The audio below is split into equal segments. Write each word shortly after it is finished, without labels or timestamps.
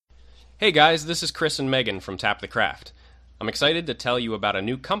Hey guys, this is Chris and Megan from Tap the Craft. I'm excited to tell you about a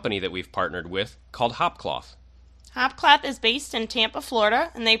new company that we've partnered with called Hopcloth. Hopcloth is based in Tampa,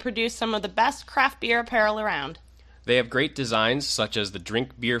 Florida, and they produce some of the best craft beer apparel around. They have great designs such as the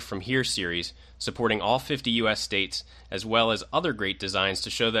Drink Beer From Here series, supporting all 50 U.S. states, as well as other great designs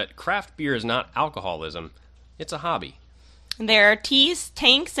to show that craft beer is not alcoholism, it's a hobby. There are tees,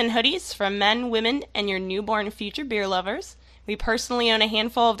 tanks, and hoodies from men, women, and your newborn future beer lovers. We personally own a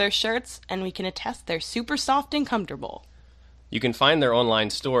handful of their shirts, and we can attest they're super soft and comfortable. You can find their online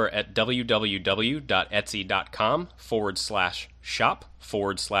store at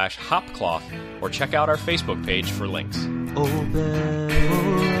www.etsy.com/shop/Hopcloth or check out our Facebook page for links.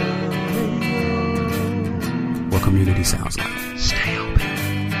 What community sounds like. Stay open.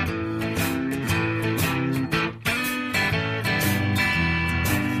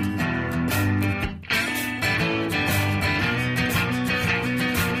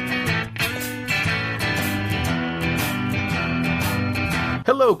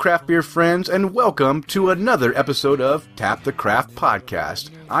 Hello, craft beer friends, and welcome to another episode of Tap the Craft Podcast.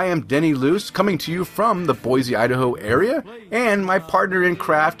 I am Denny Luce, coming to you from the Boise, Idaho area, and my partner in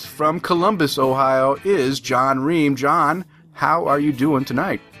craft from Columbus, Ohio is John Ream. John, how are you doing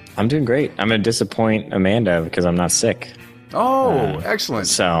tonight? I'm doing great. I'm going to disappoint Amanda because I'm not sick. Oh, excellent.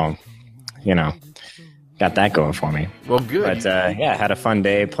 So, got that going for me. Well, good. But, had a fun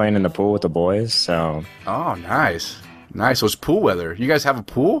day playing in the pool with the boys, so... Oh, nice. Nice. So it's pool weather. You guys have a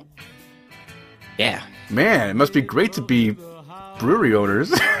pool? Yeah. Man, it must be great to be brewery owners.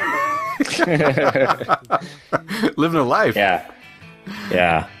 Living a life. Yeah.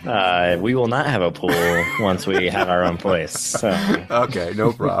 Yeah. We will not have a pool once we have our own place. So. Okay,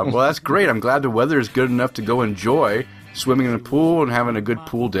 no problem. Well, that's great. I'm glad the weather is good enough to go enjoy swimming in the pool and having a good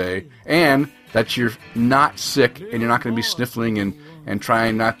pool day. And that you're not sick and you're not going to be sniffling and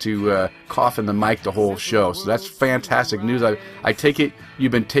trying not to cough in the mic the whole show. So that's fantastic news. I take it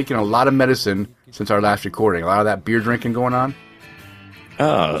you've been taking a lot of medicine since our last recording. A lot of that beer drinking going on?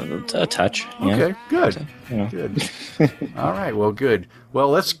 Oh, a touch. Yeah. Okay, good. Good. All right, well, good. Well,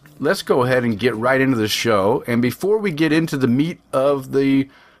 let's go ahead and get right into the show. And before we get into the meat of the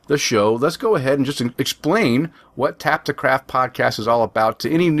show, let's go ahead and just explain what Tap the Craft Podcast is all about to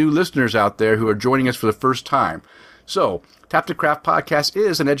any new listeners out there who are joining us for the first time. So, Tap the Craft Podcast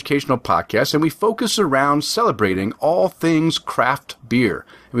is an educational podcast, and we focus around celebrating all things craft beer.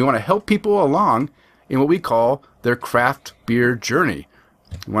 And we want to help people along in what we call their craft beer journey.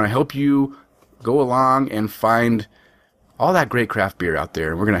 We want to help you go along and find all that great craft beer out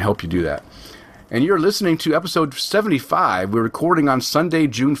there, and we're going to help you do that. And you're listening to episode 75. We're recording on Sunday,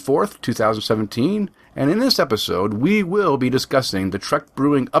 June 4th, 2017. And in this episode, we will be discussing the Trek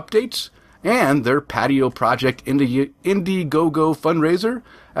Brewing updates and their patio project Indiegogo fundraiser,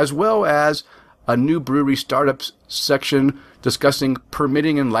 as well as a new brewery startups section discussing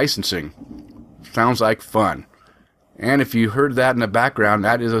permitting and licensing. Sounds like fun. And if you heard that in the background,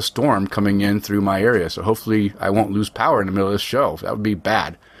 that is a storm coming in through my area. So hopefully I won't lose power in the middle of this show. That would be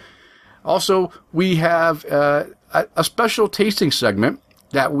bad. Also, we have a special tasting segment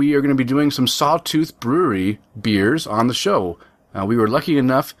that we are going to be doing some Sawtooth Brewery beers on the show. We were lucky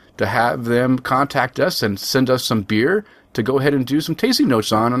enough to have them contact us and send us some beer to go ahead and do some tasting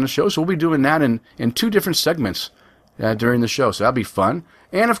notes on the show. So we'll be doing that in two different segments during the show. So that'll be fun.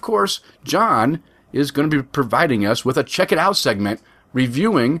 And, of course, John is going to be providing us with a Check It Out segment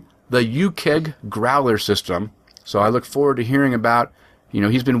reviewing the UKEG Growler system. So I look forward to hearing about...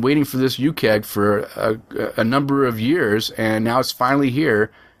 he's been waiting for this UKEG for a number of years, and now it's finally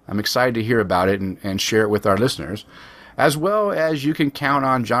here. I'm excited to hear about it and share it with our listeners. As well as you can count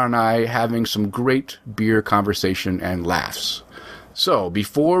on John and I having some great beer conversation and laughs. So,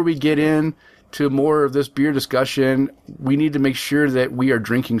 before we get into more of this beer discussion, we need to make sure that we are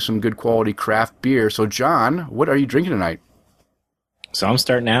drinking some good quality craft beer. So, John, what are you drinking tonight? So I'm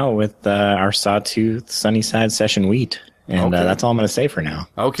starting out with our Sawtooth Sunnyside Session Wheat. And that's all I'm going to say for now.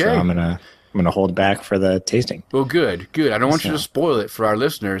 Okay. So I'm gonna hold back for the tasting. Well, good. I don't want you to spoil it for our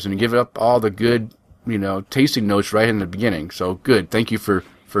listeners and give up all the good, tasting notes right in the beginning. So good. Thank you for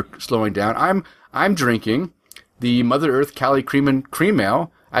slowing down. I'm drinking the Mother Earth Cali Cream and Cream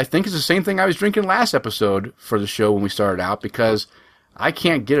Ale. I think it's the same thing I was drinking last episode for the show when we started out because I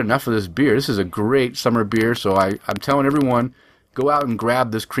can't get enough of this beer. This is a great summer beer. So I'm telling everyone, go out and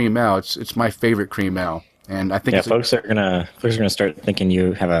grab this cream ale. It's my favorite cream ale. And I think folks are gonna start thinking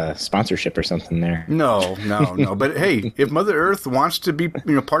you have a sponsorship or something there. No. But hey, if Mother Earth wants to be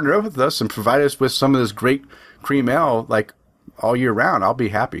partner up with us and provide us with some of this great cream ale like all year round, I'll be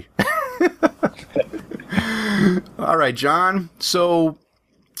happy. All right, John. So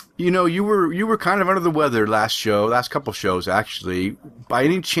You were kind of under the weather last couple shows actually. By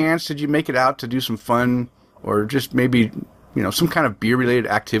any chance, did you make it out to do some fun, or just maybe some kind of beer related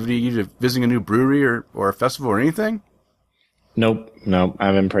activity, either visiting a new brewery or a festival or anything? Nope.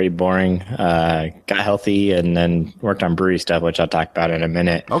 I've been pretty boring. Got healthy and then worked on brewery stuff, which I'll talk about in a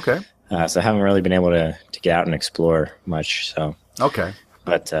minute. Okay. So I haven't really been able to get out and explore much. So okay.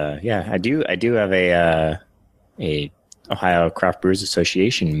 But yeah, I do have a Ohio Craft Brewers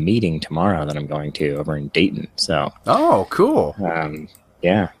Association meeting tomorrow that I'm going to over in Dayton. So cool.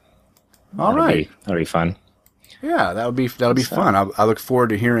 Yeah. All right. That'll be fun. Yeah, that'll be fun. I look forward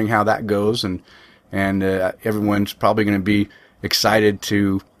to hearing how that goes, and everyone's probably going to be excited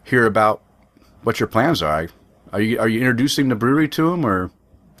to hear about what your plans are. Are you introducing the brewery to them, or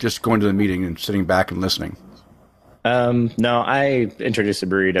just going to the meeting and sitting back and listening? No, I introduced the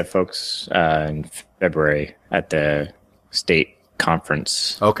brewery to folks in February at the state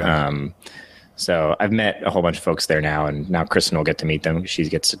conference. Okay. So I've met a whole bunch of folks there now, and now Kristen will get to meet them. She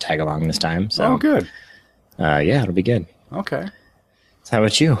gets to tag along this time. So good. Yeah, it'll be good. Okay. So how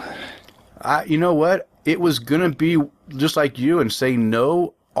about you? You know what? It was going to be just like you and say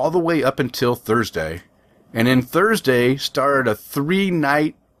no all the way up until Thursday. And then Thursday started a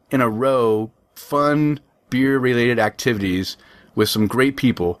 3-night in a row fun beer-related activities with some great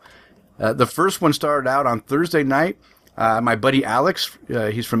people. The first one started out on Thursday night. My buddy Alex,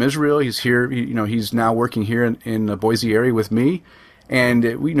 he's from Israel. He's here. He's now working here in the Boise area with me. And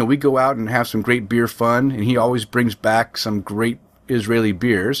we go out and have some great beer fun. And he always brings back some great Israeli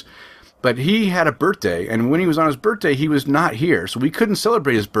beers. But he had a birthday, and when he was on his birthday, he was not here. So we couldn't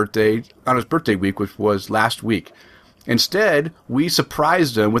celebrate his birthday on his birthday week, which was last week. Instead, we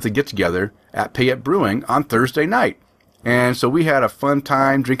surprised him with a get-together at Payette Brewing on Thursday night. And so we had a fun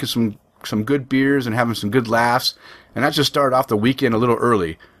time drinking some good beers and having some good laughs. And that just started off the weekend a little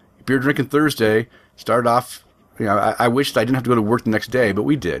early. Beer drinking Thursday started off, I wished I didn't have to go to work the next day, but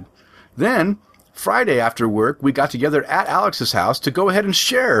we did. Then Friday after work, we got together at Alex's house to go ahead and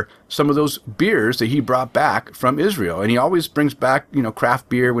share some of those beers that he brought back from Israel. And he always brings back, craft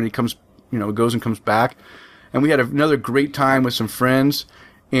beer when he comes, goes and comes back. And we had another great time with some friends.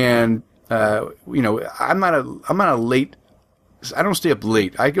 And, I'm not a late, I don't stay up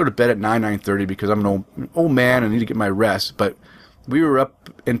late. I go to bed at 9:30 because I'm an old man and need to get my rest. But we were up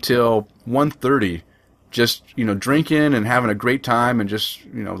until 1:30 just, drinking and having a great time and just,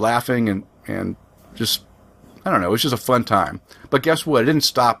 laughing and just, I don't know, it was just a fun time. But guess what? It didn't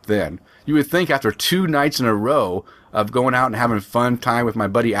stop then. You would think after 2 nights in a row of going out and having a fun time with my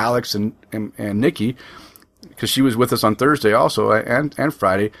buddy Alex and Nikki, because she was with us on Thursday also and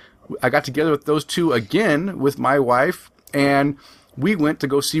Friday, I got together with those two again with my wife, and we went to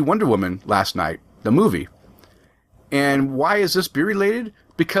go see Wonder Woman last night, the movie. And why is this beer related?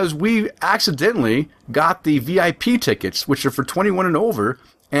 Because we accidentally got the VIP tickets, which are for 21 and over.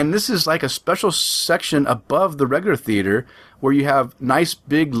 And this is like a special section above the regular theater where you have nice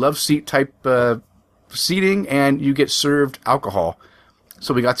big love seat type seating and you get served alcohol.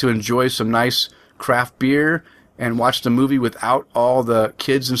 So we got to enjoy some nice craft beer and watch the movie without all the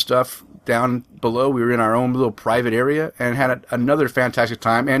kids and stuff down below. We were in our own little private area and had another fantastic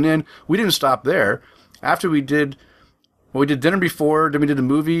time. And then we didn't stop there. After we did dinner before, then we did the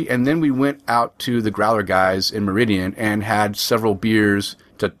movie, and then we went out to the Growler Guys in Meridian and had several beers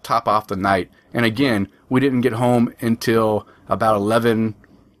to top off the night. And again, we didn't get home until about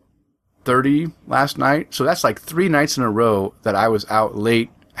 11:30 last night. So that's like 3 nights in a row that I was out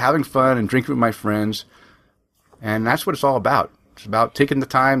late, having fun and drinking with my friends. And that's what it's all about. It's about taking the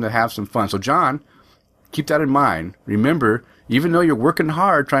time to have some fun. So John, keep that in mind. Remember, even though you're working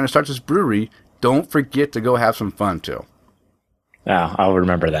hard trying to start this brewery, don't forget to go have some fun too. Yeah, I'll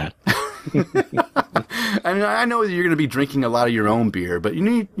remember that. And I know that you're going to be drinking a lot of your own beer, but you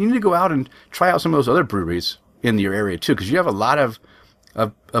need to go out and try out some of those other breweries in your area too, because you have a lot of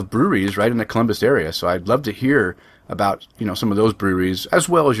breweries right in the Columbus area. So I'd love to hear about some of those breweries as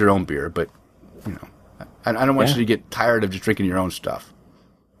well as your own beer. But I don't want you to get tired of just drinking your own stuff.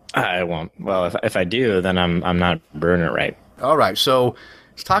 I won't. Well, if I do, then I'm not brewing it right. All right. So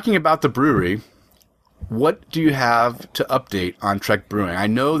talking about the brewery, what do you have to update on Trek Brewing? I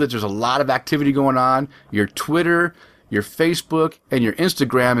know that there's a lot of activity going on. Your Twitter, your Facebook, and your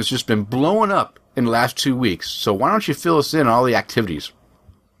Instagram has just been blowing up in the last 2 weeks. So why don't you fill us in on all the activities?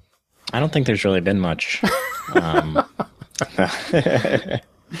 I don't think there's really been much.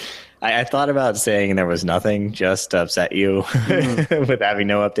 I thought about saying there was nothing just to upset you with having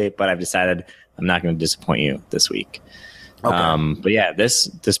no update, but I've decided I'm not going to disappoint you this week. Okay. But yeah, this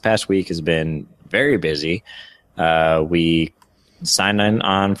past week has been very busy. We signed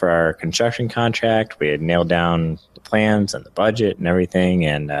on for our construction contract. We had nailed down the plans and the budget and everything.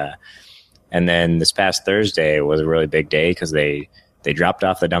 And then this past Thursday was a really big day because they dropped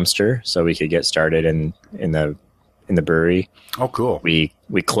off the dumpster so we could get started in the brewery. Oh, cool. We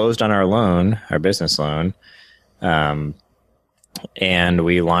closed on our loan, our business loan, and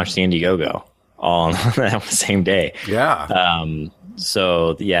we launched the Indiegogo all on that same day. Yeah.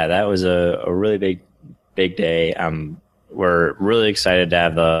 So yeah, that was a really big day. We're really excited to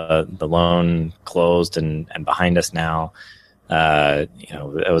have the loan closed and behind us now.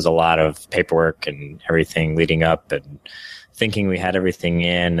 It was a lot of paperwork and everything leading up, and thinking we had everything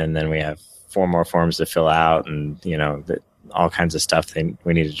in, and then we have 4 more forms to fill out, and all kinds of stuff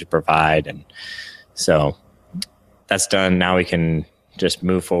we needed to provide, and so that's done. Now we can just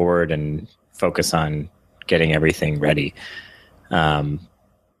move forward and focus on getting everything ready.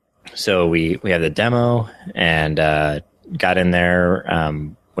 So we have the demo and got in there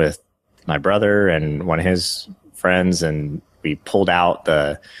with my brother and one of his friends, and we pulled out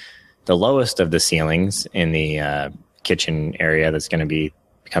the lowest of the ceilings in the kitchen area that's going to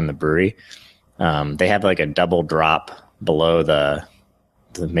become the brewery. They have like a double drop below the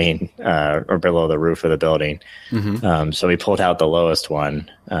main or below the roof of the building. Mm-hmm. So we pulled out the lowest one,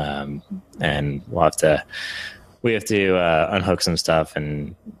 and we have to unhook some stuff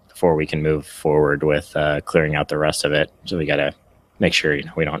and before we can move forward with clearing out the rest of it. So we got to make sure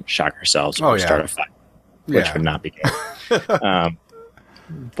we don't shock ourselves when we start a fight, which would not be good.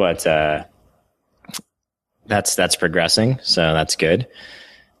 But that's progressing, so that's good.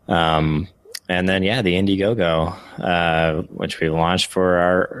 And then, the Indiegogo, which we launched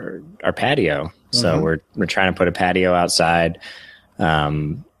for our patio. So we're trying to put a patio outside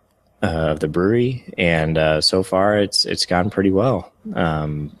of the brewery, and so far it's gone pretty well.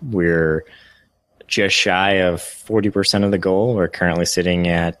 We're just shy of 40% of the goal. We're currently sitting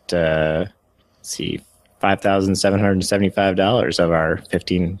at $5,775 of our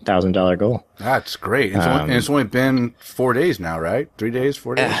 $15,000 goal. That's great. It's only been 4 days now, right? 3 days,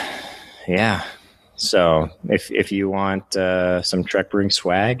 4 days. Yeah. So if you want some Trek Brewing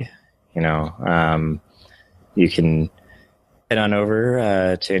swag, you can head on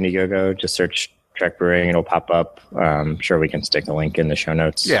over to Indiegogo. Just search Trek Brewing; it'll pop up. I'm sure we can stick a link in the show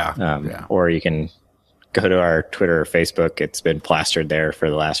notes. Yeah. Or you can go to our Twitter or Facebook. It's been plastered there for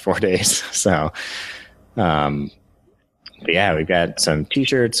the last 4 days. So, but we've got some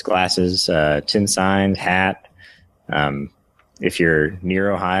T-shirts, glasses, tin signs, hat. If you're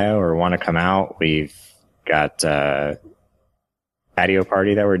near Ohio or want to come out, we've got a patio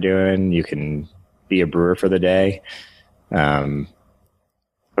party that we're doing. You can be a brewer for the day.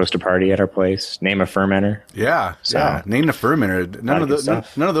 Host a party at our place. Name a fermenter. Yeah. Name a fermenter. None of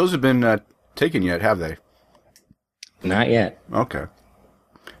those have been taken yet, have they? Not yet. Okay.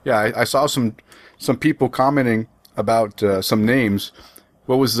 Yeah, I saw some people commenting about some names.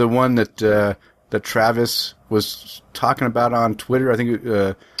 What was the one that Travis was talking about on Twitter? I think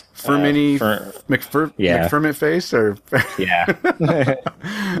McFerment face, or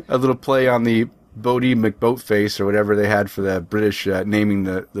a little play on the Bodie McBoat face or whatever they had for the British naming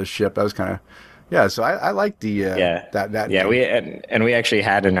the ship. That was kind of So I like the that we actually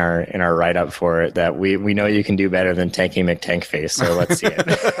had in our write up for it that we know you can do better than Tanky McTank face. So let's see it.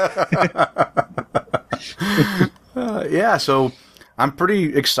 So I'm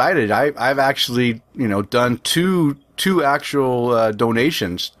pretty excited. I've actually done two actual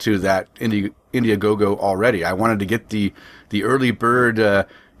donations to that Indiegogo already. I wanted to get the early bird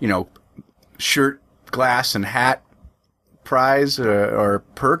shirt, glass, and hat prize or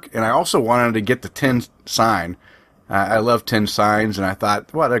perk, and I also wanted to get the tin sign. I love tin signs, and I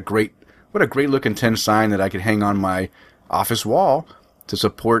thought, what a great looking tin sign that I could hang on my office wall to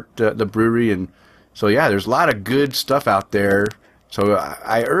support the brewery. And so there's a lot of good stuff out there. So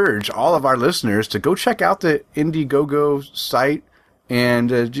I urge all of our listeners to go check out the Indiegogo site,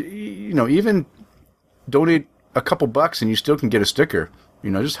 and even donate a couple bucks, and you still can get a sticker.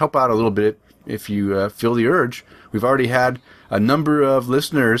 Just help out a little bit if you feel the urge. We've already had a number of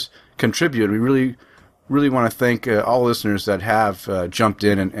listeners contribute. We really, really want to thank all listeners that have jumped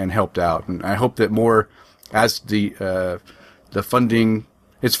in and helped out. And I hope that more, as the funding,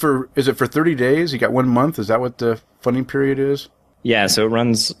 is it for 30 days? You got 1 month? Is that what the funding period is? Yeah, so it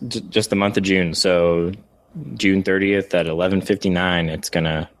runs just the month of June. So June 30th at 11:59, it's going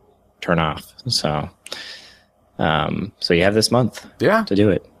to turn off. So you have this month to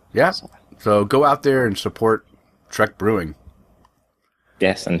do it. Yeah. So go out there and support Trek Brewing.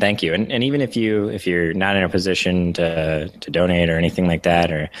 Yes, and thank you. And even if you're not in a position to donate or anything like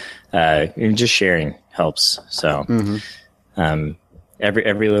that, or just sharing helps. So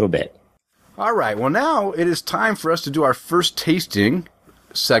every little bit. All right. Well, now it is time for us to do our first tasting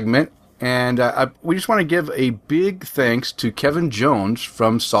segment. And we just want to give a big thanks to Kevin Jones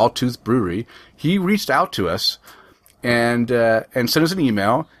from Sawtooth Brewery. He reached out to us and sent us an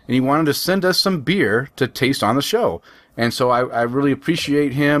email, and he wanted to send us some beer to taste on the show. And so I really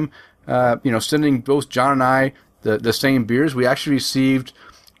appreciate him, sending both John and I the same beers. We actually received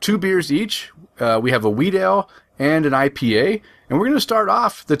 2 beers each. We have a wheat ale and an IPA, and we're going to start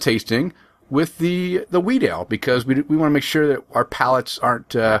off the tasting with the wheat ale because we want to make sure that our palates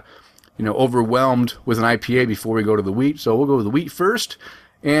aren't overwhelmed with an IPA before we go to the wheat. So we'll go with the wheat first.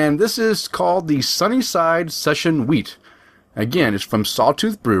 And this is called the Sunnyside Session Wheat. Again, it's from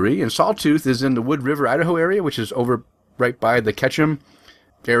Sawtooth Brewery. And Sawtooth is in the Wood River, Idaho area, which is over right by the Ketchum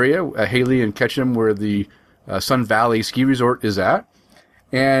area, Haley and Ketchum, where the Sun Valley Ski Resort is at.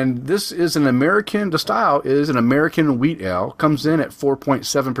 And this is the style is an American wheat ale. Comes in at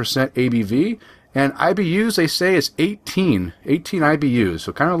 4.7% ABV. And IBUs, they say, is 18 IBUs,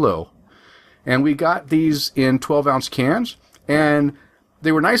 so kind of low. And we got these in 12-ounce cans, and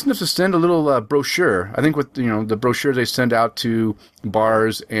they were nice enough to send a little brochure. I think with the brochures they send out to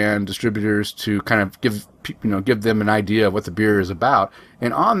bars and distributors to kind of give them an idea of what the beer is about.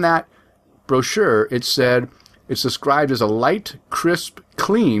 And on that brochure, it said it's described as a light, crisp,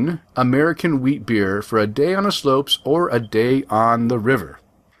 clean American wheat beer for a day on the slopes or a day on the river.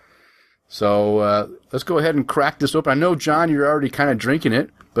 So let's go ahead and crack this open. I know, John, you're already kind of drinking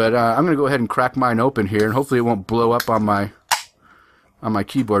it, but I'm going to go ahead and crack mine open here, and hopefully it won't blow up on my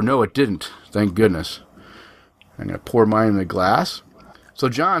keyboard. No, it didn't. Thank goodness. I'm going to pour mine in the glass. So,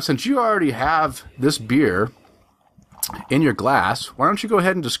 John, since you already have this beer in your glass, why don't you go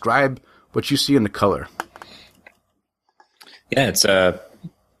ahead and describe what you see in the color? Yeah, it's a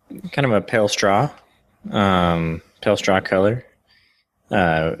kind of a pale straw color.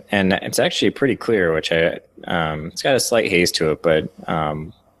 And it's actually pretty clear, which it's got a slight haze to it, but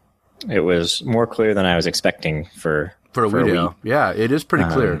it was more clear than I was expecting for a wheat ale. Yeah, it is pretty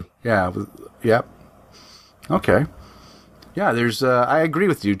clear. Yeah. Yep. Okay. Yeah, there's. I agree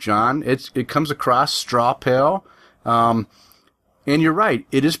with you, John. It comes across straw pale, and you're right.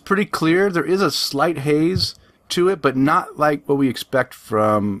 It is pretty clear. There is a slight haze to it, but not like what we expect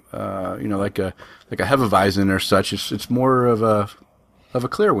from like a Hefeweizen or such. It's more of a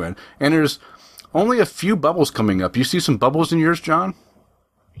clear one, and there's only a few bubbles coming up. You see some bubbles in yours, John?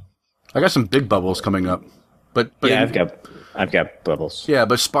 I got some big bubbles coming up, but yeah, I've got bubbles. Yeah,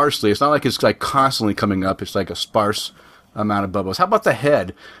 but sparsely. It's not like it's like constantly coming up. It's like a sparse amount of bubbles. How about the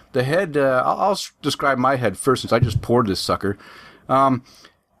head? The head. I'll describe my head first, since I just poured this sucker.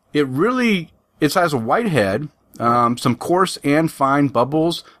 It has a white head. Some coarse and fine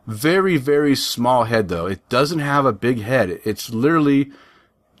bubbles. Very, very small head, though. It doesn't have a big head. It's literally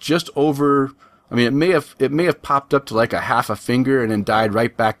just over. I mean, it may have popped up to like a half a finger and then died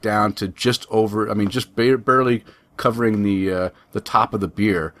right back down to just over. I mean, just barely covering the top of the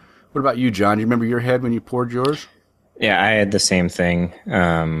beer. What about you, John? Do you remember your head when you poured yours? Yeah, I had the same thing.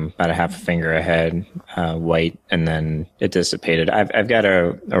 About a half a finger ahead, white, and then it dissipated. I've got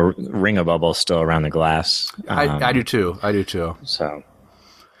a ring of bubbles still around the glass. I do too. So,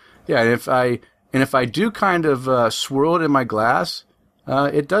 yeah, and if I do kind of swirl it in my glass,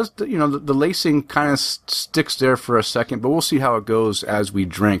 it does. The lacing kind of sticks there for a second, but we'll see how it goes as we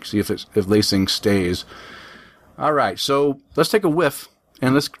drink. See if lacing stays. All right, so let's take a whiff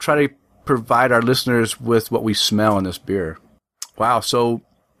and let's try to provide our listeners with what we smell in this beer. Wow, so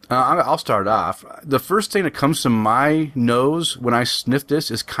I'll start off. The first thing that comes to my nose when I sniff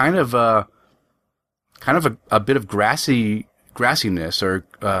this is kind of a bit of grassiness, or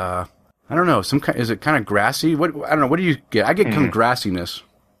I don't know. Is it kind of grassy? I don't know. What do you get? I get kind of grassiness.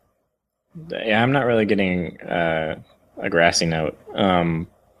 Yeah, I'm not really getting a grassy note.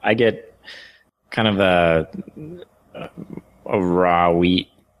 I get kind of a raw wheat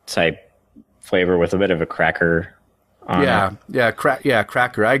type flavor with a bit of a cracker on it.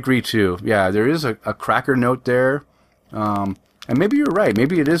 Cracker. I agree too. Yeah, there is a cracker note there. And maybe you're right.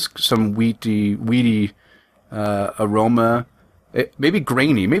 Maybe it is some weedy aroma. Maybe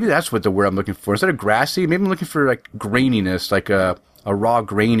grainy. Maybe that's what the word I'm looking for. Instead of grassy, maybe I'm looking for like graininess, like a raw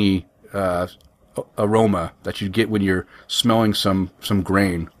grainy aroma that you get when you're smelling some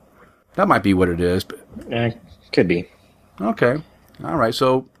grain. That might be what it is. But could be. Okay. All right.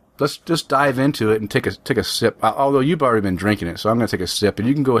 So let's just dive into it and take a sip. Although you've already been drinking it, so I'm going to take a sip, and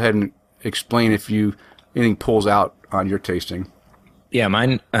you can go ahead and explain if anything pulls out on your tasting. Yeah,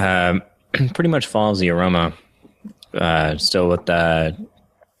 mine pretty much follows the aroma. Still with the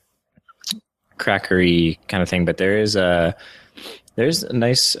crackery kind of thing, but there's a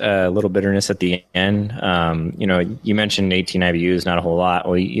nice little bitterness at the end. You mentioned 18 IBUs, not a whole lot.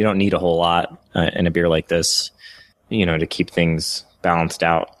 Well, you don't need a whole lot in a beer like this, to keep things balanced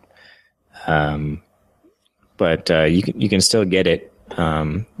out. But you can still get it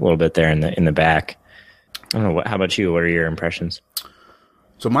a little bit there in the back. I don't know. How about you? What are your impressions?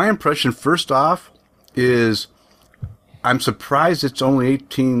 So my impression, first off, is I'm surprised it's only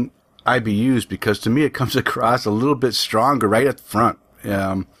 18 IBUs, because to me it comes across a little bit stronger right at the front.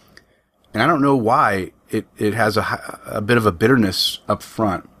 And I don't know why it has a bit of a bitterness up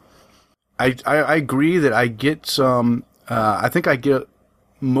front. I agree that I get some, I think I get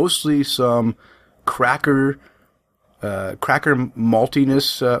mostly some cracker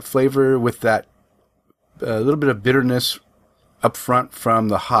maltiness flavor with that little bit of bitterness up front from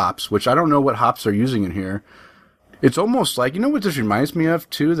the hops, which I don't know what hops they're using in here. It's almost like, what this reminds me of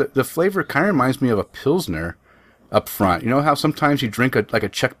too? The flavor kind of reminds me of a Pilsner up front. You know how sometimes you drink a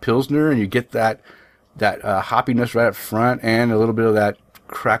Czech Pilsner and you get that hoppiness right up front and a little bit of that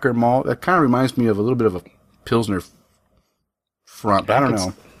cracker malt? That kind of reminds me of a little bit of a Pilsner front, but I don't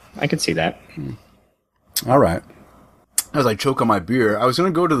know. I could see that. All right. As I choke on my beer, I was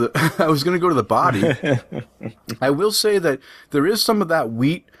going to go to the body. I will say that there is some of that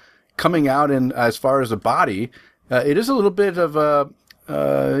wheat coming out in as far as the body. It is a little bit of a,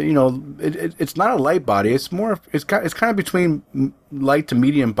 it's not a light body. It's more, it's kind of between light to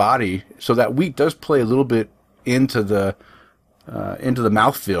medium body. So that wheat does play a little bit into the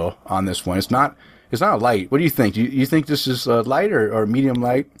mouthfeel on this one. It's not a light. What do you think? Do you think this is light or medium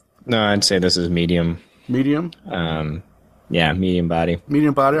light? No, I'd say this is medium. Medium? Yeah, medium body.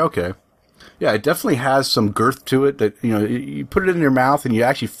 Medium body, okay. Yeah, it definitely has some girth to it that, you put it in your mouth and you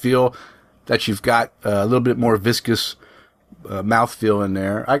actually feel that you've got a little bit more viscous mouthfeel in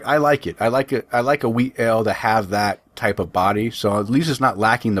there. I like it. I like a wheat ale to have that type of body. So at least it's not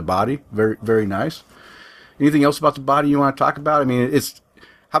lacking the body. Very, very nice. Anything else about the body you want to talk about? I mean,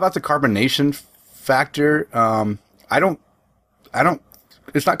 how about the carbonation factor?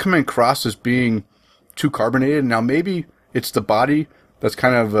 It's not coming across as being too carbonated. Now, maybe it's the body that's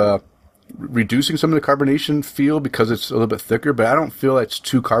kind of reducing some of the carbonation feel because it's a little bit thicker, but I don't feel it's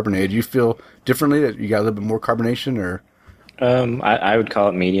too carbonated. You feel differently, that you got a little bit more carbonation, or? I would call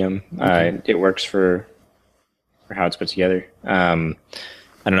it medium. Okay. It works for how it's put together. I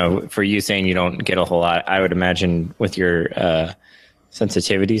don't know, for you saying you don't get a whole lot, I would imagine with your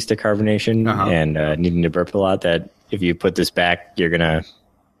sensitivities to carbonation and needing to burp a lot, that if you put this back, you're going to,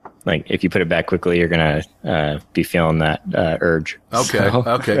 if you put it back quickly, you're going to be feeling that urge. Okay,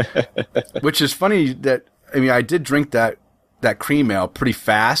 okay. Which is funny that, I did drink that cream ale pretty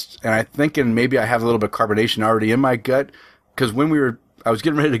fast, and I'm thinking maybe I have a little bit of carbonation already in my gut, because when I was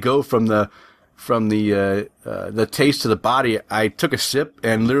getting ready to go from the taste to the body, I took a sip,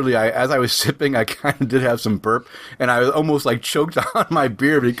 and literally, as I was sipping, I kind of did have some burp, and I almost choked on my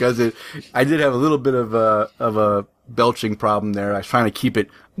beer because I did have a little bit of a belching problem there. I was trying to keep it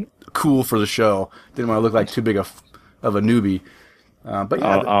cool for the show. Didn't want to look like too big of a newbie. But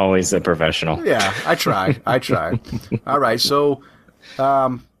yeah, always a professional. Yeah, I tried. All right, so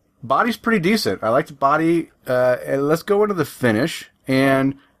body's pretty decent. I like the body. And let's go into the finish.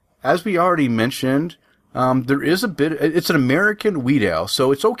 And as we already mentioned, there is a bit. It's an American wheat ale,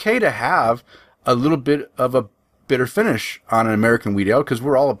 so it's okay to have a little bit of a bitter finish on an American wheat ale because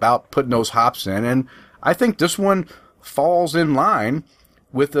we're all about putting those hops in. And I think this one falls in line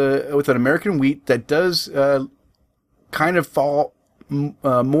with an American wheat that does kind of fall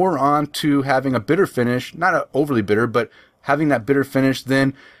more onto having a bitter finish, not overly bitter, but having that bitter finish,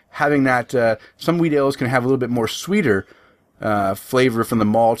 then having that some wheat ales can have a little bit more sweeter flavor from the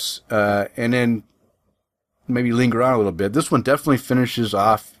malts, and then maybe linger on a little bit. This one definitely finishes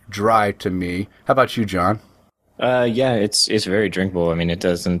off dry to me. How about you, John? Yeah, it's very drinkable. It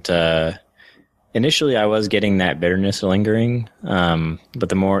doesn't. Initially, I was getting that bitterness lingering, but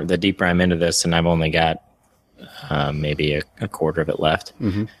the deeper I'm into this, and I've only got maybe a quarter of it left,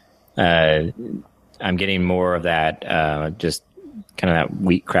 I'm getting more of that, just kind of that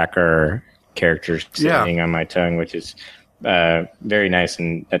wheat cracker character sitting on my tongue, which is very nice,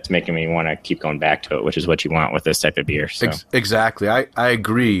 and that's making me want to keep going back to it, which is what you want with this type of beer. So. Exactly, I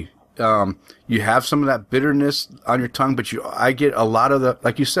agree. You have some of that bitterness on your tongue, but I get a lot of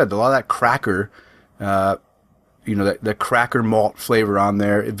like you said, a lot of that cracker, that cracker malt flavor on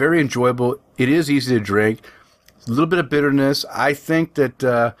there. Very enjoyable. It is easy to drink. A little bit of bitterness. I think that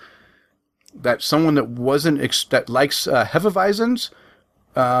that someone that that likes Hefeweizens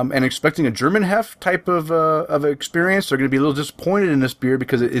and expecting a German Hef type of experience, they're going to be a little disappointed in this beer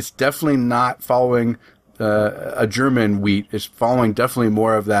because it's definitely not following a German wheat. It's following definitely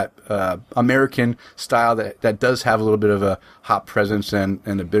more of that American style that does have a little bit of a hop presence and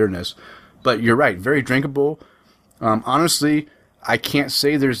a bitterness. But you're right, very drinkable. Honestly, I can't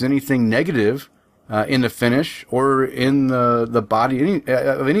say there's anything negative in the finish or in the body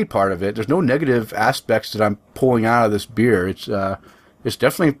of any part of it. There's no negative aspects that I'm pulling out of this beer. It's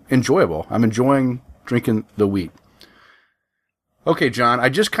definitely enjoyable. I'm enjoying drinking the wheat. Okay, John, I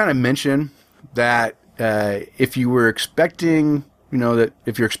just kind of mentioned that if you were expecting, that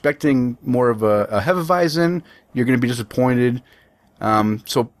if you're expecting more of a Hefeweizen, you're going to be disappointed.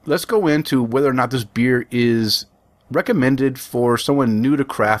 So let's go into whether or not this beer is recommended for someone new to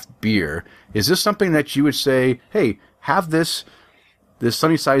craft beer. Is this something that you would say, hey, have this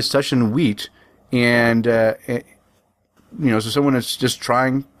Sunnyside Session wheat, and so someone that's just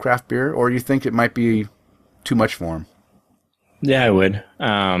trying craft beer, or you think it might be too much for them? Yeah, I would.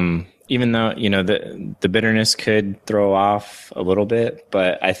 Even though, the bitterness could throw off a little bit,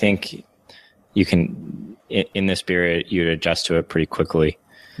 but I think you can, in this beer, you'd adjust to it pretty quickly.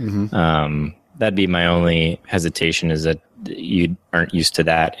 Mm-hmm. That'd be my only hesitation, is that you aren't used to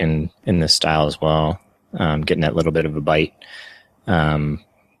that in this style as well, getting that little bit of a bite.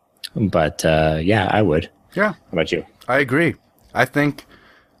 But I would. Yeah. How about you? I agree. I think,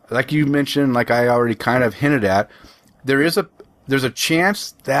 like you mentioned, like I already kind of hinted at, there's a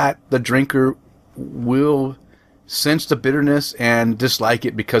chance that the drinker will sense the bitterness and dislike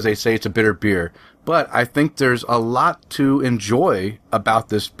it because they say it's a bitter beer. But I think there's a lot to enjoy about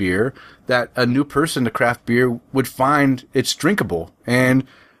this beer that a new person to craft beer would find it's drinkable. And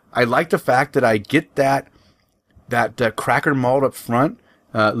I like the fact that I get that cracker malt up front,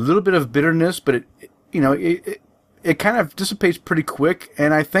 a little bit of bitterness, but it kind of dissipates pretty quick.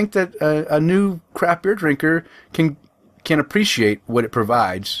 And I think that a new craft beer drinker can appreciate what it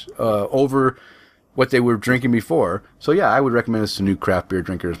provides over what they were drinking before. So yeah, I would recommend this to new craft beer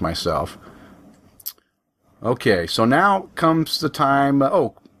drinkers myself. Okay, so now comes the time.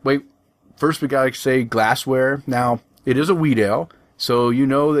 First we gotta say glassware. Now it is a wheat ale, so you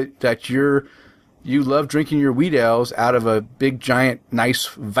know that you love drinking your wheat ales out of a big giant nice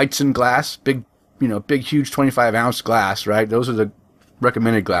Weizen glass, big huge 25-ounce glass, right? Those are the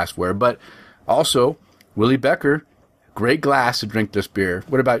recommended glassware. But also Willi Becher, great glass to drink this beer.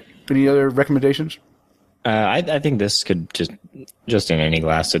 What about any other recommendations? I think this could just in any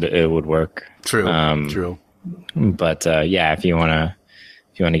glass it would work. True. True. But if you want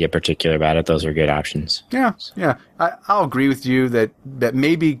to get particular about it, those are good options. Yeah. I'll agree with you that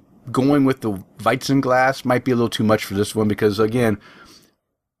maybe going with the Weizen glass might be a little too much for this one because again,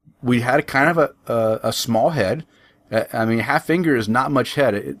 we had kind of a small head. I mean, half finger is not much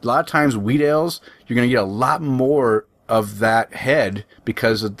head. A lot of times wheat ales, you're going to get a lot more of that head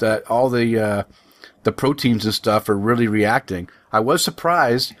because of all the proteins and stuff are really reacting. I was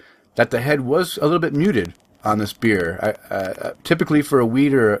surprised that the head was a little bit muted on this beer. Typically for a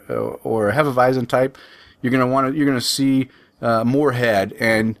wheat or a Hefeweizen type, you're going to see more head,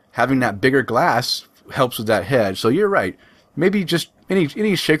 and having that bigger glass helps with that head. So you're right. Maybe just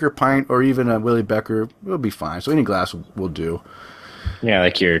any shaker pint or even a Willi Becher will be fine. So any glass will do. Yeah,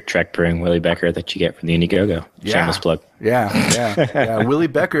 like your Trek Brewing Willi Becher that you get from the Indiegogo. Yeah. Shameless plug. Yeah. Willi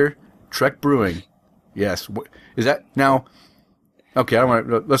Becher, Trek Brewing. Yes. Is that now? Okay,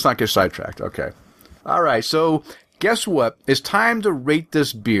 let's not get sidetracked. Okay. All right. So guess what? It's time to rate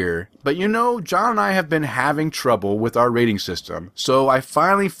this beer. But John and I have been having trouble with our rating system. So I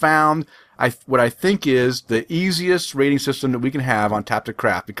finally found what I think is the easiest rating system that we can have on Tap to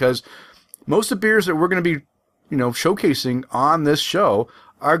Craft, because most of the beers that we're going to be, showcasing on this show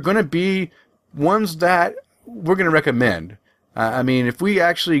are going to be ones that we're going to recommend. I mean, if we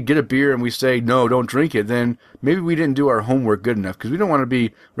actually get a beer and we say, no, don't drink it, then maybe we didn't do our homework good enough, because we don't want to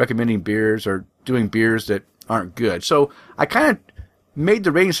be recommending beers or doing beers that aren't good. So I kind of made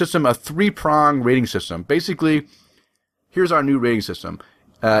the rating system a 3-prong rating system. Basically, here's our new rating system.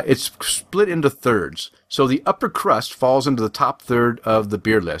 It's split into thirds. So the upper crust falls into the top third of the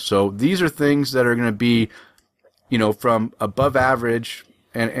beer list. So these are things that are going to be, from above average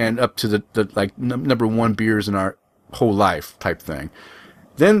and up to the number one beers in our whole life type thing.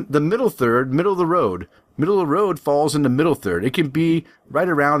 Then the middle third, middle of the road. Middle of the road falls in the middle third. It can be right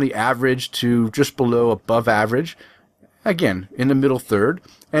around the average to just below above average. Again, in the middle third.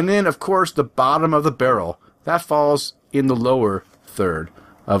 And then, of course, the bottom of the barrel. That falls in the lower third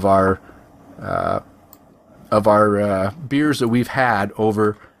of our beers that we've had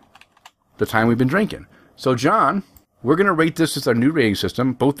over the time we've been drinking. So, John, we're going to rate this as our new rating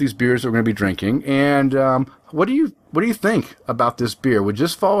system. Both these beers we're going to be drinking. And what do you think about this beer? Would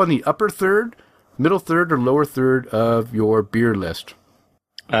this fall in the upper third, middle third, or lower third of your beer list?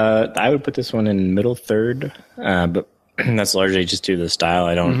 I would put this one in middle third, but that's largely just due to the style.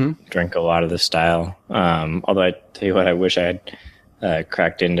 I don't drink a lot of this style. Although I tell you what, I wish I had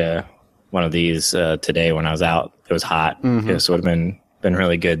cracked into one of these today when I was out. It was hot. This would have been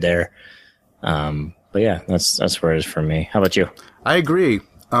really good there. But yeah, that's where it is for me. How about you? I agree.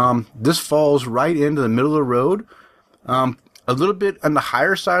 This falls right into the middle of the road. A little bit on the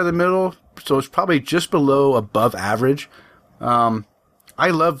higher side of the middle, so it's probably just below above average. I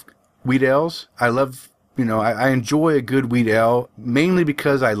love wheat ales. I enjoy a good wheat ale, mainly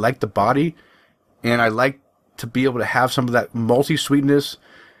because I like the body, and I like to be able to have some of that malty sweetness,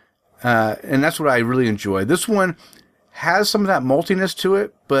 and that's what I really enjoy. This one has some of that maltiness to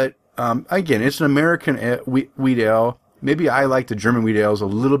it, but again, it's an American wheat ale. Maybe I like the German wheat ales a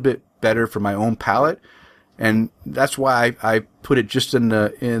little bit better for my own palate, and that's why I put it just in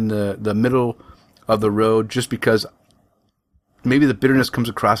the middle of the road, just because maybe the bitterness comes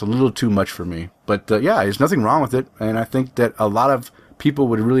across a little too much for me. But yeah, there's nothing wrong with it, and I think that a lot of people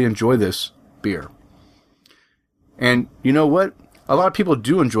would really enjoy this beer. And you know what? A lot of people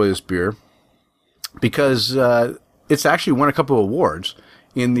do enjoy this beer because it's actually won a couple of awards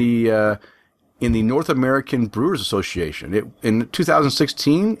in the North American Brewers Association. In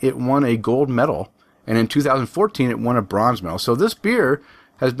 2016, it won a gold medal, and in 2014, it won a bronze medal. So this beer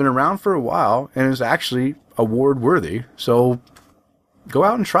has been around for a while and is actually award worthy. So go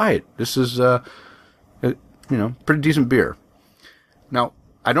out and try it. This is pretty decent beer. Now,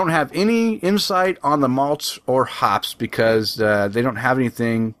 I don't have any insight on the malts or hops because they don't have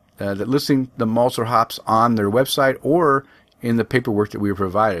anything that listing the malts or hops on their website or in the paperwork that we were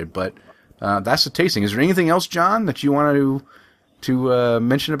provided. But that's the tasting. Is there anything else, John, that you want to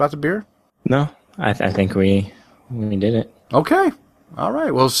mention about the beer? No, I think we did it. Okay. All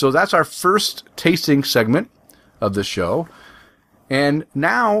right. Well, so that's our first tasting segment of the show. And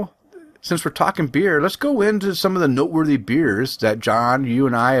now, since we're talking beer, let's go into some of the noteworthy beers that, John, you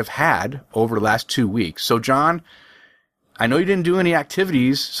and I have had over the last 2 weeks. So, John, I know you didn't do any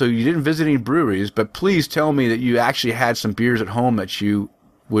activities, so you didn't visit any breweries, but please tell me that you actually had some beers at home that you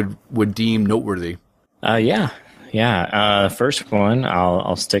would deem noteworthy. Yeah. First one,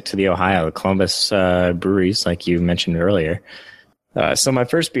 I'll stick to the Columbus breweries, like you mentioned earlier. So my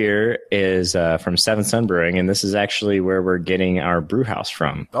first beer is from Seventh Son Brewing, and this is actually where we're getting our brew house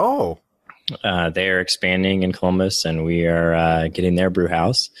from. Oh. They're expanding in Columbus, and we are getting their brew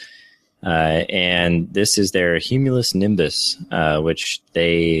house. And this is their Humulus Nimbus, which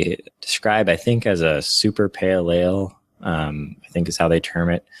they describe, I think, as a super pale ale, I think is how they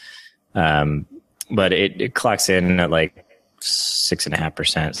term it. But it clocks in at like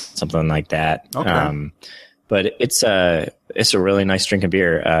 6.5%, something like that. Okay. But it's a really nice drinking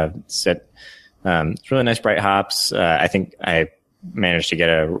beer. It's really nice bright hops. I think I managed to get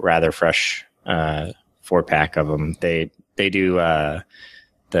a rather fresh 4-pack of them. They do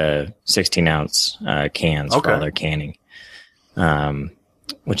the 16-ounce cans for all their canning,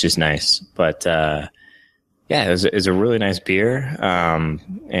 which is nice. But yeah, it was a really nice beer,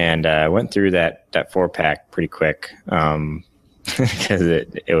 and I went through that 4-pack pretty quick. Because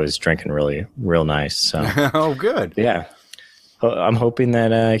it was drinking real nice. So oh, good. Yeah, I'm hoping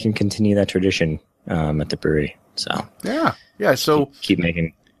that I can continue that tradition at the brewery. So yeah. So keep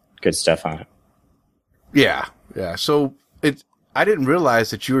making good stuff on it. Yeah. So I didn't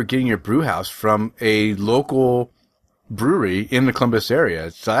realize that you were getting your brew house from a local brewery in the Columbus area.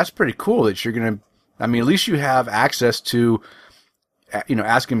 So that's pretty cool that you're gonna. I mean, at least you have access to,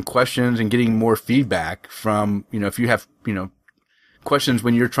 asking questions and getting more feedback from, if you have, questions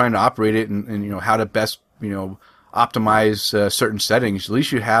when you're trying to operate it and how to best, optimize certain settings. At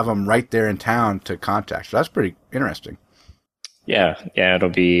least you have them right there in town to contact. So that's pretty interesting. Yeah, it'll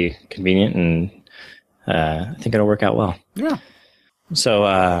be convenient, and I think it'll work out well. Yeah. So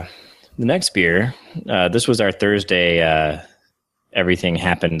the next beer, this was our Thursday, everything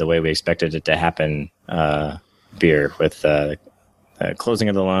happened the way we expected it to happen beer with closing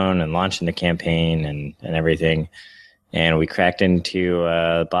of the loan and launching the campaign and everything. And we cracked into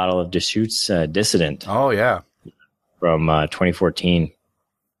a bottle of Deschutes Dissident. Oh, yeah. From 2014.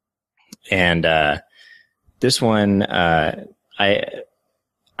 And this one, I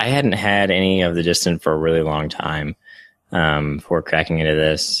hadn't had any of the Dissident for a really long time before cracking into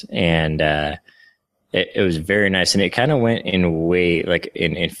this. And it was very nice. And it kind of went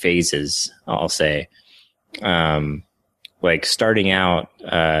in phases, I'll say. like starting out,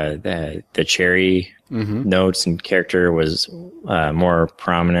 the cherry notes and character was more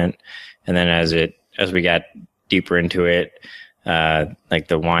prominent, and then as we got deeper into it, like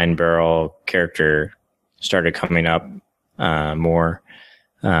the wine barrel character started coming up more.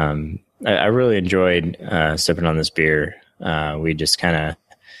 I really enjoyed sipping on this beer. We just kind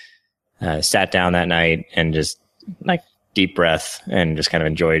of sat down that night and just like deep breath and just kind of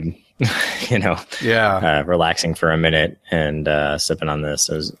enjoyed, relaxing for a minute and sipping on this.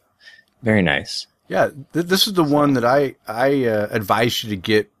 It was very nice. Yeah, this is the one that I advised you to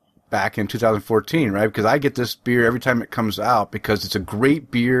get back in 2014, right? Because I get this beer every time it comes out because it's a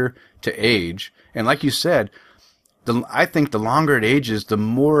great beer to age. And like you said, I think the longer it ages, the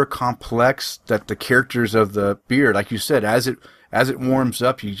more complex that the characters of the beer, like you said, as it warms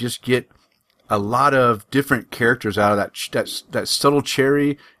up, you just get a lot of different characters out of that subtle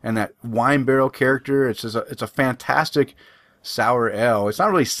cherry and that wine barrel character. It's a fantastic sour ale. It's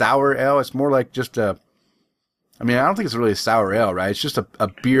not really sour ale. It's more like just I don't think it's really a sour ale, right? It's just a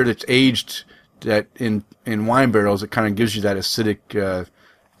beer that's aged that in wine barrels. It kind of gives you that acidic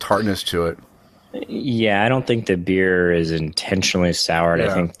tartness to it. Yeah, I don't think the beer is intentionally soured. Yeah.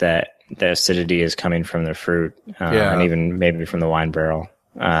 I think that the acidity is coming from the fruit, and even maybe from the wine barrel.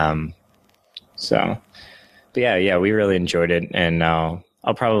 But we really enjoyed it, and I'll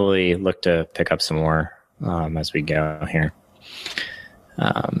probably look to pick up some more as we go here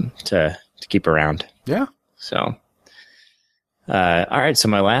to keep around. Yeah. So, all right. So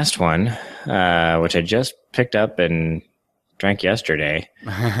my last one, which I just picked up and drank yesterday.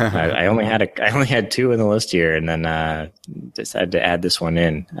 I only had two in the list here, and then decided to add this one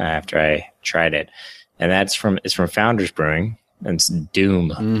in after I tried it, and it's from Founders Brewing, and it's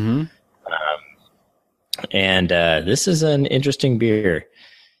Doom. Mm-hmm. And this is an interesting beer.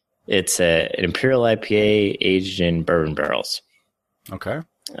 It's an Imperial IPA aged in bourbon barrels. Okay.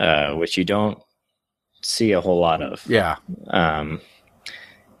 Which you don't see a whole lot of. Yeah.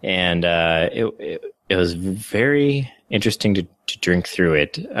 It was very interesting to drink through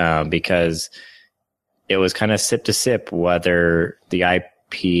it because it was kind of sip to sip whether the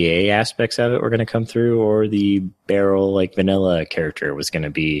IPA aspects of it were going to come through or the barrel like vanilla character was going to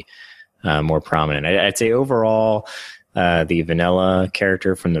be more prominent. I'd say overall the vanilla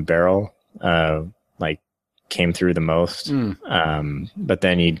character from the barrel came through the most. But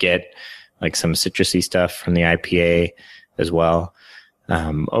then you'd get like some citrusy stuff from the IPA as well.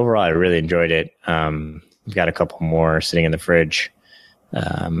 Overall, I really enjoyed it. We've got a couple more sitting in the fridge.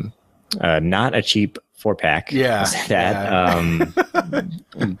 Not a cheap 4-pack. Yeah.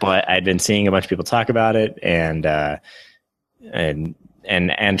 But I'd been seeing a bunch of people talk about it and trying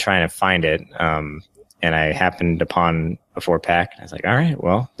to find it. And I happened upon a 4-pack. I was like, all right,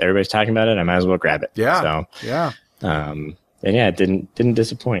 well, everybody's talking about it. I might as well grab it. Yeah. So, yeah. It didn't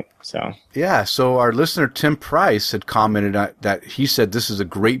disappoint. So yeah, so our listener Tim Price had commented that he said this is a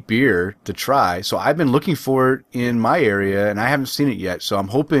great beer to try. So I've been looking for it in my area and I haven't seen it yet. So I'm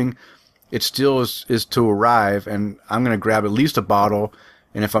hoping it still is to arrive, and I'm going to grab at least a bottle.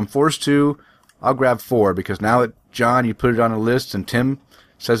 And if I'm forced to, I'll grab 4 because now that John, you put it on a list, and Tim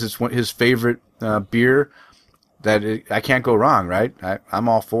says it's his favorite beer, I can't go wrong, right? I'm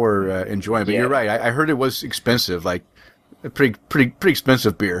all for enjoying it. But you're right. I heard it was expensive, like a pretty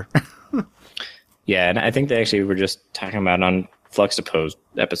expensive beer. Yeah, and I think they actually were just talking about it on Fluxapose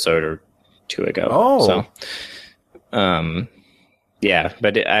episode or 2 ago. Oh. So, yeah,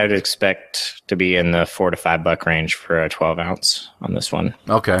 but I would expect to be in the $4 to $5 range for a 12 ounce on this one.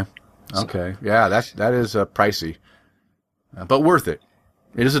 Okay. Yeah, that is pricey, but worth it.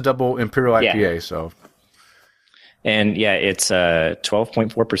 It is a double Imperial IPA, so. And yeah, it's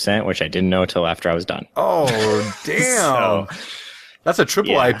 12.4%, which I didn't know until after I was done. Oh, damn. So, that's a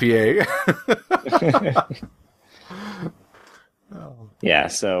triple IPA. Yeah,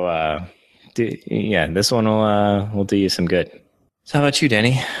 so this one will do you some good. So how about you,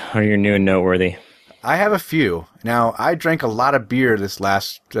 Denny? What are your new and noteworthy? I have a few. Now, I drank a lot of beer this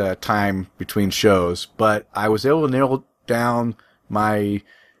last time between shows, but I was able to narrow down my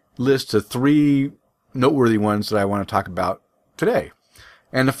list to 3 noteworthy ones that I want to talk about today.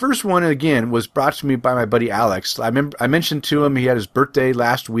 And the first one, again, was brought to me by my buddy Alex. I mentioned to him he had his birthday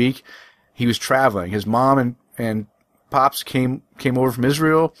last week. He was traveling. His mom and pops came over from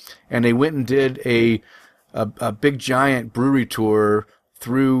Israel, and they went and did a big giant brewery tour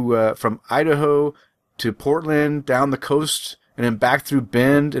through from Idaho to Portland, down the coast, and then back through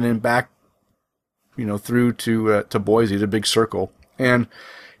Bend, and then back, through to Boise, the big circle. And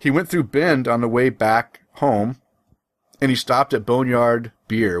he went through Bend on the way back home, and he stopped at Boneyard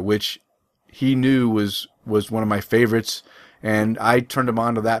Beer, which he knew was was one of my favorites, and I turned him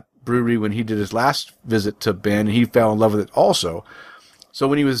on to that brewery when he did his last visit to Bend, and he fell in love with it also. So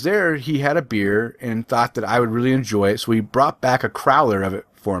when he was there, he had a beer and thought that I would really enjoy it, so he brought back a crowler of it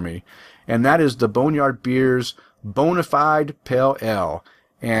for me, and that is the Boneyard Beers Bonafide Pale Ale.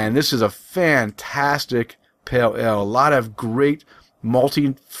 And this is a fantastic pale ale. A lot of great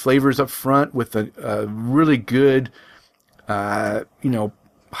malty flavors up front with a really good,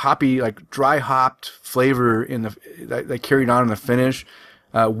 hoppy, like dry hopped flavor in that carried on in the finish.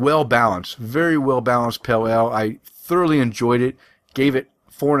 Well balanced, very well balanced pale ale. I thoroughly enjoyed it. Gave it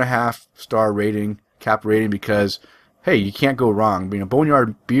 4.5 star rating, cap rating, because hey, you can't go wrong.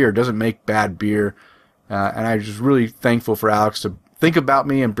 Boneyard Beer doesn't make bad beer, and I'm just really thankful for Alex to think about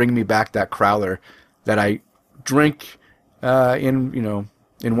me and bring me back that crowler that I drink in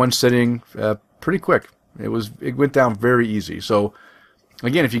one sitting pretty quick. It went down very easy. So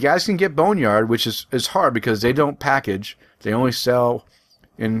again, if you guys can get Boneyard, which is hard because they don't package, they only sell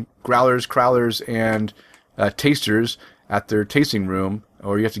in growlers, crowlers, and tasters at their tasting room,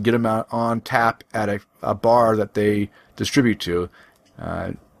 or you have to get them out on tap at a bar that they distribute to.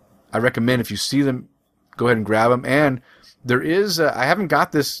 I recommend if you see them, go ahead and grab them. And there is, I haven't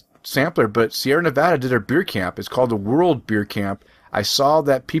got this sampler, but Sierra Nevada did their beer camp. It's called the World Beer Camp. I saw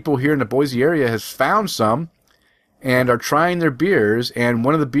that people here in the Boise area has found some and are trying their beers, and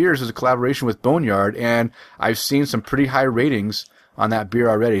one of the beers is a collaboration with Boneyard, and I've seen some pretty high ratings on that beer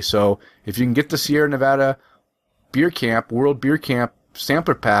already. So if you can get the Sierra Nevada Beer Camp, World Beer Camp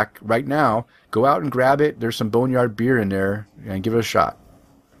sampler pack right now, go out and grab it. There's some Boneyard beer in there, and give it a shot.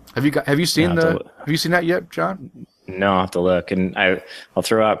 Have you seen that yet, John? No, I'll have to look. And I'll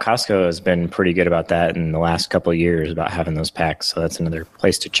throw out Costco has been pretty good about that in the last couple of years about having those packs. So that's another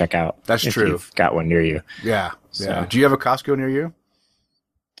place to check out. That's if true. You've got one near you. Yeah. So. Yeah. Do you have a Costco near you?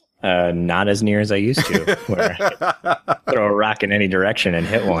 Not as near as I used to, where I could throw a rock in any direction and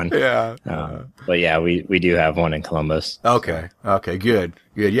hit one. Yeah. But yeah, we do have one in Columbus. Okay. Good.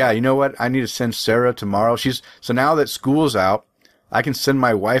 Yeah. You know what? I need to send Sarah tomorrow. So now that school's out, I can send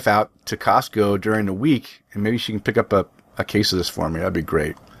my wife out to Costco during the week, and maybe she can pick up a case of this for me. That'd be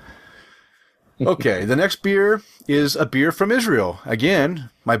great. Okay. The next beer is a beer from Israel. Again,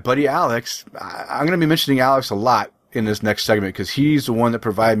 my buddy Alex. I'm going to be mentioning Alex a lot in this next segment because he's the one that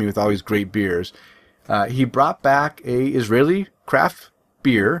provided me with all these great beers. He brought back a Israeli craft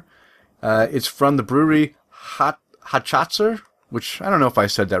beer. It's from the brewery Hachatzer, which I don't know if I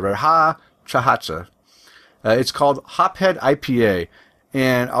said that right. Hachatzer. It's called Hophead IPA.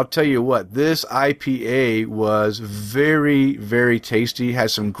 And I'll tell you what, this IPA was very, very tasty.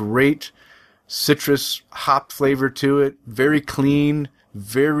 Has some great citrus hop flavor to it. Very clean,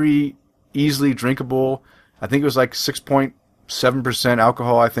 very easily drinkable. I think it was like 6.7%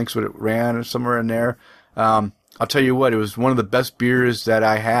 alcohol, I think is what it ran, somewhere in there. I'll tell you what, it was one of the best beers that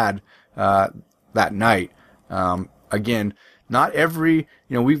I had that night. Again, not every,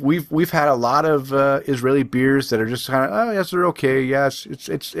 we've had a lot of Israeli beers that are just kind of, oh yes, they're okay, yes,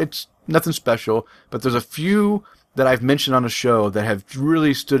 it's nothing special. But there's a few that I've mentioned on the show that have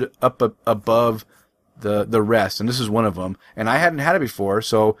really stood up above the rest, and this is one of them. And I hadn't had it before,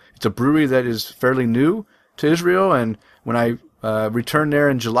 so it's a brewery that is fairly new to Israel, and when I return there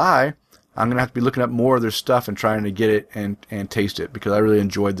in July, I'm going to have to be looking up more of their stuff and trying to get it and taste it because I really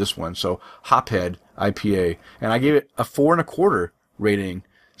enjoyed this one. So Hophead IPA, and I gave it a 4.25 rating.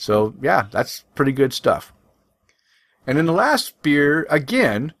 So yeah, that's pretty good stuff. And then the last beer,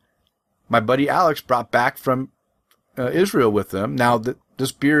 again, my buddy Alex brought back from Israel with them. Now,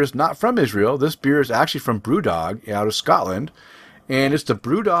 this beer is not from Israel. This beer is actually from Brewdog out of Scotland. And it's the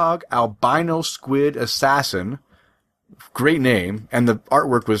Brewdog Albino Squid Assassin. Great name. And the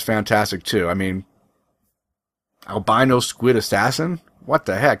artwork was fantastic, too. I mean, Albino Squid Assassin? What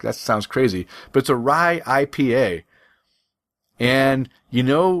the heck? That sounds crazy. But it's a rye IPA. And you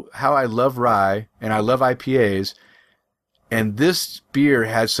know how I love rye, and I love IPAs. And this beer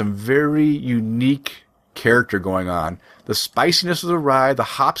has some very unique character going on. The spiciness of the rye, the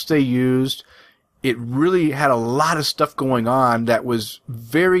hops they used, it really had a lot of stuff going on that was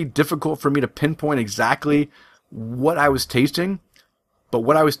very difficult for me to pinpoint exactly what I was tasting. But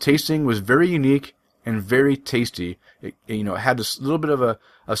what I was tasting was very unique and very tasty. It had this little bit of a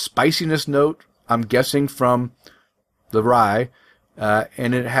spiciness note, I'm guessing, from the rye.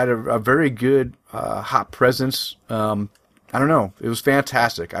 And it had a very good hop presence. I don't know. It was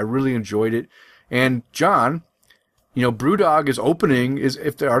fantastic. I really enjoyed it. And John, Brewdog is opening.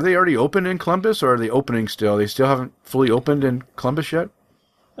 Are they already open in Columbus, or are they opening still? They still haven't fully opened in Columbus yet?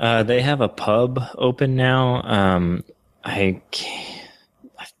 They have a pub open now. I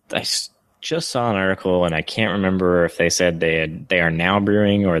just saw an article, and I can't remember if they said they are now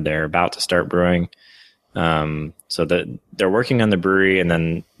brewing or they're about to start brewing. So they're working on the brewery, and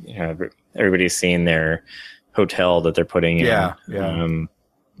then everybody's seen their hotel that they're putting in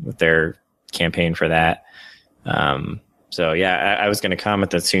with their campaign for that. So I was going to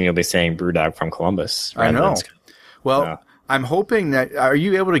comment that soon you'll be saying BrewDog from Columbus. I know. Well, I'm hoping that. Are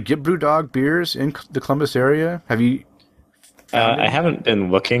you able to get BrewDog beers in the Columbus area? Have you? I haven't been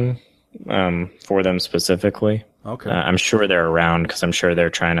looking for them specifically. Okay. I'm sure they're around because I'm sure they're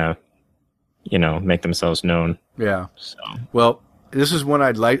trying to, make themselves known. Yeah. So. Well, this is one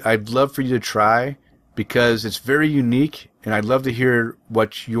I'd love for you to try because it's very unique, and I'd love to hear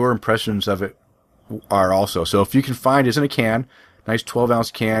what your impressions of it are also. So if you can find it's in a can, nice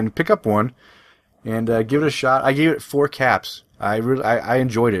 12-ounce can, pick up one and give it a shot. I gave it 4 caps. I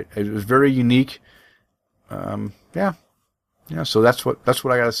enjoyed it. It was very unique. So that's what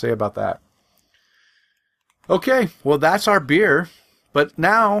I got to say about that. Okay, well that's our beer, but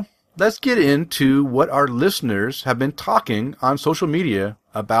now let's get into what our listeners have been talking on social media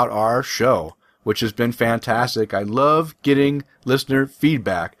about our show, which has been fantastic. I love getting listener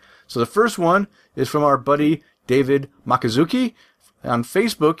feedback. So the first one is from our buddy David Makazuki. On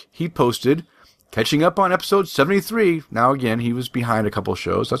Facebook, he posted, catching up on episode 73. Now, again, he was behind a couple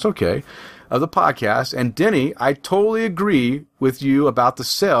shows. That's okay. Of the podcast. And Denny, I totally agree with you about the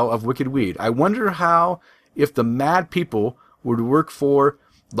sale of Wicked Weed. I wonder how, if the mad people would work for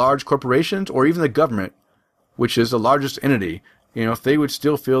large corporations or even the government, which is the largest entity, if they would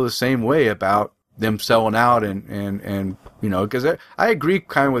still feel the same way about them selling out and because I agree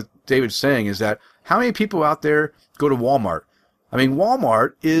kind of with David's saying is that how many people out there go to Walmart? I mean,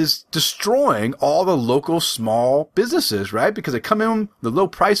 Walmart is destroying all the local small businesses, right? Because they come in the low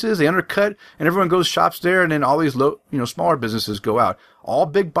prices, they undercut, and everyone goes shops there, and then all these smaller businesses go out. All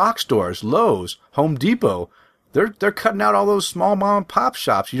big box stores, Lowe's, Home Depot, they're cutting out all those small mom and pop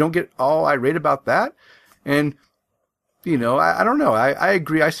shops. You don't get all irate about that, and I don't know. I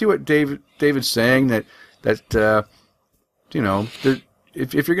agree. I see what David's saying that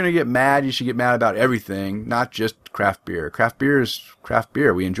if you're going to get mad, you should get mad about everything, not just craft beer. Craft beer is craft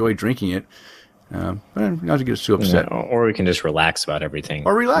beer. We enjoy drinking it. But not to get us too upset. Yeah, or we can just relax about everything.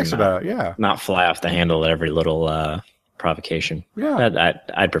 Or relax about it, yeah. Not fly off the handle at every little provocation. Yeah.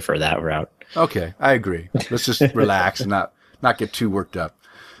 I'd prefer that route. Okay, I agree. Let's just relax and not get too worked up.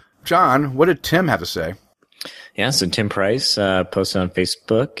 John, what did Tim have to say? Yeah, so Tim Price posted on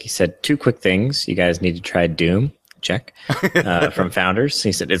Facebook. He said 2 quick things. You guys need to try Doom. Check. From Founders.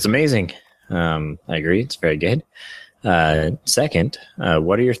 He said, it's amazing. I agree. It's very good. Second,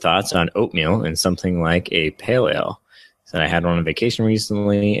 what are your thoughts on oatmeal in something like a pale ale? He said, I had one on vacation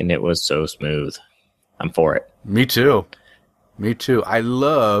recently, and it was so smooth. I'm for it. Me too. I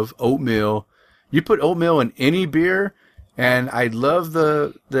love oatmeal. You put oatmeal in any beer, and I love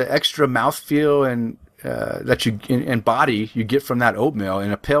the extra mouthfeel and that you and body you get from that oatmeal.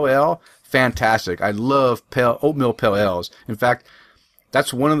 In a pale ale, fantastic. I love oatmeal pale ales. In fact,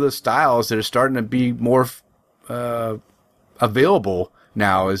 that's one of the styles that is starting to be more available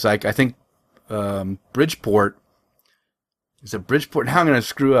now. Is like I think Bridgeport. Is it Bridgeport? Now I'm going to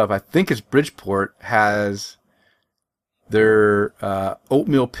screw up. I think it's Bridgeport has their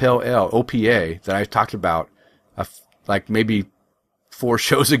oatmeal pale ale (OPA) that I talked about like maybe 4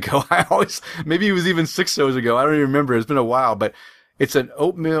 shows ago. Maybe it was even 6 shows ago. I don't even remember. It's been a while, but it's an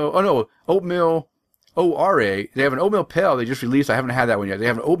oatmeal. Oh no, oatmeal ORA. They have an oatmeal pale they just released. I haven't had that one yet. They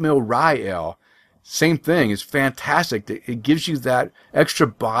have an oatmeal rye ale. Same thing. It's fantastic. It gives you that extra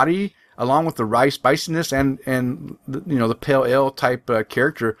body along with the rye spiciness and the pale ale type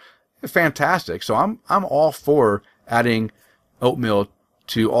character. Fantastic. So I'm all for adding oatmeal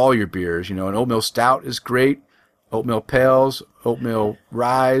to all your beers. An oatmeal stout is great. Oatmeal pales, oatmeal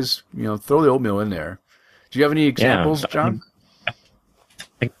ryes, throw the oatmeal in there. Do you have any examples, John? I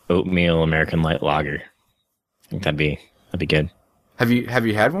think oatmeal American Light Lager. I think that'd be good. Have you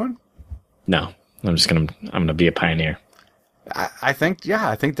had one? No, I'm gonna be a pioneer. I think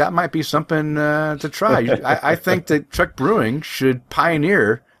that might be something to try. I think that Trek Brewing should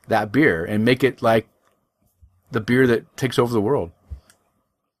pioneer that beer and make it like the beer that takes over the world.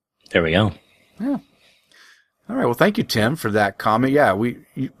 There we go. Yeah. All right. Well, thank you, Tim, for that comment. Yeah,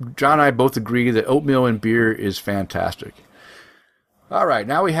 John and I both agree that oatmeal in beer is fantastic. All right.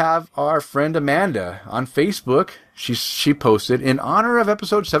 Now we have our friend Amanda on Facebook. She posted, in honor of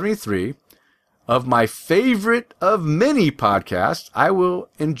episode 73 of my favorite of many podcasts, I will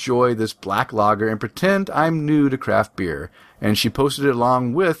enjoy this black lager and pretend I'm new to craft beer. And she posted it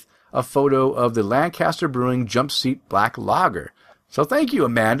along with a photo of the Lancaster Brewing Jump Seat Black Lager. So thank you,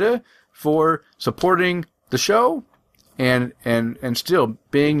 Amanda, for supporting the show and still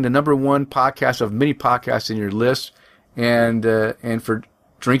being the number one podcast of many podcasts in your list, and for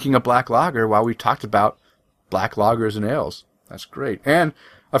drinking a black lager while we talked about black lagers and ales. That's great. And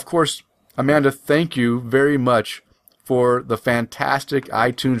of course, Amanda, thank you very much for the fantastic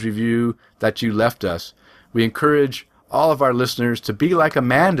iTunes review that you left us. We encourage all of our listeners to be like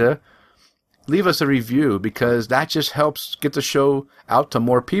Amanda. Leave us a review, because that just helps get the show out to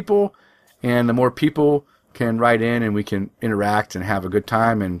more people, and the more people can write in and we can interact and have a good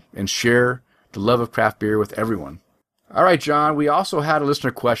time and share the love of craft beer with everyone. All right, John, we also had a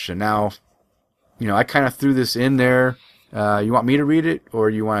listener question. Now, I kind of threw this in there. You want me to read it, or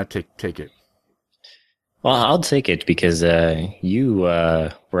you want to take it? Well, I'll take it, because you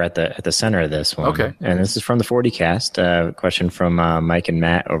were at the center of this one. Okay. And this is from the 40cast. Question from Mike and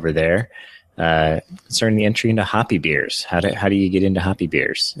Matt over there concerning the entry into hoppy beers. How do you get into hoppy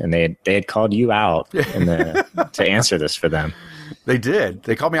beers? And they had called you out to answer this for them. They did.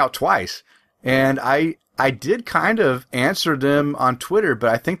 They called me out twice, and I did kind of answer them on Twitter, but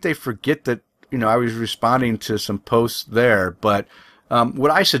I think they forget that I was responding to some posts there. But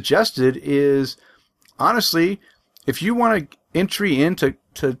what I suggested is, honestly, if you want to entry into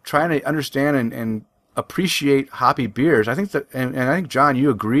trying to understand and appreciate hoppy beers, I think that, and I think, John, you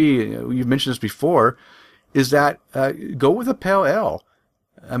agree, you've mentioned this before, is that go with a pale ale.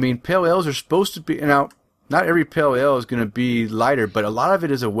 I mean, pale ales are supposed to be, now, not every pale ale is going to be lighter, but a lot of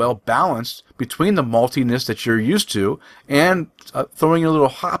it is a well-balanced between the maltiness that you're used to and throwing a little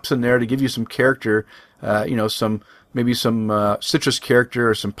hops in there to give you some character, maybe some citrus character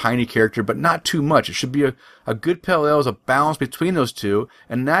or some piney character, but not too much. It should be a good pale ale is a balance between those two,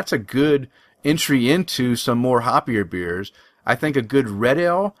 and that's a good entry into some more hoppier beers. I think a good red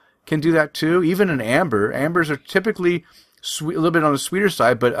ale can do that too. Even an amber. Ambers are typically sweet, a little bit on the sweeter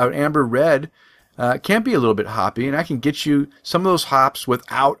side, but an amber red can be a little bit hoppy, and I can get you some of those hops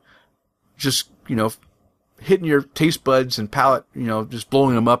without just, hitting your taste buds and palate, just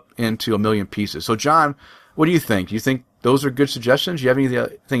blowing them up into a million pieces. So, John, what do you think? Do you think those are good suggestions? Do you have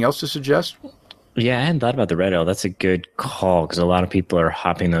anything else to suggest? Yeah, I hadn't thought about the red ale. That's a good call, because a lot of people are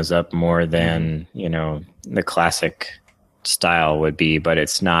hopping those up more than, the classic style would be, but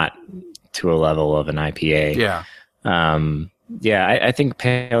it's not to a level of an IPA. Yeah. I think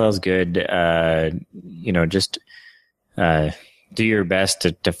pale ale is good. Just do your best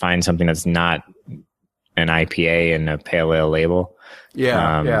to find something that's not an IPA and a pale ale label.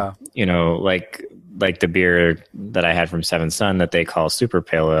 Yeah. Like the beer that I had from Seventh Son that they call Super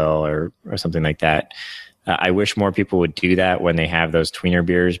Pale Ale or something like that. I wish more people would do that when they have those tweener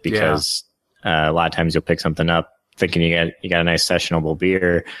beers, because a lot of times you'll pick something up thinking you got a nice sessionable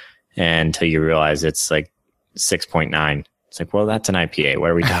beer, and until you realize it's like 6.9. It's like, well, that's an IPA. What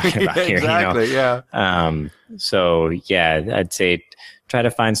are we talking about here? Exactly. Yeah. I'd say try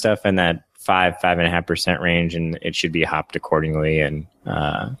to find stuff in that 5.5% range, and it should be hopped accordingly, and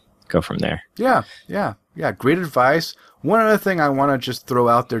go from there. Yeah. Great advice. One other thing I want to just throw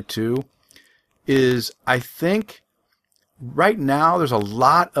out there too is, I think right now there's a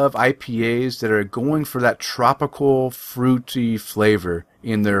lot of IPAs that are going for that tropical fruity flavor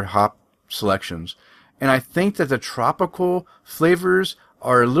in their hop selections. And I think that the tropical flavors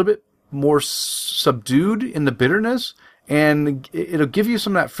are a little bit more subdued in the bitterness, and it'll give you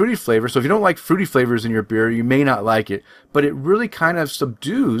some of that fruity flavor. So if you don't like fruity flavors in your beer, you may not like it, but it really kind of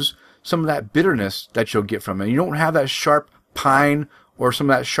subdues some of that bitterness that you'll get from it. You don't have that sharp pine or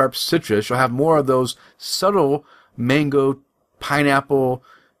some of that sharp citrus. You'll have more of those subtle mango, pineapple,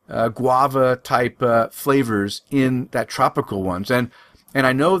 guava type flavors in that tropical ones. And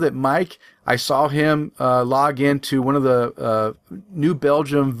I know that Mike, I saw him log into one of the New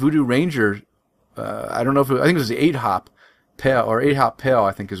Belgium Voodoo Ranger. I don't know I think it was the 8-hop pale, or 8-hop pale,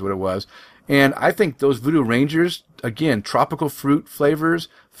 I think is what it was. And I think those Voodoo Rangers, again, tropical fruit flavors,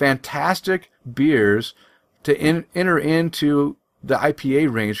 fantastic beers to enter into the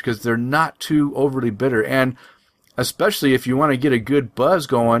IPA range, because they're not too overly bitter. And especially if you want to get a good buzz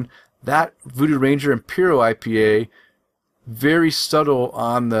going, that Voodoo Ranger Imperial IPA, very subtle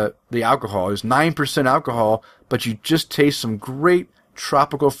on the alcohol. It's 9% alcohol, but you just taste some great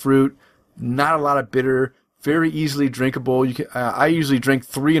tropical fruit, not a lot of bitter, very easily drinkable. I usually drink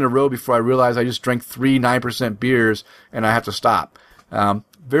 3 in a row before I realize I just drank 3 9% beers and I have to stop.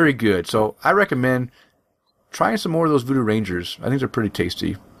 Very good. So I recommend trying some more of those Voodoo Rangers. I think they're pretty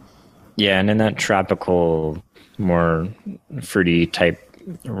tasty. Yeah, and in that tropical, more fruity type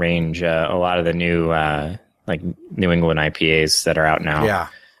range, a lot of the new like New England IPAs that are out now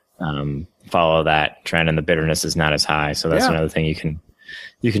follow that trend, and the bitterness is not as high. So that's another thing you can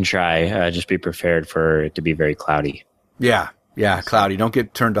you can try. Just be prepared for it to be very cloudy. Yeah, cloudy. Don't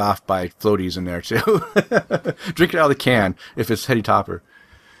get turned off by floaties in there, too. Drink it out of the can if it's heady topper.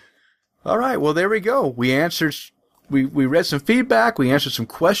 All right, well, there we go. We answered, we read some feedback. We answered some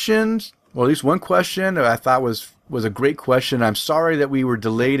questions. Well, at least one question that I thought was a great question. I'm sorry that we were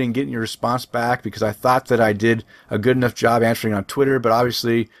delayed in getting your response back because I thought that I did a good enough job answering on Twitter, but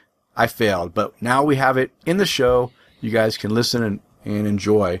obviously I failed. But now we have it in the show. You guys can listen and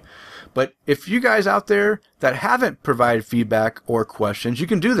enjoy. But if you guys out there that haven't provided feedback or questions, you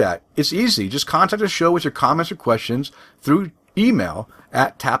can do that. It's easy. Just contact the show with your comments or questions through email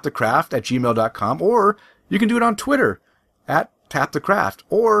at tapthecraft@gmail.com, or you can do it on Twitter at tapthecraft.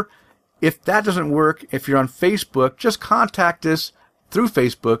 Or if that doesn't work, if you're on Facebook, just contact us through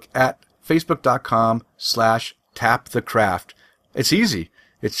Facebook at facebook.com/tapthecraft. It's easy.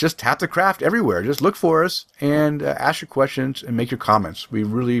 It's just Tap the Craft everywhere. Just look for us and ask your questions and make your comments. We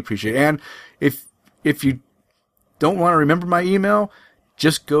really appreciate it. And if you don't want to remember my email,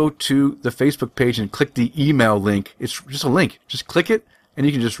 just go to the Facebook page and click the email link. It's just a link. Just click it, and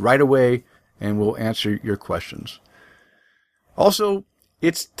you can just right away, and we'll answer your questions. Also,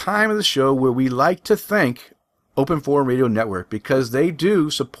 it's time of the show where we like to thank Open Forum Radio Network because they do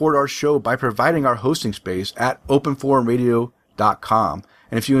support our show by providing our hosting space at openforumradio.com.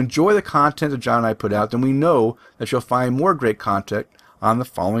 And if you enjoy the content that John and I put out, then we know that you'll find more great content on the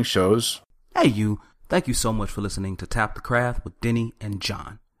following shows. Hey, you. Thank you so much for listening to Tap the Craft with Denny and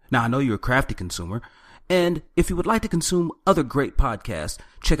John. Now, I know you're a crafty consumer, and if you would like to consume other great podcasts,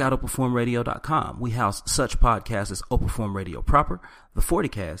 check out openforumradio.com. We house such podcasts as Open Forum Radio Proper, The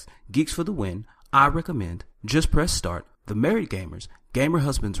 40Cast, Geeks for the Win, I Recommend, Just Press Start, The Married Gamers, Gamer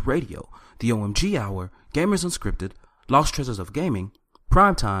Husbands Radio, The OMG Hour, Gamers Unscripted, Lost Treasures of Gaming,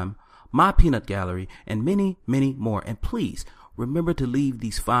 Primetime, My Peanut Gallery, and many, many more. And please remember to leave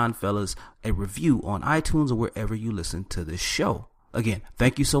these fine fellas a review on iTunes or wherever you listen to this show. Again,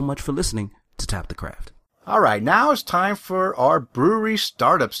 thank you so much for listening to Tap the Craft. All right, now it's time for our brewery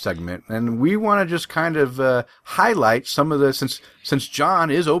startup segment, and we want to just kind of highlight some of the since John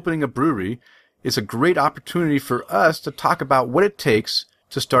is opening a brewery, it's a great opportunity for us to talk about what it takes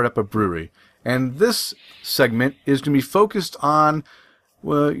to start up a brewery. And this segment is going to be focused on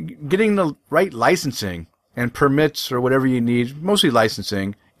getting the right licensing and permits or whatever you need, mostly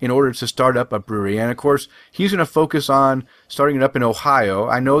licensing, in order to start up a brewery. And of course, he's going to focus on starting it up in Ohio.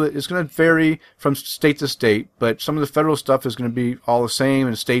 I know that it's going to vary from state to state, but some of the federal stuff is going to be all the same,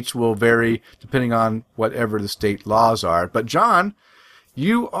 and states will vary depending on whatever the state laws are. But John,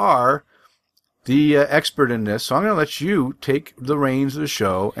 you are the expert in this, so I'm going to let you take the reins of the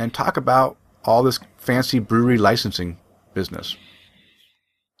show and talk about all this fancy brewery licensing business.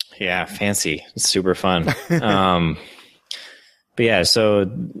 Yeah, fancy. It's super fun. But yeah,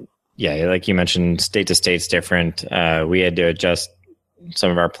 so yeah, like you mentioned, state to state's different. We had to adjust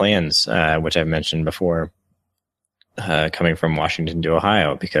some of our plans, which I've mentioned before, coming from Washington to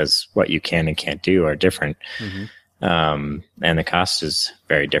Ohio, because what you can and can't do are different. Mm-hmm. And the cost is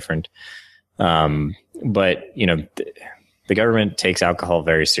very different. But, you know, the government takes alcohol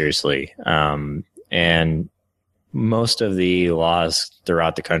very seriously. And most of the laws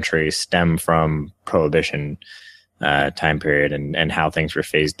throughout the country stem from Prohibition time period and how things were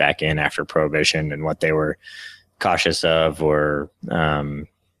phased back in after Prohibition and what they were cautious of, or,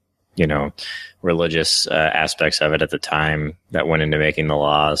 you know, religious aspects of it at the time that went into making the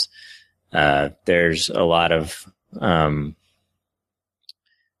laws. There's a lot of, let's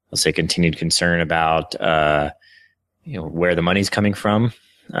say, continued concern about, you know, where the money's coming from.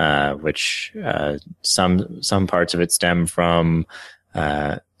 Which some parts of it stem from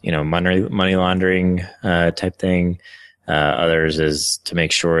you know, money laundering type thing. Others is to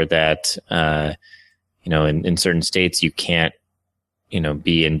make sure that you know, in certain states you can't, you know,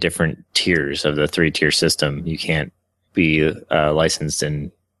 be in different tiers of the 3-tier system. You can't be licensed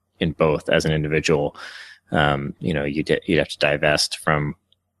in both as an individual. You know, you'd have to divest from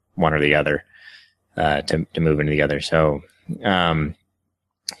one or the other to move into the other. So.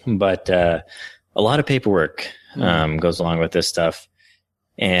 But a lot of paperwork goes along with this stuff.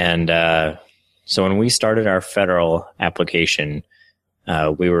 And so when we started our federal application,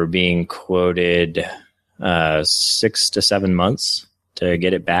 we were being quoted 6 to 7 months to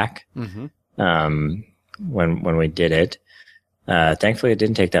get it back. Mm-hmm. When we did it. Thankfully, it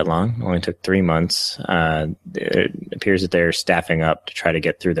didn't take that long. It only took 3 months. It appears that they're staffing up to try to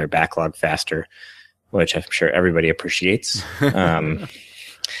get through their backlog faster, which I'm sure everybody appreciates.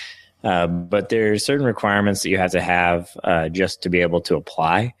 But there's certain requirements that you have to have just to be able to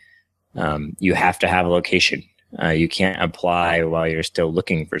apply. You have to have a location. You can't apply while you're still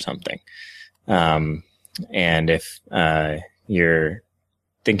looking for something. And if you're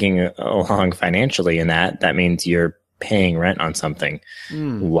thinking along financially in that means you're paying rent on something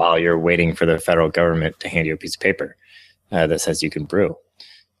while you're waiting for the federal government to hand you a piece of paper that says you can brew.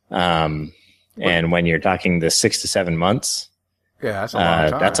 And when you're talking the 6 to 7 month, that's a long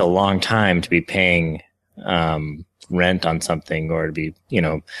time. That's a long time to be paying rent on something, or to be,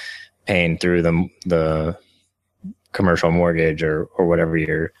 paying through the commercial mortgage or whatever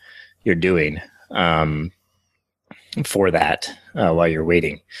you're doing for that while you're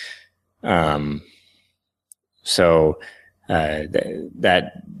waiting. So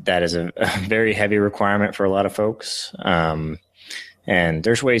that is a very heavy requirement for a lot of folks. And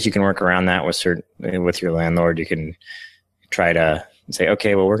there's ways you can work around that with your landlord. You can try to say,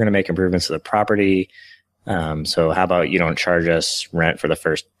 okay, well, we're going to make improvements to the property. So how about you don't charge us rent for the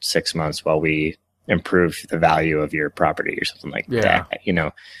first 6 months while we improve the value of your property or something like that.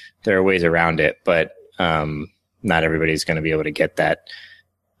 There are ways around it, but not everybody's going to be able to get that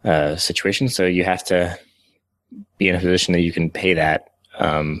situation. So you have to be in a position that you can pay that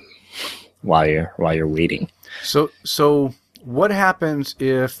while you're waiting. So what happens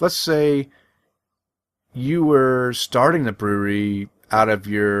if, let's say, you were starting the brewery out of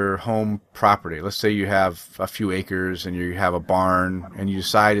your home property? Let's say you have a few acres and you have a barn and you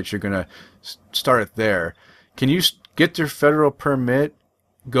decide that you're going to start it there. Can you get your federal permit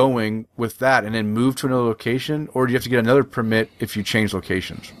going with that and then move to another location, or do you have to get another permit if you change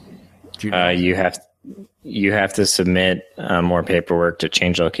locations? You have to submit more paperwork to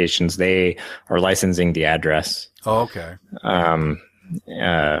change locations. They are licensing the address. Oh, okay.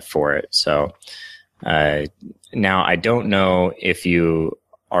 For it. So now I don't know if you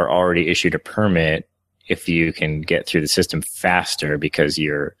are already issued a permit, if you can get through the system faster because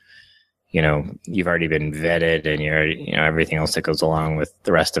you've already been vetted and everything else that goes along with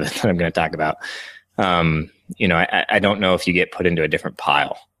the rest of it that I'm going to talk about. I don't know if you get put into a different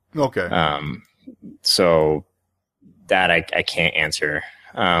pile. Okay. So that I can't answer.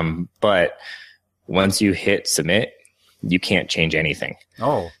 But once you hit submit, you can't change anything.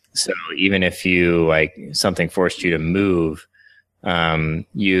 Oh. So even if something forced you to move,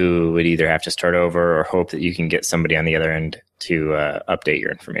 you would either have to start over or hope that you can get somebody on the other end to update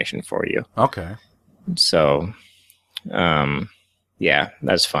your information for you. Okay. So,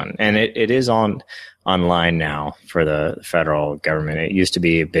 that's fun. And it is online now for the federal government. It used to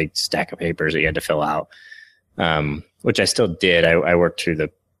be a big stack of papers that you had to fill out, which I still did. I worked through the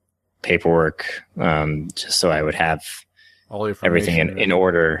paperwork just so I would have all everything in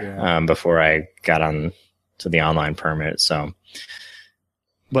order before I got on to the online permit. So,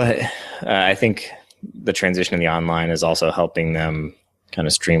 but I think the transition to the online is also helping them kind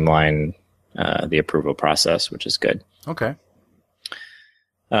of streamline the approval process, which is good. Okay.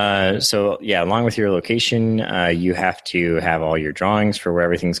 Along with your location, you have to have all your drawings for where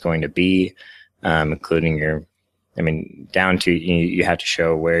everything's going to be, including down to, you have to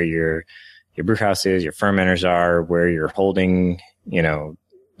show where your brew house is, your fermenters are, where you're holding,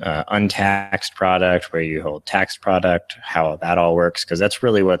 untaxed product, where you hold taxed product, how that all works. Cause that's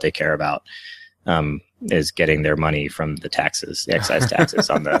really what they care about, is getting their money from the taxes, the excise taxes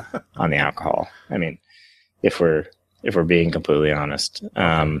on the alcohol. I mean, if we're being completely honest,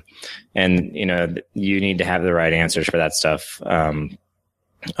 and you need to have the right answers for that stuff.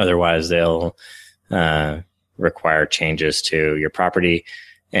 Otherwise they'll, require changes to your property.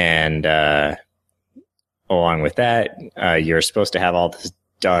 And, along with that, you're supposed to have all this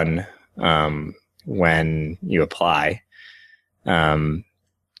done, when you apply,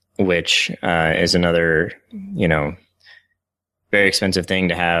 which, is another, very expensive thing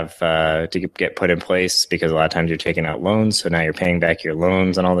to have, to get put in place, because a lot of times you're taking out loans. So now you're paying back your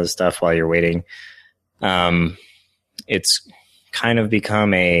loans and all this stuff while you're waiting. It's kind of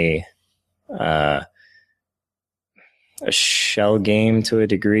become a shell game to a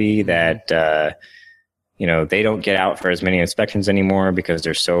degree that, they don't get out for as many inspections anymore because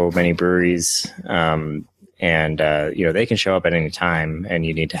there's so many breweries. And they can show up at any time and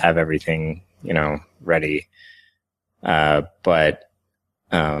you need to have everything, ready. But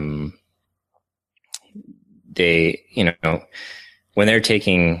they, when they're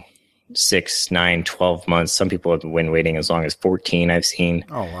taking 6, 9, 12 months, some people have been waiting as long as 14, I've seen.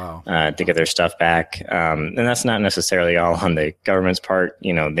 Oh, wow. To get their stuff back. And that's not necessarily all on the government's part.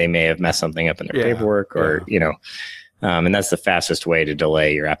 They may have messed something up in their paperwork or, and that's the fastest way to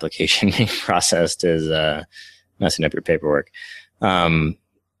delay your application being processed is, messing up your paperwork.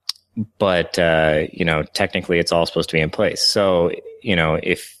 But technically it's all supposed to be in place. So,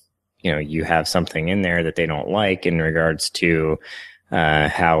 if you have something in there that they don't like in regards to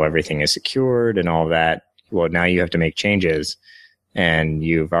how everything is secured and all that. Well, now you have to make changes, and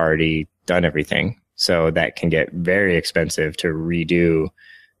you've already done everything. So that can get very expensive to redo,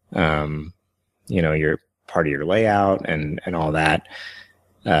 your part of your layout and all that.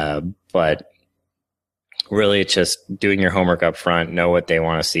 But really, it's just doing your homework up front, know what they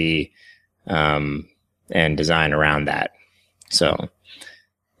want to see, and design around that. So,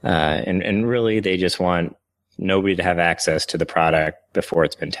 and really, they just want nobody to have access to the product before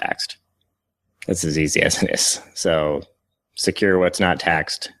it's been taxed. That's as easy as it is. So secure what's not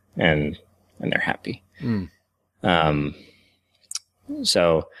taxed, and they're happy.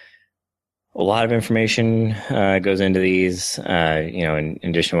 So a lot of information goes into these. In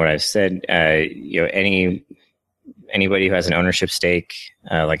addition to what I've said, anybody who has an ownership stake,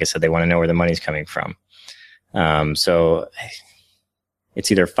 like I said, they want to know where the money's coming from. So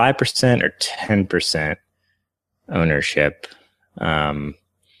it's either 5% or 10% ownership. I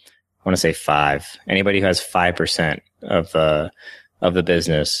want to say 5. Anybody who has 5% of the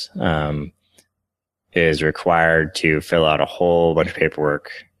business is required to fill out a whole bunch of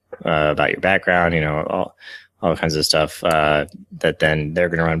paperwork about your background, all kinds of stuff that then they're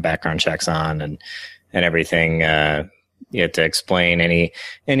going to run background checks on and everything. You have to explain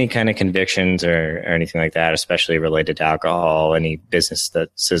any kind of convictions or anything like that, especially related to alcohol, any businesses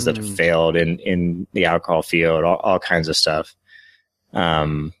that have failed in the alcohol field, all kinds of stuff.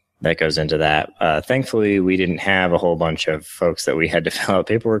 That goes into that. Thankfully, we didn't have a whole bunch of folks that we had to fill out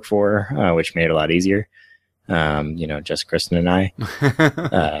paperwork for, which made it a lot easier. Just Kristen and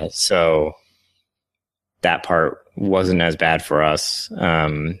I. So that part wasn't as bad for us.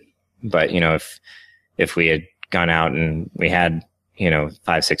 But if we had gone out and we had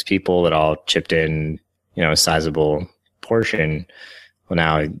 5-6 people that all chipped in a sizable portion,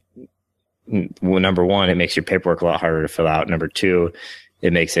 well, number one, it makes your paperwork a lot harder to fill out. Number two,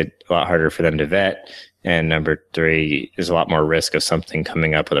 it makes it a lot harder for them to vet. And number 3, there's a lot more risk of something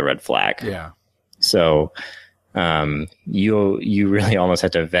coming up with a red flag. Yeah. So you really almost have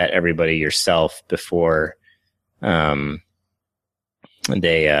to vet everybody yourself before they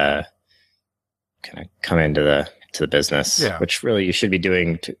kind of come into the business, which really you should be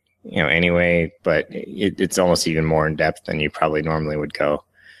doing anyway, but it's almost even more in depth than you probably normally would go.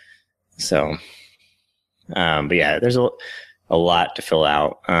 So, but yeah, there's a lot to fill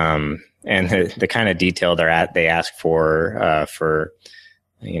out. And the kind of detail they ask for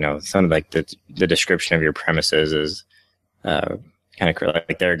some of like the description of your premises is, kind of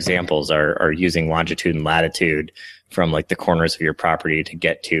like their examples are using longitude and latitude from like the corners of your property to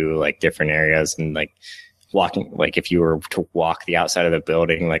get to like different areas, and like walking, like if you were to walk the outside of the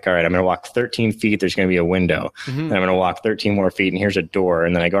building, like, all right, I'm going to walk 13 feet. There's going to be a window. Then I'm going to walk 13 more feet and here's a door.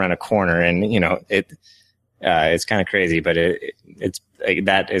 And then I go around a corner and, it's kind of crazy, but it's like,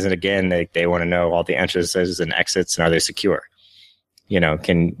 that isn't, again, they want to know all the entrances and exits and are they secure?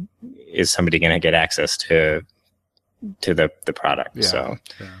 Is somebody going to get access to the product? Yeah, so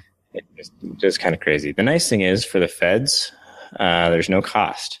it's just kind of crazy. The nice thing is for the feds, there's no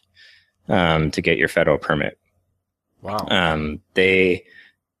cost to get your federal permit. Wow. They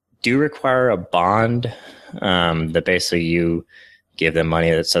do require a bond that basically you give them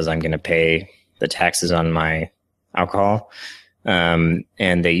money that says I'm going to pay the taxes on my alcohol. And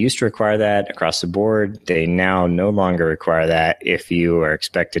they used to require that across the board. They now no longer require that if you are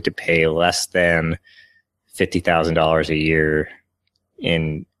expected to pay less than $50,000 a year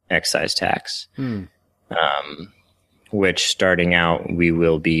in excise tax. Which starting out, we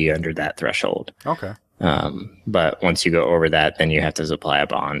will be under that threshold. Okay. But once you go over that, then you have to supply a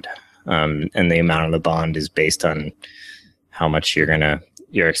bond. And the amount of the bond is based on how much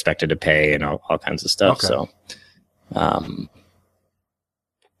you're expected to pay and all kinds of stuff. Okay. So,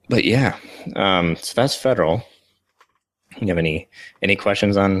 but yeah, so that's federal. You have any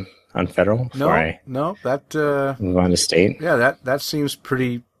questions on federal before No, that move on to state? Yeah, that seems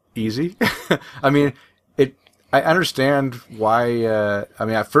pretty easy. I mean, I understand why.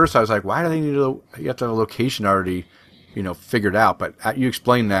 At first I was like, why do they need you have to have a location already, figured out? But you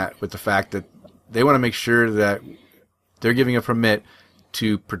explained that with the fact that they want to make sure that they're giving a permit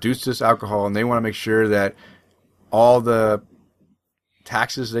to produce this alcohol, and they want to make sure that all the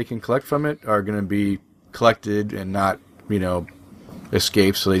taxes they can collect from it are going to be collected and not,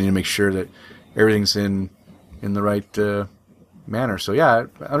 escape. So they need to make sure that everything's in the right manner. So yeah,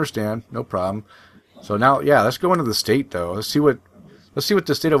 I understand, no problem. So now, let's go into the state though. Let's see what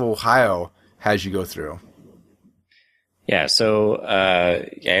the state of Ohio has you go through. Yeah. So,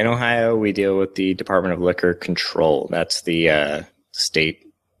 in Ohio, we deal with the Department of Liquor Control. That's the state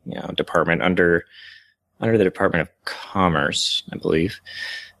department under the Department of Commerce, I believe.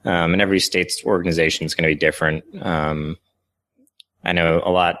 And every state's organization is going to be different. I know a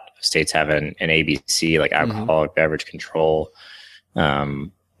lot of states have an ABC, like alcoholic beverage control.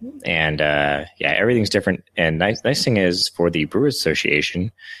 Everything's different. And nice thing is, for the Brewers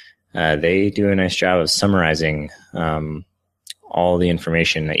Association, they do a nice job of summarizing all the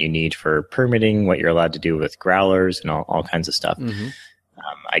information that you need for permitting, what you're allowed to do with growlers, and all kinds of stuff.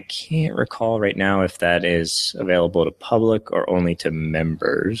 I can't recall right now if that is available to public or only to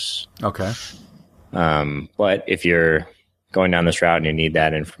members. Okay. But if you're going down this route and you need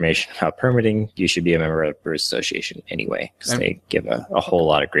that information about permitting, you should be a member of the Brewers Association anyway, because they give a whole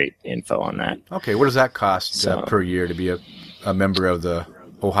lot of great info on that. Okay. What does that cost per year to be a member of the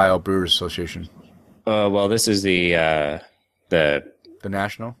Ohio Brewers Association? Well, this is the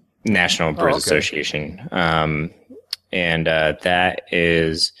National Brewers Association. And that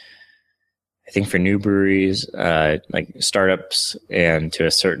is, I think, for new breweries, like startups and to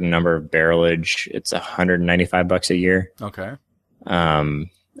a certain number of barrelage, it's $195 a year. Okay. And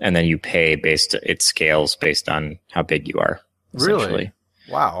then you pay it scales based on how big you are. Really?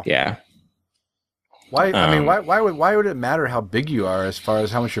 Wow. Yeah. Why? I mean, why would it matter how big you are as far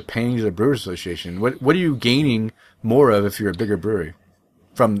as how much you're paying to the Brewers Association? What are you gaining more of if you're a bigger brewery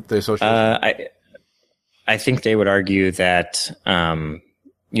from the association? I think they would argue that,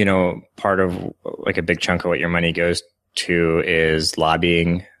 part of like a big chunk of what your money goes to is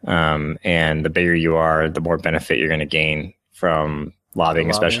lobbying. And the bigger you are, the more benefit you're going to gain from lobbying,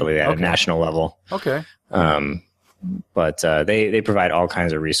 especially at a national level. Okay. But they provide all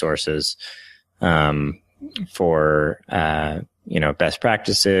kinds of resources for, best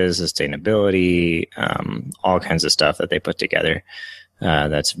practices, sustainability, all kinds of stuff that they put together.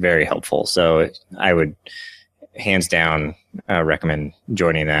 That's very helpful. So I would hands down recommend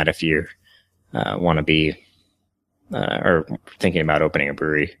joining that if you want to be or thinking about opening a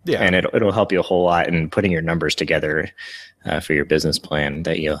brewery. Yeah. And it'll help you a whole lot in putting your numbers together for your business plan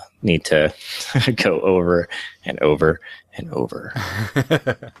that you'll need to go over and over and over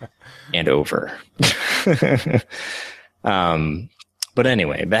and over. But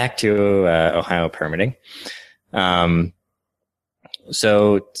anyway, back to Ohio permitting.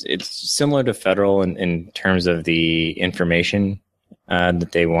 So it's similar to federal in terms of the information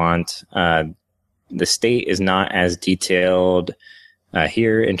that they want. The state is not as detailed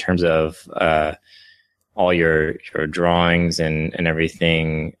here in terms of all your drawings and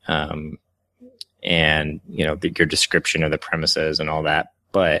everything, and your description of the premises and all that.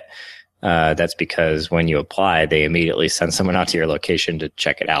 But that's because when you apply, they immediately send someone out to your location to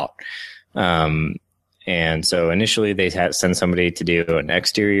check it out. And so initially they send somebody to do an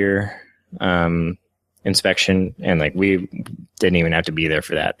exterior inspection, and like we didn't even have to be there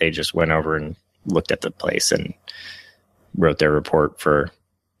for that. They just went over and looked at the place and wrote their report for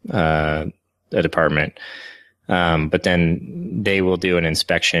the department. But then they will do an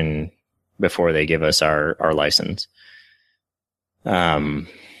inspection before they give us our license.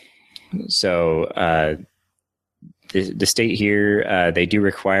 The state here, they do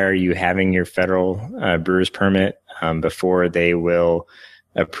require you having your federal brewer's permit before they will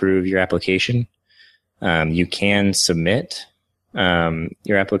approve your application. You can submit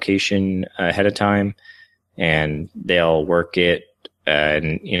your application ahead of time, and they'll work it.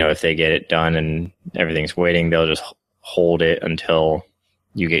 And if they get it done and everything's waiting, they'll just hold it until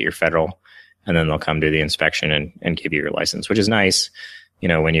you get your federal, and then they'll come do the inspection and give you your license, which is nice.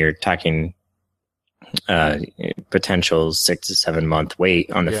 When you're talking potential 6 to 7 month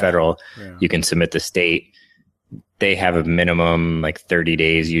wait on the federal, you can submit the state. They have a minimum like 30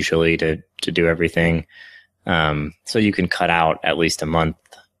 days usually to do everything. So you can cut out at least a month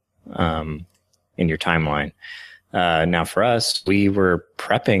in your timeline. Now for us, we were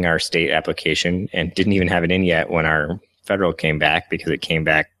prepping our state application and didn't even have it in yet when our federal came back, because it came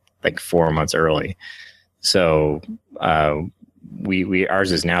back like 4 months early. So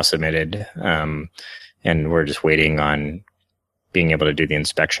ours is now submitted, and we're just waiting on being able to do the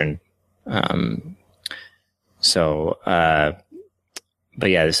inspection. So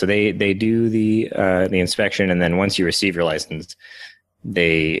they do the inspection, and then once you receive your license,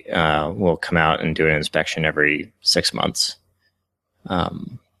 they will come out and do an inspection every 6 months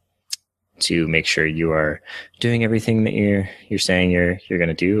to make sure you are doing everything that you're saying you're going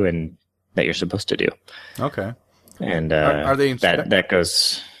to do and that you're supposed to do. Okay. And are they that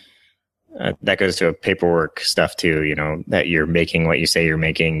goes to a paperwork stuff too, that you're making what you say you're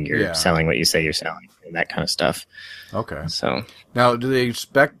making, you're selling what you say you're selling, and that kind of stuff. Okay. So now, do they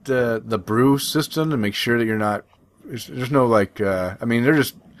inspect the brew system to make sure that you're not? There's no they're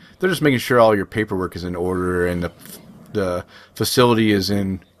just they're just making sure all your paperwork is in order and the facility is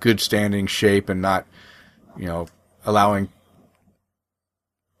in good standing shape and not, allowing.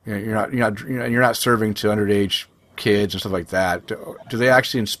 You're not serving to underage kids and stuff like that. Do they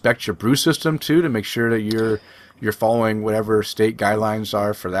actually inspect your brew system too to make sure that you're following whatever state guidelines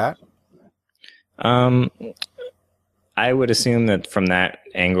are for that? I would assume that from that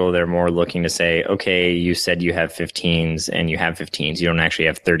angle, they're more looking to say, okay, you said you have 15s and you have 15s. You don't actually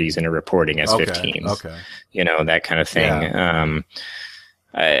have 30s and are reporting as 15s. Okay. That kind of thing. Yeah.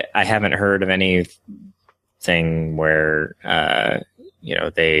 I haven't heard of anything where,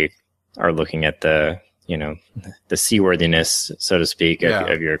 they are looking at the seaworthiness, so to speak,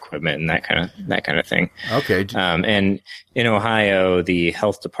 of your equipment and that kind of thing. Okay. And in Ohio, the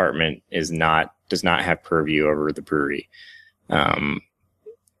health department does not have purview over the brewery. And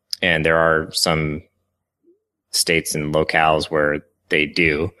there are some states and locales where they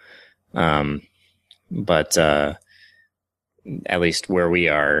do. But at least where we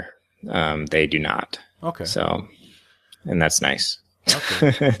are, they do not. Okay. So, and that's nice.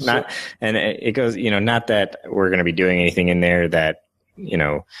 Okay. And it goes, not that we're going to be doing anything in there that,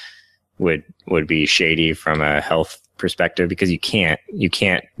 would be shady from a health perspective, because you can't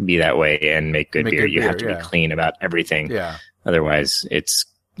be that way and make good beer. You have to be clean about everything. Yeah. Otherwise it's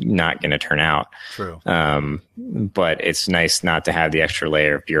not going to turn out. True. But it's nice not to have the extra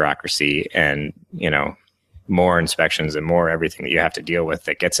layer of bureaucracy and, more inspections and more everything that you have to deal with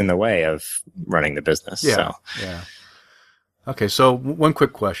that gets in the way of running the business. Yeah. So. Yeah. Okay. So one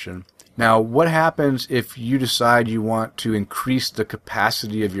quick question. Now, what happens if you decide you want to increase the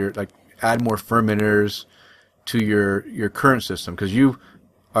capacity of add more fermenters to your current system? Because you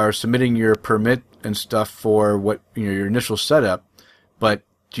are submitting your permit and stuff for what, your initial setup, but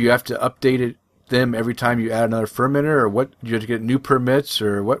do you have to update them every time you add another fermenter, or what? Do you have to get new permits,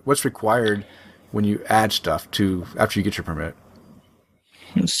 or what's required when you add stuff after you get your permit?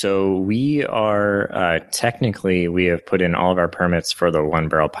 So we are technically, we have put in all of our permits for the one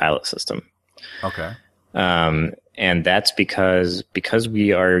barrel pilot system. Okay. And that's because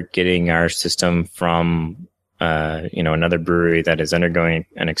we are getting our system from another brewery that is undergoing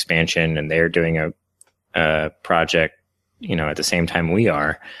an expansion, and they're doing a project at the same time we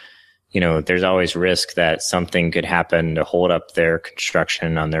are. There's always risk that something could happen to hold up their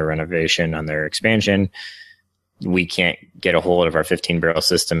construction, on their renovation, on their expansion. We can't get a hold of our 15 barrel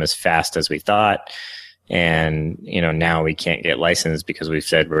system as fast as we thought. And, now we can't get licensed because we've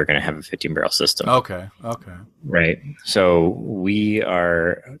said we're going to have a 15 barrel system. Okay. Right. So we've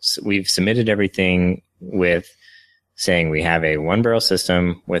submitted everything with saying we have a one barrel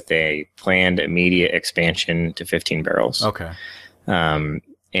system with a planned immediate expansion to 15 barrels. Okay.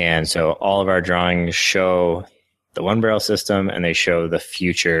 And so all of our drawings show the one barrel system, and they show the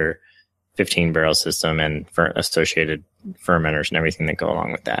future 15 barrel system and associated fermenters and everything that go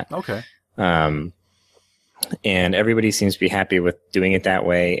along with that. Okay. And everybody seems to be happy with doing it that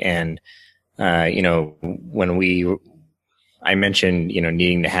way. And, when I mentioned,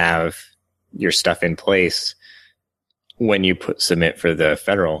 needing to have your stuff in place when you submit for the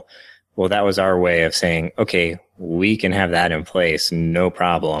federal, well, that was our way of saying, okay, we can have that in place, no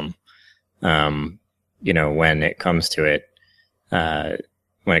problem. When it comes to it,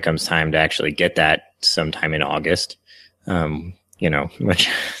 when it comes time to actually get that sometime in August, which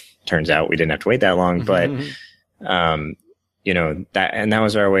turns out we didn't have to wait that long, but, that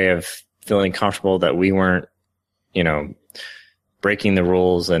was our way of feeling comfortable that we weren't, breaking the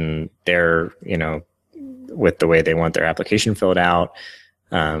rules and they're, with the way they want their application filled out.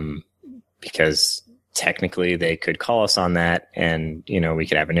 Because technically they could call us on that and, we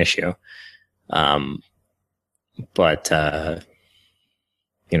could have an issue. But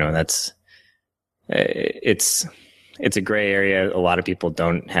that's, it's a gray area. A lot of people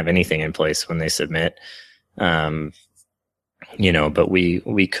don't have anything in place when they submit. But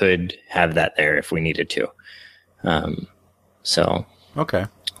we could have that there if we needed to. So okay,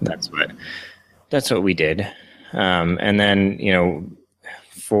 that's what we did. And then,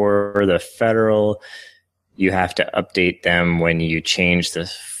 for the federal, you have to update them when you change the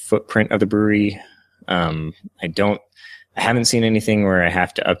footprint of the brewery. I haven't seen anything where I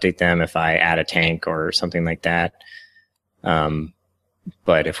have to update them if I add a tank or something like that.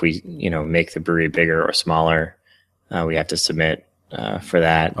 But if we, make the brewery bigger or smaller, we have to submit for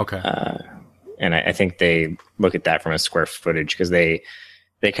that. Okay. And I think they look at that from a square footage, because they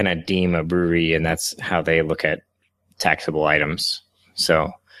kind of deem a brewery, and that's how they look at taxable items.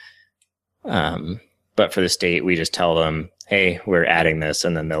 So, but for the state, we just tell them, hey, we're adding this,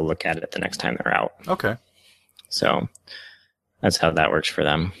 and then they'll look at it the next time they're out. Okay. So that's how that works for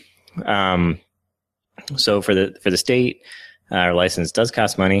them. So for the state, our license does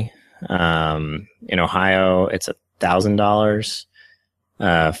cost money. In Ohio, it's $1,000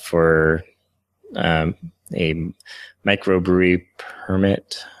 for a microbrewery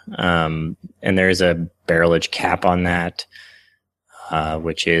permit, and there is a barrelage cap on that,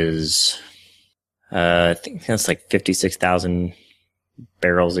 which is I think that's like 56,000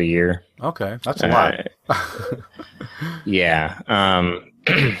 barrels a year. Okay, that's a lot. Yeah.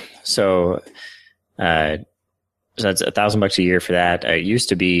 So that's $1,000 a year for that. It used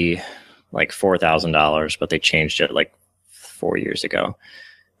to be like $4,000, but they changed it like 4 years ago.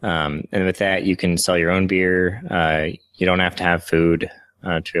 And with that, you can sell your own beer. You don't have to have food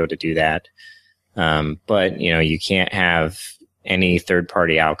to be able to do that. But you can't have any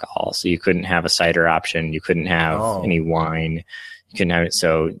third-party alcohol. So you couldn't have a cider option. You couldn't have any wine. You couldn't have it.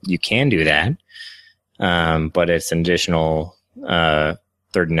 So you can do that, but it's an additional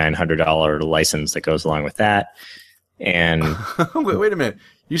 $3,900 license that goes along with that. And wait a minute,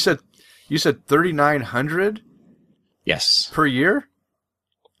 you said $3,900? Yes. Per year?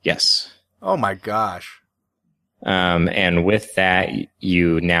 Yes. Oh my gosh. And with that,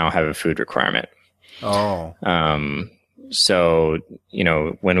 you now have a food requirement. Oh. So,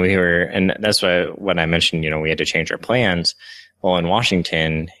 when we were, and that's why when I mentioned, we had to change our plans. Well, in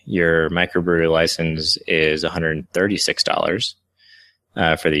Washington, your microbrewery license is $136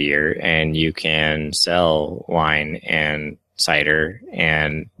 for the year, and you can sell wine and cider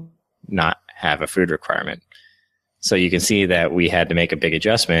and not have a food requirement. So you can see that we had to make a big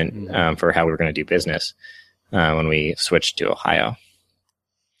adjustment for how we were going to do business when we switched to Ohio.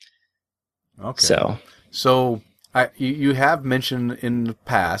 Okay. So you have mentioned in the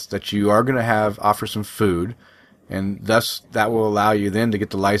past that you are going to offer some food, and thus that will allow you then to get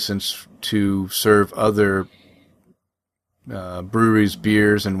the license to serve other breweries,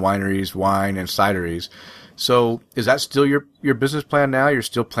 beers, and wineries, wine and cideries. So is that still your business plan now? You're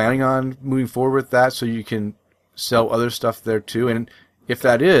still planning on moving forward with that so you can sell other stuff there too? And if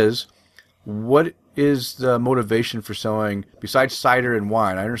that is, what is the motivation for selling, besides cider and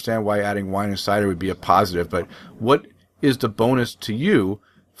wine? I understand why adding wine and cider would be a positive, but what is the bonus to you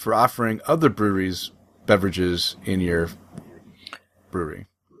for offering other breweries beverages in your brewery?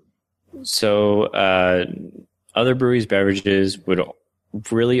 So other breweries' beverages would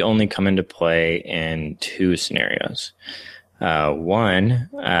really only come into play in two scenarios. One,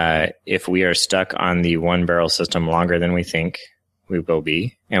 if we are stuck on the one barrel system longer than we think we will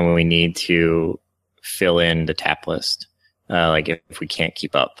be, and when we need to fill in the tap list, like if we can't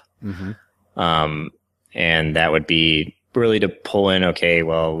keep up. Mm-hmm. And that would be really to pull in, okay,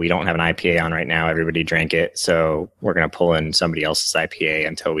 well, we don't have an IPA on right now. Everybody drank it. So we're going to pull in somebody else's IPA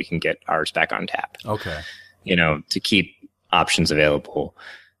until we can get ours back on tap. Okay. To keep options available.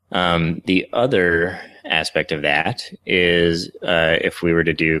 The other aspect of that is if we were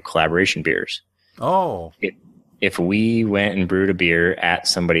to do collaboration beers. Oh. If we went and brewed a beer at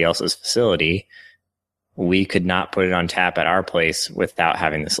somebody else's facility, we could not put it on tap at our place without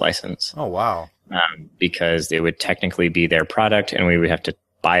having this license. Oh, wow. Because it would technically be their product, and we would have to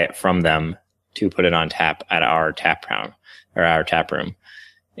buy it from them to put it on tap at our tap room.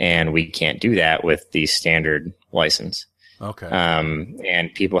 And we can't do that with the standard license. Okay.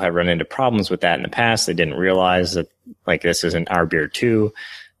 And people have run into problems with that in the past. They didn't realize that, like, this isn't our beer too.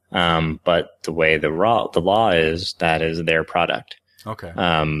 But the way the law is, that is their product. Okay.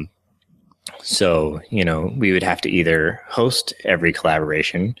 So, we would have to either host every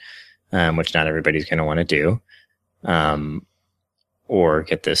collaboration, which not everybody's going to want to do, or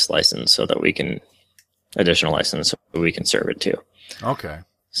get this license so that additional license so we can serve it too. Okay.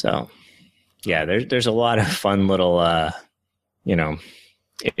 So, yeah, there's a lot of fun little,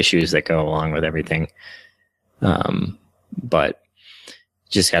 issues that go along with everything. But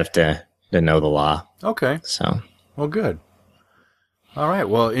just have to know the law. Okay. So, well, good. All right.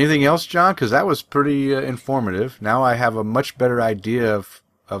 Well, anything else, John? Because that was pretty informative. Now I have a much better idea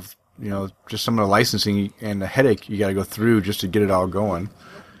of just some of the licensing and the headache you got to go through just to get it all going.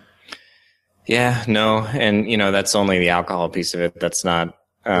 Yeah, no. And, that's only the alcohol piece of it. That's not,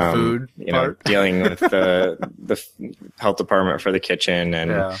 the food part. Dealing with the health department for the kitchen and,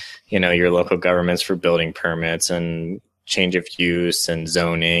 your local governments for building permits and change of use and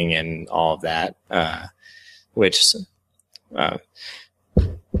zoning and all of that, which,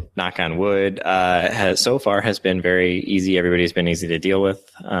 knock on wood, has been very easy. Everybody's been easy to deal with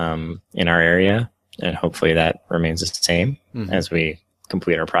in our area, and hopefully that remains the same as we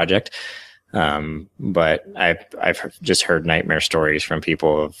complete our project. But I've just heard nightmare stories from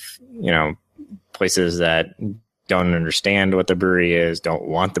people of, places that don't understand what the brewery is, don't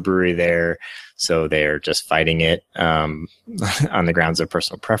want the brewery there. So they're just fighting it on the grounds of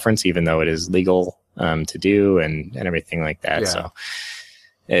personal preference, even though it is legal to do and everything like that. Yeah. So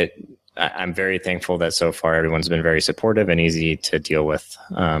I'm very thankful that so far everyone's been very supportive and easy to deal with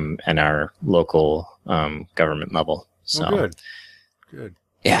in our local government level. So good.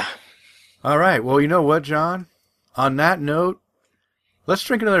 Yeah. All right. Well, you know what, John? On that note, let's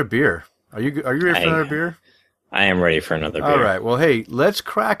drink another beer. Are you ready for another beer? I am ready for another beer. All right. Well, hey, let's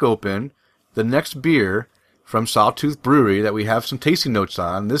crack open the next beer from Sawtooth Brewery that we have some tasting notes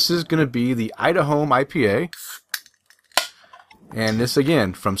on. This is going to be the Idaho IPA. And this,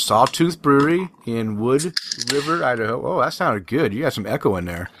 again, from Sawtooth Brewery in Wood River, Idaho. Oh, that sounded good. You got some echo in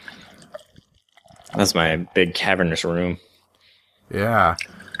there. That's my big cavernous room. Yeah.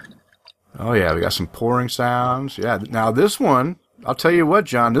 Oh, yeah, we got some pouring sounds. Yeah, now this one, I'll tell you what,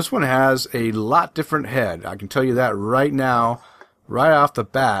 John, this one has a lot different head. I can tell you that right now, right off the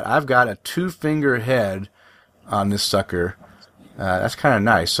bat. I've got a 2-finger head on this sucker. That's kind of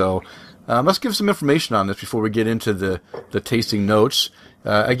nice. So let's give some information on this before we get into the tasting notes.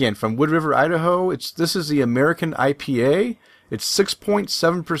 Again, from Wood River, Idaho, this is the American IPA. It's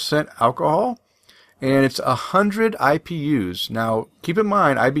 6.7% alcohol. And it's 100 IBUs. Now, keep in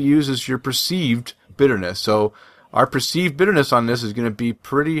mind, IBUs is your perceived bitterness. So our perceived bitterness on this is going to be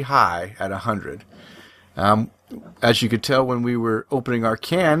pretty high at 100. As you could tell when we were opening our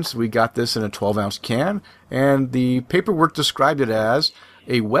cans, we got this in a 12-ounce can. And the paperwork described it as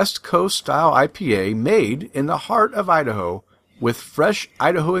a West Coast style IPA made in the heart of Idaho with fresh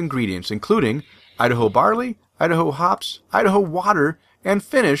Idaho ingredients, including Idaho barley, Idaho hops, Idaho water, and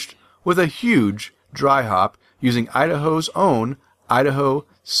finished with a huge dry hop using Idaho's own Idaho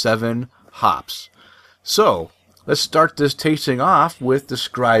 7 hops. So, let's start this tasting off with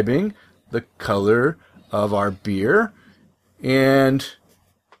describing the color of our beer. And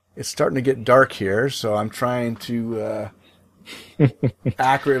it's starting to get dark here, so I'm trying to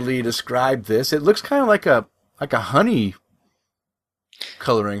accurately describe this. It looks kind of like a honey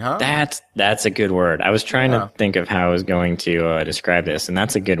coloring, huh? That's a good word. I was trying to think of how I was going to describe this, and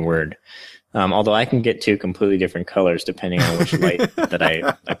that's a good word. Although I can get two completely different colors depending on which light that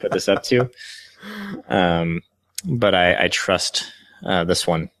I put this up to. But I trust this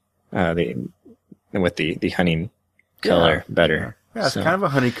one with the honey color better. Yeah, it's kind of a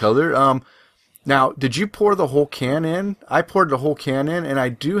honey color. Now, did you pour the whole can in? I poured the whole can in, and I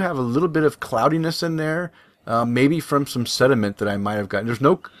do have a little bit of cloudiness in there, maybe from some sediment that I might have gotten. There's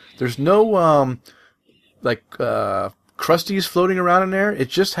no crusties floating around in there. It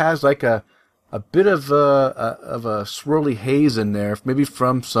just has like a bit of a swirly haze in there, maybe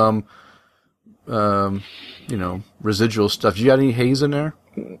from some residual stuff. You got any haze in there?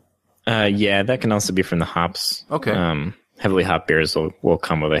 Yeah, that can also be from the hops. Okay. Heavily hopped beers will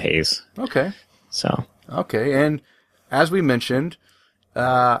come with a haze. Okay. So. Okay, and as I mentioned,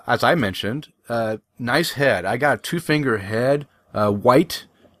 nice head. I got a 2-finger head, white.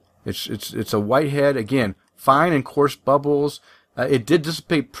 It's a white head again, fine and coarse bubbles. It did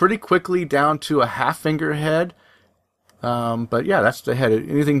dissipate pretty quickly down to a 1/2-finger head. But yeah, that's the head.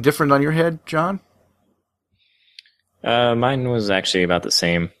 Anything different on your head, John? Mine was actually about the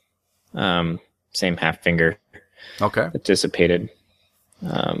same 1/2-finger. Okay. It dissipated.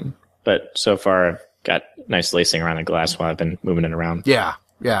 But so far I've got nice lacing around the glass while I've been moving it around. Yeah,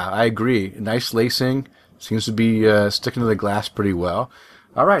 I agree. Nice lacing. Seems to be sticking to the glass pretty well.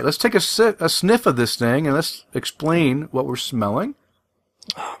 All right, let's take a sniff of this thing, and let's explain what we're smelling.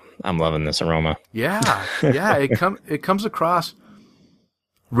 I'm loving this aroma. Yeah, it comes across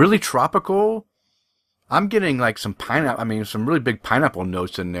really tropical. I'm getting like some pineapple. I mean, some really big pineapple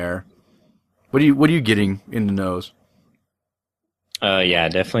notes in there. What are you getting in the nose? Yeah,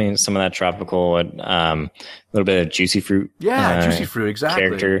 definitely some of that tropical. A little bit of juicy fruit. Yeah, juicy fruit, exactly.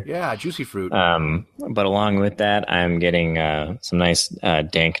 Character. Yeah, juicy fruit. But along with that, I'm getting some nice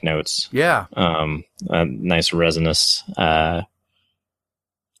dank notes. Yeah. A nice resinous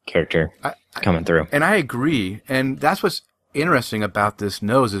character coming through. And I agree. And that's what's interesting about this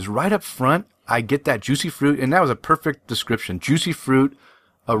nose is right up front, I get that juicy fruit, and that was a perfect description. Juicy fruit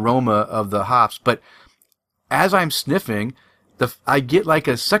aroma of the hops. But as I'm sniffing, I get like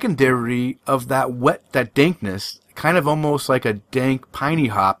a secondary of that dankness, kind of almost like a dank piney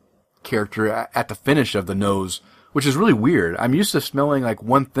hop character at the finish of the nose, which is really weird. I'm used to smelling like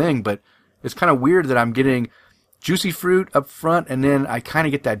one thing, but it's kind of weird that I'm getting juicy fruit up front, and then I kind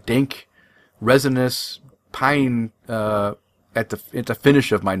of get that dank, resinous pine at the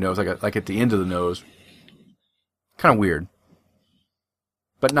finish of my nose, like at the end of the nose. Kind of weird,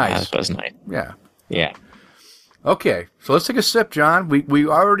 but nice. Yeah, that's nice. Yeah. Yeah. Okay, so let's take a sip, John. We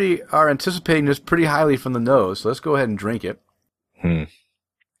already are anticipating this pretty highly from the nose, so let's go ahead and drink it.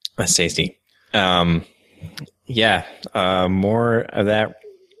 That's tasty. More of that.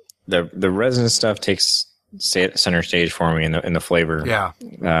 The resin stuff takes center stage for me in the flavor. Yeah.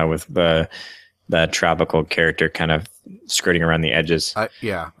 With the tropical character kind of skirting around the edges. I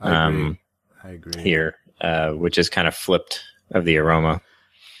agree. Here, which is kind of flipped of the aroma.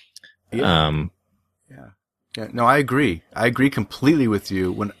 Yeah. Yeah, no, I agree. I agree completely with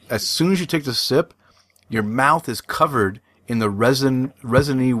you. As soon as you take the sip, your mouth is covered in the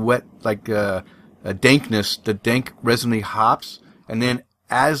resiny, wet, like dankness, the dank, resiny hops, and then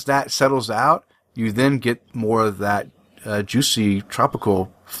as that settles out, you then get more of that juicy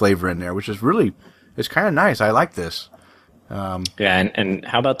tropical flavor in there, which is it's kind of nice. I like this. And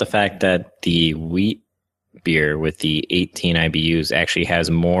how about the fact that the wheat beer with the 18 IBUs actually has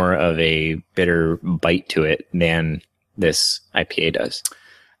more of a bitter bite to it than this IPA does?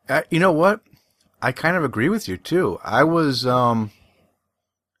 You know what? I kind of agree with you too. I was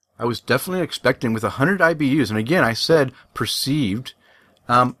definitely expecting with 100 IBUs, and again, I said perceived.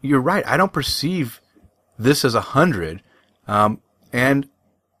 You're right. I don't perceive this as 100, and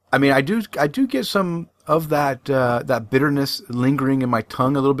I mean, I do get some of that bitterness lingering in my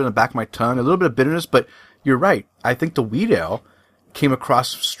tongue, a little bit in the back of my tongue, a little bit of bitterness, but you're right. I think the wheat ale came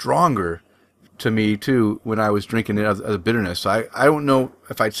across stronger to me too when I was drinking it as a bitterness. So I don't know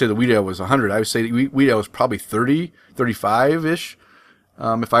if I'd say the wheat ale was 100. I would say the wheat ale was probably 30, 35-ish.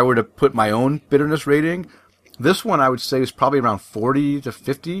 If I were to put my own bitterness rating, this one I would say is probably around 40 to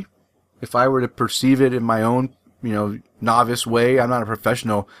 50. If I were to perceive it in my own, novice way, I'm not a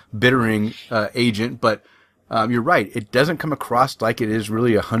professional bittering agent, but you're right. It doesn't come across like it is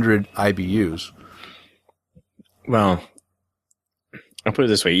really 100 IBUs. Well, I'll put it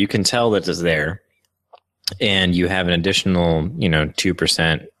this way. You can tell that it's there, and you have an additional,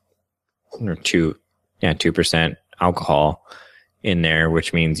 2% or 2% alcohol in there,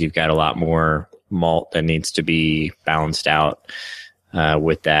 which means you've got a lot more malt that needs to be balanced out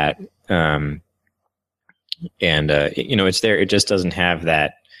with that. It's there. It just doesn't have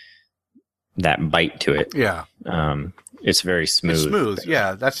that bite to it. Yeah. It's very smooth. It's smooth.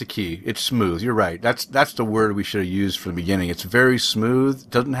 Yeah, that's the key. It's smooth. You're right. That's the word we should have used from the beginning. It's very smooth.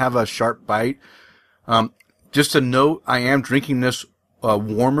 Doesn't have a sharp bite. Just a note, I am drinking this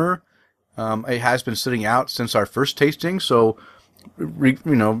warmer. It has been sitting out since our first tasting, so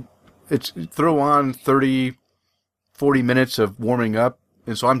it's throw on 30, 40 minutes of warming up,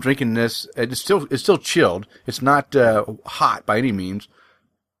 and so I'm drinking this. It's still chilled. It's not hot by any means.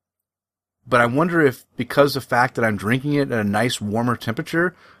 But I wonder if, because of the fact that I'm drinking it at a nice warmer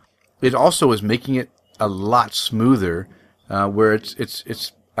temperature, it also is making it a lot smoother, where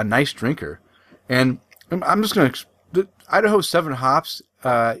it's a nice drinker. And I'm just going to, the Idaho 7 hops,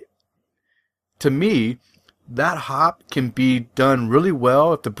 to me, that hop can be done really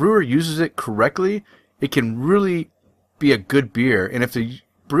well. If the brewer uses it correctly, it can really be a good beer. And if the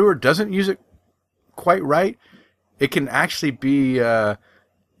brewer doesn't use it quite right, it can actually be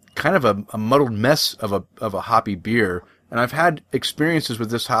kind of a muddled mess of a hoppy beer. And I've had experiences with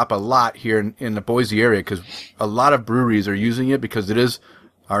this hop a lot here in the Boise area, because a lot of breweries are using it because it is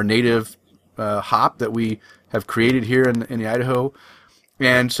our native hop that we have created here in the Idaho.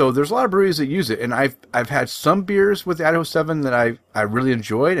 And so there's a lot of breweries that use it. And I've had some beers with the Idaho 7 that I really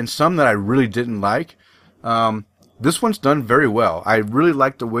enjoyed, and some that I really didn't like. This one's done very well. I really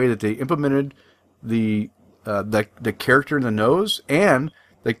like the way that they implemented the character in the nose and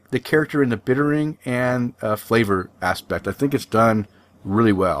the character in the bittering and flavor aspect. I think it's done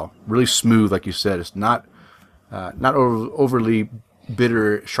really well, really smooth, like you said. It's not overly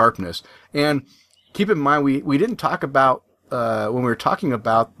bitter sharpness. And keep in mind, we didn't talk about when we were talking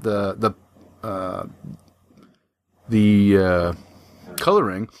about the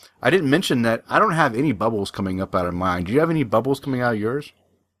coloring. I didn't mention that I don't have any bubbles coming up out of mine. Do you have any bubbles coming out of yours?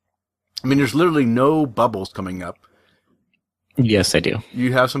 I mean, there's literally no bubbles coming up. Yes, I do.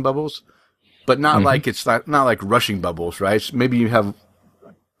 You have some bubbles, but not like it's not like rushing bubbles, right? Maybe you have,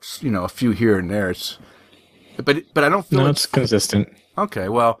 a few here and there. But I don't feel it's consistent. Okay,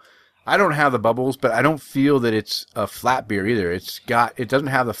 well, I don't have the bubbles, but I don't feel that it's a flat beer either. It doesn't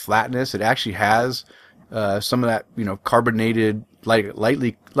have the flatness. It actually has some of that carbonated,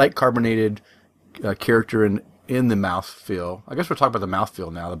 light carbonated character in the mouthfeel. I guess we're talking about the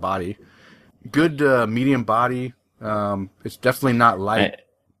mouthfeel now, the body. Good medium body. It's definitely not light.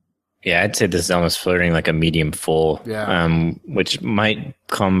 I'd say this is almost flirting like a medium full. Yeah. Which might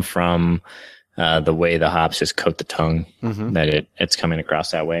come from the way the hops just coat the tongue, that it's coming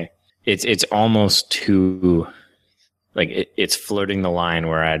across that way. It's almost too like it's flirting the line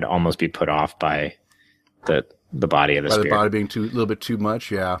where I'd almost be put off by the body of this beer. The body being a little bit too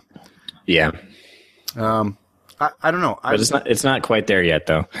much, yeah. Yeah. I don't know. But it's not quite there yet,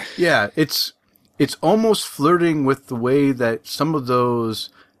 though. Yeah, it's almost flirting with the way that some of those,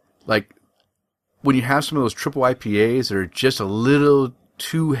 like when you have some of those triple IPAs that are just a little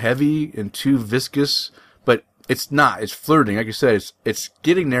too heavy and too viscous, but it's not. It's flirting. Like you said, it's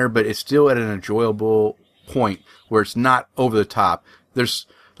getting there, but it's still at an enjoyable point where it's not over the top. There's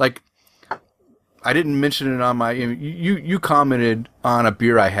like, I didn't mention it on my, you commented on a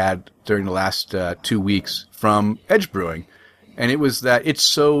beer I had during the last 2 weeks from Edge Brewing, and it was that it's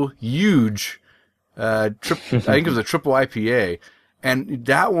so huge. I think it was a triple IPA, and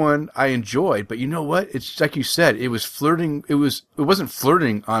that one I enjoyed. But you know what? It's like you said, it was flirting. It wasn't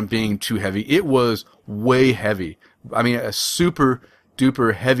flirting on being too heavy. It was way heavy. I mean, a super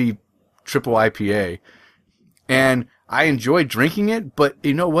duper heavy triple IPA, and I enjoyed drinking it. But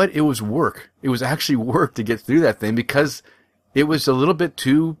you know what? It was work. It was actually work to get through that thing because it was a little bit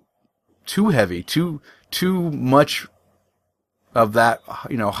too heavy, too much of that,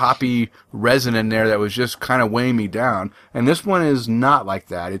 hoppy resin in there that was just kind of weighing me down. And this one is not like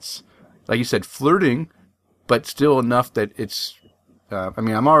that. It's, like you said, flirting, but still enough that it's,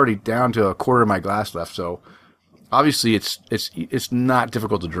 I'm already down to a quarter of my glass left, so obviously it's not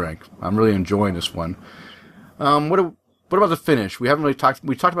difficult to drink. I'm really enjoying this one. What about the finish? We talked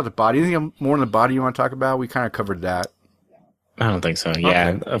about the body. Anything more on the body you want to talk about? We kind of covered that. I don't think so.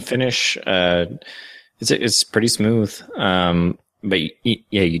 Yeah. Okay. A finish, it's pretty smooth. But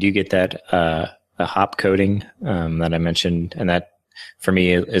you do get that, a hop coating, that I mentioned, and that for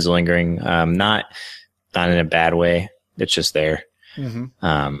me is lingering, not in a bad way. It's just there.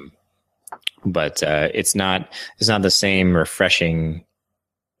 Mm-hmm. But it's not the same refreshing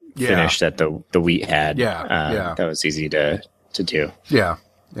finish that the wheat had. That was easy to do. Yeah.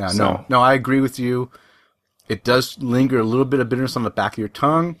 So. No, I agree with you. It does linger a little bit of bitterness on the back of your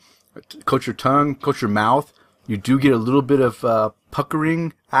tongue. Coat your mouth. You do get a little bit of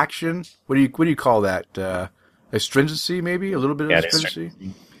puckering action. What do you call that? Astringency, maybe? A little bit of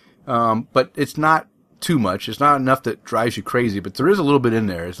astringency? But it's not too much. It's not enough that drives you crazy, but there is a little bit in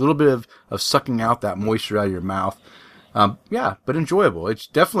there. It's a little bit of sucking out that moisture out of your mouth. But enjoyable. It's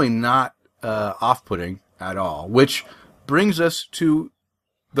definitely not off-putting at all, which brings us to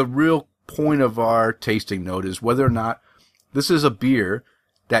the real point of our tasting note, is whether or not this is a beer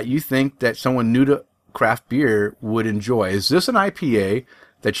that you think that someone new to craft beer would enjoy. Is this an IPA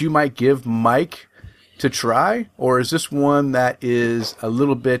that you might give Mike to try, or is this one that is a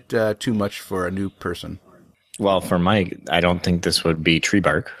little bit too much for a new person? Well, for Mike, I don't think this would be tree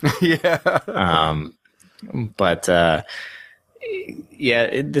bark. Yeah. But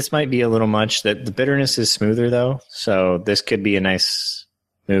this might be a little much. That the bitterness is smoother though, so this could be a nice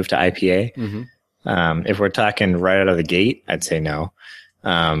move to IPA. Mm-hmm. If we're talking right out of the gate, I'd say no.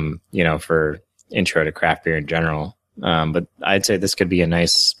 For intro to craft beer in general. But I'd say this could be a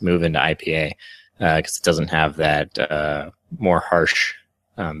nice move into IPA because it doesn't have that more harsh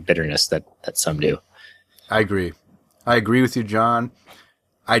bitterness that some do. I agree with you, John.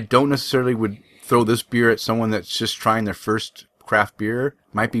 I don't necessarily would throw this beer at someone that's just trying their first craft beer.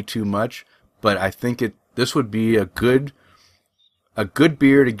 Might be too much, but I think this would be a good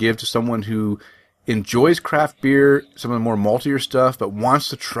beer to give to someone who enjoys craft beer, some of the more maltier stuff, but wants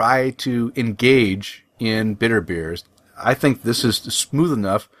to try to engage in bitter beers. I think this is smooth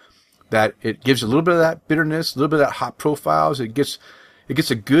enough that it gives a little bit of that bitterness, a little bit of that hop profiles. It gets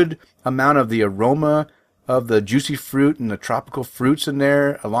a good amount of the aroma of the juicy fruit and the tropical fruits in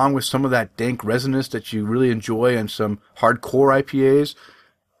there, along with some of that dank resinous that you really enjoy in some hardcore IPAs.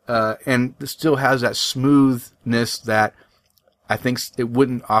 And it still has that smoothness that I think it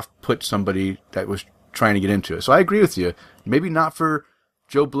wouldn't off-put somebody that was trying to get into it. So I agree with you. Maybe not for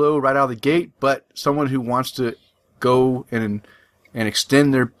Joe Blow right out of the gate, but someone who wants to go and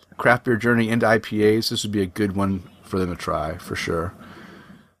extend their craft beer journey into IPAs, this would be a good one for them to try, for sure.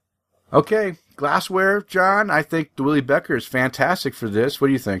 Okay, glassware, John. I think the Willie Becker is fantastic for this. What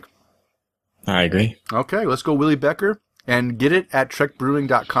do you think? I agree. Okay, let's go Willie Becker and get it at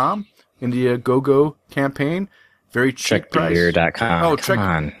TrekBrewing.com in the Go-Go campaign. Very cheap price. TrekBeer.com. Oh, Come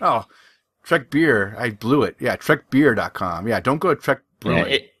on. Oh, Trek Beer. I blew it. Yeah, TrekBeer.com. Yeah, don't go to Trek Brewing.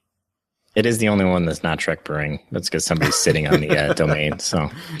 Yeah, it is the only one that's not Trek Brewing. That's because somebody's sitting on the domain. So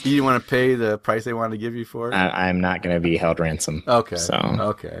you didn't want to pay the price they wanted to give you for it? I'm not going to be held ransom. Okay.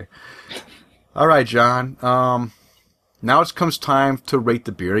 Okay. All right, John. Now it comes time to rate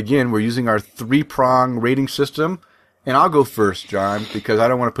the beer. Again, we're using our 3-prong rating system. And I'll go first, John, because I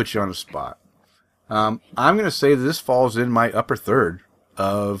don't want to put you on the spot. I'm going to say that this falls in my upper third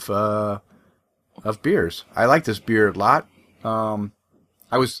of beers. I like this beer a lot.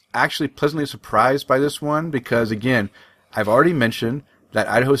 I was actually pleasantly surprised by this one because, again, I've already mentioned that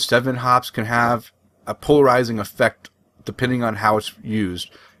Idaho 7 hops can have a polarizing effect depending on how it's used.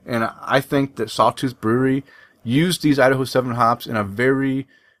 And I think that Sawtooth Brewery used these Idaho 7 hops in a very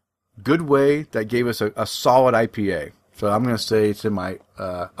good way that gave us a solid IPA. So I'm going to say it's in my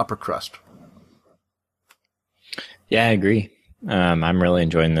upper crust. Yeah, I agree. I'm really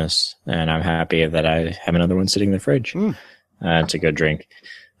enjoying this, and I'm happy that I have another one sitting in the fridge. It's a good drink.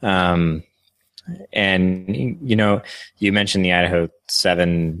 And, you know, you mentioned the Idaho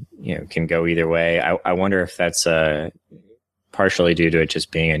 7, you know, can go either way. I wonder if that's partially due to it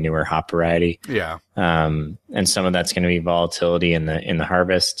just being a newer hop variety. Yeah. And some of that's going to be volatility in the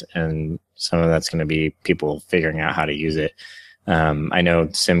harvest, and some of that's going to be people figuring out how to use it. I know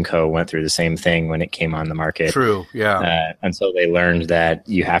Simcoe went through the same thing when it came on the market. True, yeah. Until they learned that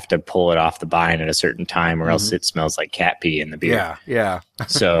you have to pull it off the vine at a certain time or else it smells like cat pee in the beer. Yeah.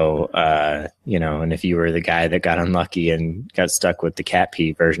 So, you know, and if you were the guy that got unlucky and got stuck with the cat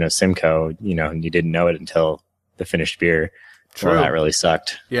pee version of Simcoe, you know, and you didn't know it until the finished beer, True. Well, that really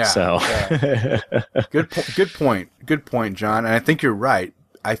sucked. Yeah. So, Good point, John. And I think you're right.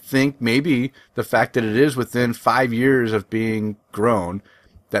 I think maybe the fact that it is within 5 years of being grown,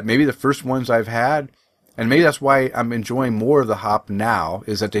 that maybe the first ones I've had, and maybe that's why I'm enjoying more of the hop now,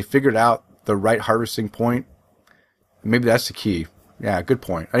 is that they figured out the right harvesting point. Maybe that's the key. Yeah, good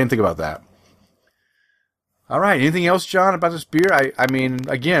point. I didn't think about that. All right. Anything else, John, about this beer? I mean,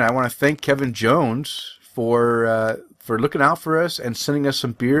 again, I want to thank Kevin Jones for looking out for us and sending us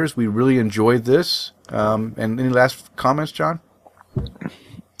some beers. We really enjoyed this. And any last comments, John?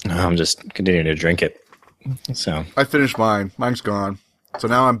 I'm just continuing to drink it. So I finished mine. Mine's gone. So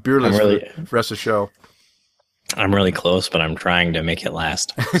now I'm beerless for the rest of the show. I'm really close, but I'm trying to make it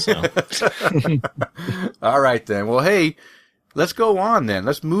last. So. All right, then. Well, hey, let's go on then.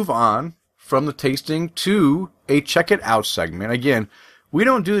 Let's move on from the tasting to a Check It Out segment. Again, we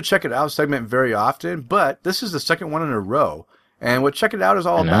don't do the Check It Out segment very often, but this is the second one in a row. And what Check It Out is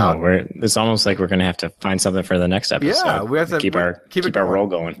all about. It's almost like we're going to have to find something for the next episode. Yeah, we have to keep our roll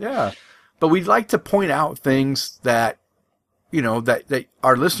going. Yeah. But we'd like to point out things that, you know, that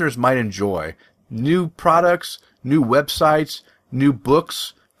our listeners might enjoy. New products, new websites, new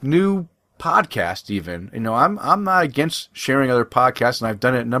books, new podcasts even. You know, I'm not against sharing other podcasts, and I've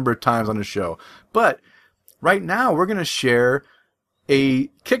done it a number of times on the show. But right now we're going to share a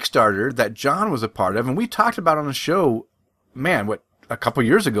Kickstarter that John was a part of, and we talked about on the show, a couple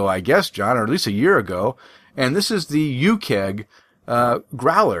years ago, I guess, John, or at least a year ago. And this is the UKEG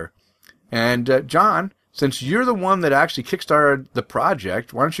growler. And John, since you're the one that actually kickstarted the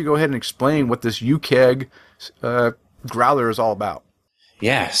project, why don't you go ahead and explain what this UKEG growler is all about?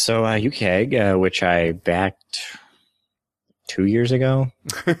 Yeah, so UKEG, which I backed 2 years ago,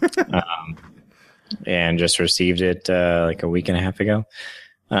 and just received it like a week and a half ago.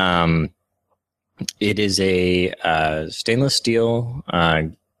 It is a stainless steel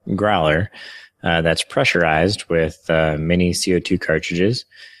growler that's pressurized with mini CO2 cartridges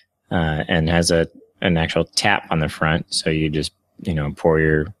and has an actual tap on the front. So you just, you know, pour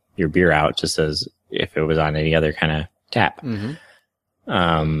your beer out just as if it was on any other kind of tap. Mm-hmm.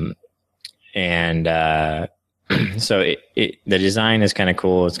 So the design is kind of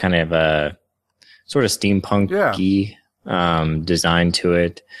cool. It's kind of a sort of steampunk-y design to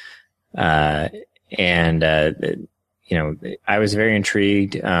it. You know, I was very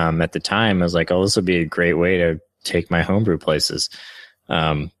intrigued at the time. I was like, oh, this would be a great way to take my homebrew places.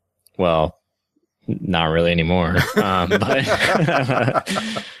 Well, not really anymore. But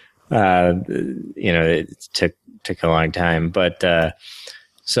you know, it took a long time. But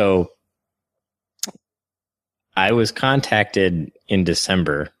so I was contacted in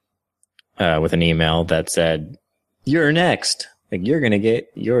December with an email that said, "You're next. Like, you're going to get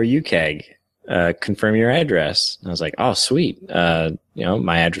your UKEG. Confirm your address." And I was like, "Oh, sweet. You know,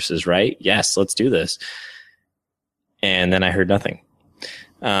 my address is right. Yes, let's do this." And then I heard nothing.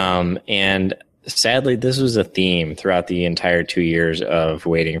 And sadly, this was a theme throughout the entire 2 years of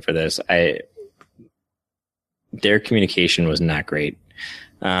waiting for this. Their communication was not great.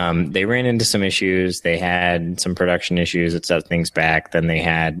 They ran into some issues. They had some production issues that set things back. Then they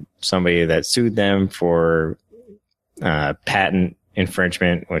had somebody that sued them for patent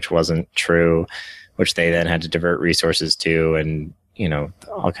infringement, which wasn't true, which they then had to divert resources to, and, you know,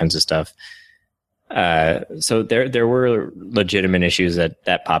 all kinds of stuff. So there were legitimate issues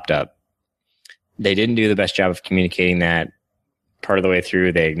that popped up. They didn't do the best job of communicating that part of the way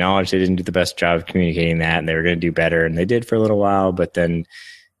through, they acknowledged they didn't do the best job of communicating that, and they were going to do better, and they did for a little while, but then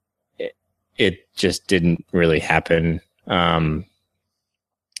it just didn't really happen. And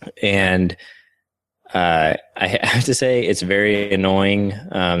I have to say, it's very annoying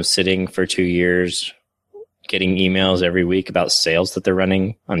sitting for 2 years, getting emails every week about sales that they're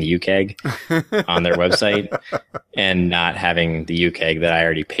running on the UKEG on their website, and not having the UKEG that I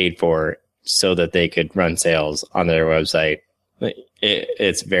already paid for so that they could run sales on their website.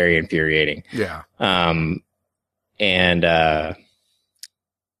 It's very infuriating. Yeah.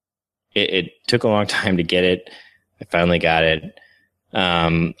 It took a long time to get it. I finally got it.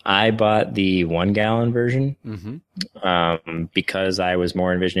 I bought the 1 gallon version because I was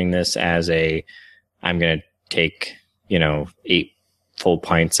more envisioning this as I'm going to take, 8 full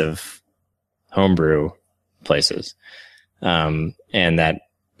pints of homebrew places. And that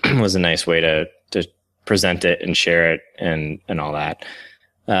was a nice way to present it and share it and all that.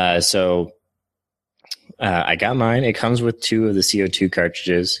 So I got mine. It comes with 2 of the CO2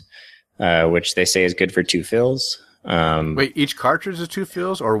 cartridges, which they say is good for 2 fills. Wait, each cartridge is 2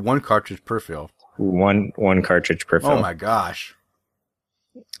 fills, or 1 cartridge per fill? One cartridge per fill. Oh my gosh.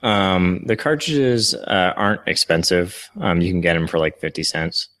 The cartridges aren't expensive. You can get them for like 50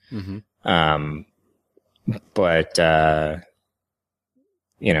 cents. But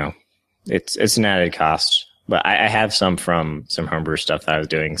it's an added cost. But I have some from some homebrew stuff that I was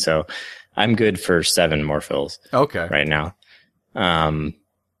doing, so I'm good for 7 more fills. Okay. Right now.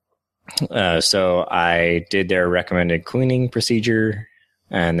 So I did their recommended cleaning procedure,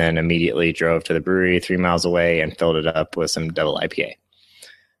 and then immediately drove to the brewery 3 miles away and filled it up with some double IPA,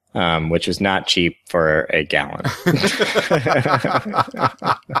 which is not cheap for a gallon.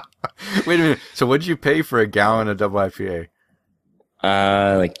 Wait a minute. So what did you pay for a gallon of double IPA?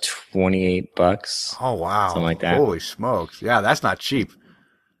 Like $28. Oh, wow. Something like that. Holy smokes. Yeah, that's not cheap.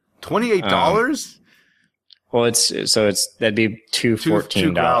 $28? Well, that'd be two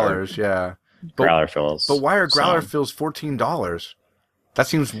 $14. Yeah. Growler fills. But why are growler fills $14? That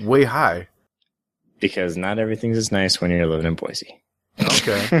seems way high. Because not everything's as nice when you're living in Boise.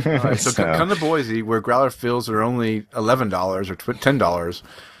 Okay. All right. So come to Boise, where growler fills are only $11 or $10.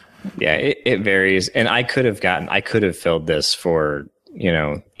 Yeah, it varies. And I could have filled this for,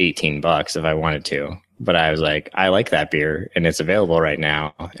 $18 if I wanted to. But I was like, I like that beer, and it's available right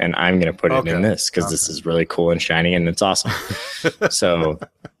now, and I'm going to put it in this because this is really cool and shiny, and it's awesome. So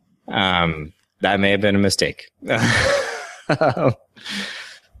that may have been a mistake.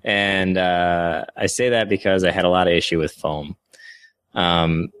 And I say that because I had a lot of issue with foam.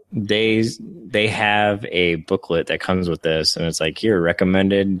 They have a booklet that comes with this, and it's like, here,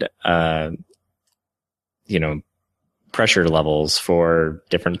 recommended, pressure levels for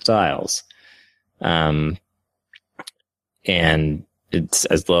different styles. And it's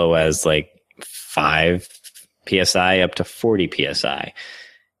as low as like 5 PSI up to 40 PSI.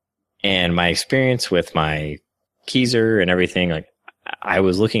 And my experience with my Keezer and everything, like I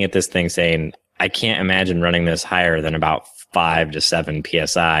was looking at this thing saying, I can't imagine running this higher than about 5 to 7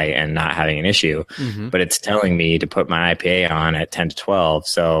 PSI and not having an issue, but it's telling me to put my IPA on at 10 to 12.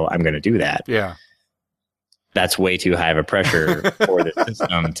 So I'm going to do that. Yeah. That's way too high of a pressure for the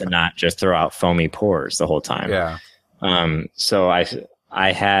system to not just throw out foamy pores the whole time. Yeah. So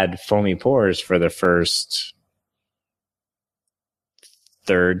I had foamy pores for the first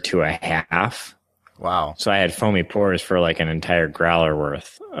third to a half. Wow. So I had foamy pores for like an entire growler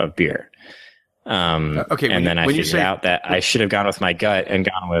worth of beer. Okay. And then I figured out that I should have gone with my gut and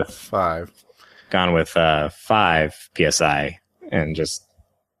gone with 5 PSI and just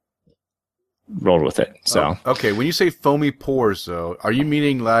rolled with it. So okay, when you say foamy pores, though, are you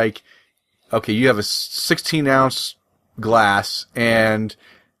meaning like, okay, you have a 16-ounce glass and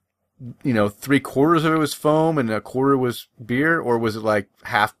 3/4 of it was foam and 1/4 was beer, or was it like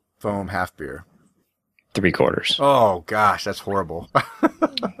half foam, half beer? 3/4. Oh gosh, that's horrible.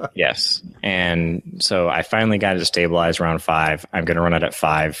 Yes, and so I finally got it to stabilize around 5. I'm going to run it at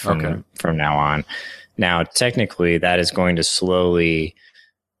 5 from now on. Now, technically, that is going to slowly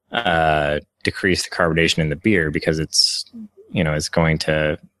decrease the carbonation in the beer because it's going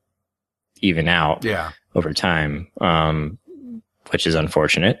to even out over time, which is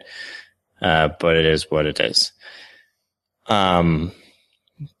unfortunate, but it is what it is.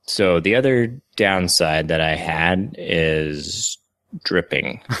 So the other downside that I had is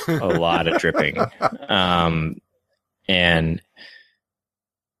dripping, a lot of dripping. And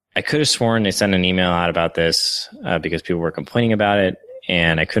I could have sworn they sent an email out about this because people were complaining about it,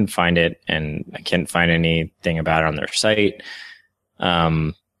 and I couldn't find it, and I can't find anything about it on their site.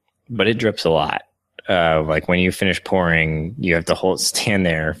 But it drips a lot. like when you finish pouring, you have to stand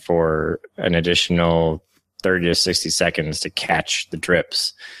there for an additional 30 to 60 seconds to catch the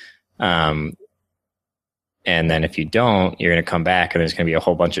drips. And then if you don't, you're going to come back and there's going to be a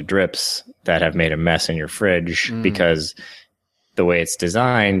whole bunch of drips that have made a mess in your fridge because the way it's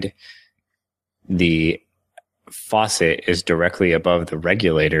designed, the faucet is directly above the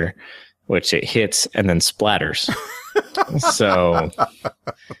regulator, which it hits and then splatters. So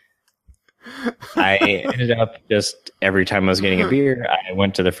I ended up just every time I was getting a beer, I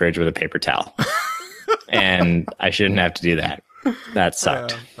went to the fridge with a paper towel. And I shouldn't have to do that. That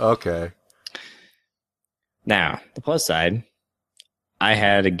sucked. Okay. Now, the plus side, I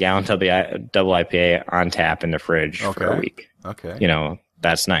had a gallon double IPA on tap in the fridge for a week. Okay. You know,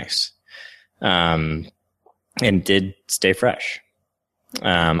 that's nice. And did stay fresh.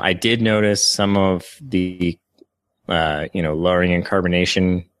 I did notice some of the, lowering in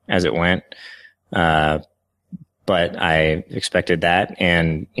carbonation as it went. But I expected that.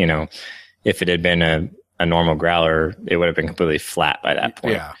 And, if it had been a normal growler, it would have been completely flat by that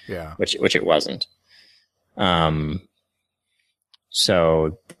point. Yeah. Which it wasn't.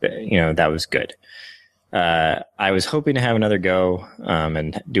 So, that was good. I was hoping to have another go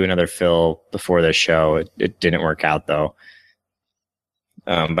and do another fill before the show. It didn't work out though.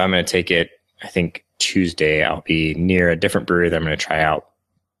 But I'm going to take it, I think Tuesday I'll be near a different brewery that I'm going to try out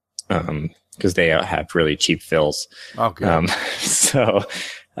because they have really cheap fills. Oh, good. So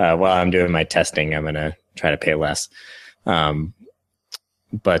while I'm doing my testing, I'm going to try to pay less.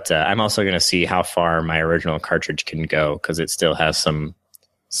 But I'm also going to see how far my original cartridge can go because it still has some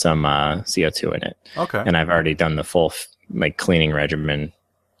CO2 in it. Okay. And I've already done the full cleaning regimen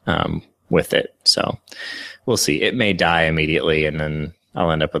with it. So we'll see. It may die immediately and then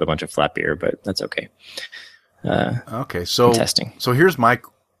I'll end up with a bunch of flat beer, but that's okay. Okay. So testing. So here's my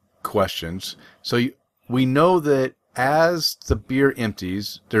questions. So we know that as the beer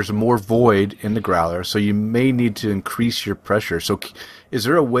empties, there's more void in the growler, so you may need to increase your pressure. So is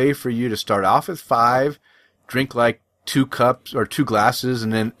there a way for you to start off at 5, drink 2 cups or 2 glasses,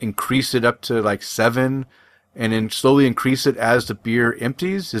 and then increase it up to 7, and then slowly increase it as the beer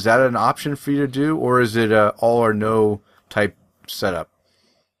empties? Is that an option for you to do, or is it a all or no type setup?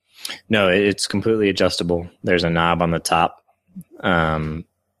 No, it's completely adjustable. There's a knob on the top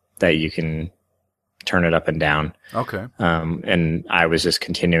that you can turn it up and down. Okay. And I was just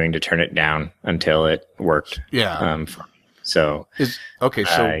continuing to turn it down until it worked. Yeah. So what's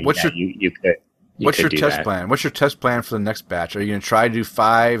your test plan? What's your test plan for the next batch? Are you going to try to do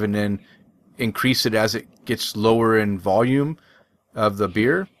 5 and then increase it as it gets lower in volume of the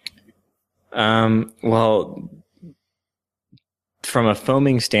beer? Well, from a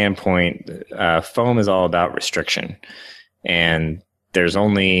foaming standpoint, foam is all about restriction, and there's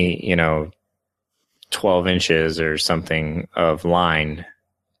only 12 inches or something of line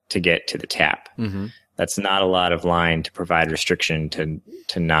to get to the tap. Mm-hmm. That's not a lot of line to provide restriction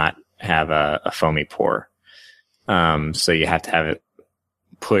to not have a foamy pour. So you have to have it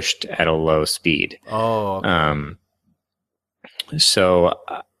pushed at a low speed. Oh. Okay. So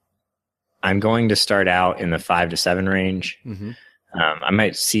I'm going to start out in the 5 to 7 range. Mm-hmm. I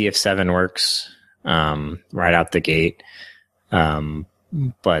might see if 7 works right out the gate.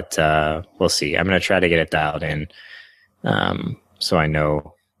 But we'll see. I'm going to try to get it dialed in so I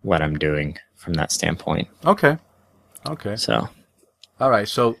know what I'm doing from that standpoint. Okay. So. All right.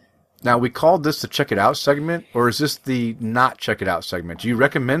 So now we called this the Check It Out segment, or is this the not Check It Out segment? Do you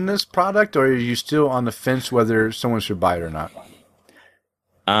recommend this product, or are you still on the fence whether someone should buy it or not?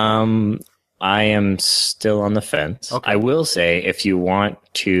 I am still on the fence. Okay. I will say if you want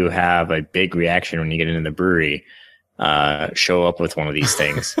to have a big reaction when you get into the brewery, show up with one of these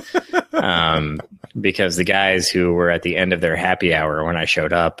things. Because the guys who were at the end of their happy hour when I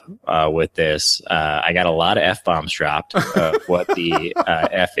showed up with this, I got a lot of F-bombs dropped of what the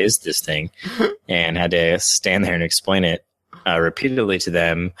F is this thing, and had to stand there and explain it repeatedly to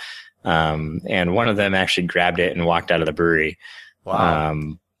them. And one of them actually grabbed it and walked out of the brewery.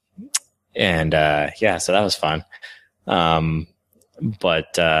 Wow. So that was fun.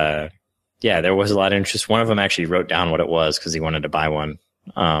 Yeah, there was a lot of interest. One of them actually wrote down what it was because he wanted to buy one,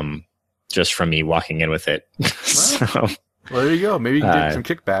 just from me walking in with it. So, well, there you go. Maybe you can get some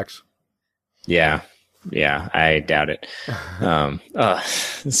kickbacks. Yeah, I doubt it.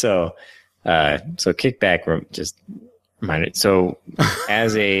 So kickback just reminded. So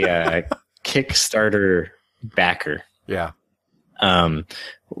as a Kickstarter backer, yeah,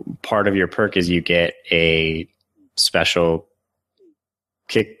 part of your perk is you get a special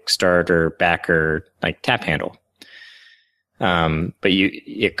Kickstarter backer tap handle. But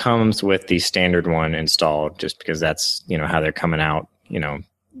it comes with the standard one installed just because that's, how they're coming out,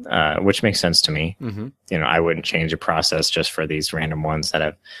 which makes sense to me. Mm-hmm. I wouldn't change a process just for these random ones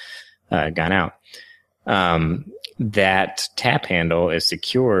that have gone out. That tap handle is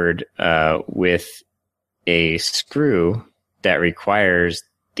secured with a screw that requires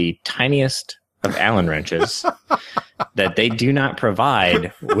the tiniest of Allen wrenches that they do not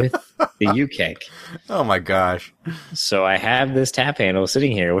provide with the U-Kick. Oh my gosh. So I have this tap handle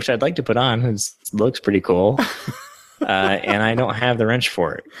sitting here, which I'd like to put on. It looks pretty cool. And I don't have the wrench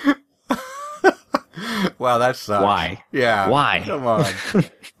for it. Wow, that sucks. Why? Yeah. Why? Come on.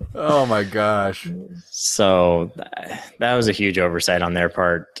 Oh my gosh. So that was a huge oversight on their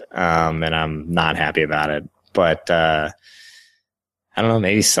part, and I'm not happy about it. But I don't know,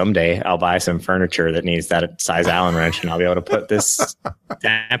 maybe someday I'll buy some furniture that needs that size Allen wrench and I'll be able to put this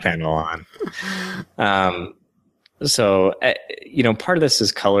tap handle on. So, part of this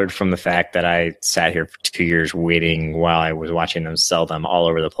is colored from the fact that I sat here for 2 years waiting while I was watching them sell them all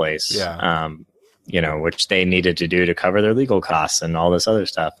over the place. Yeah. Which they needed to do to cover their legal costs and all this other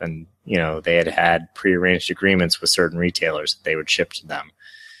stuff. And, they had prearranged agreements with certain retailers that they would ship to them,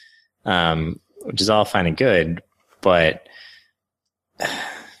 which is all fine and good. But,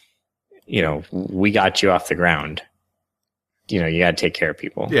 we got you off the ground. You got to take care of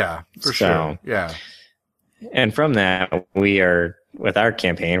people. Yeah, for sure. Yeah. And from that, we are, with our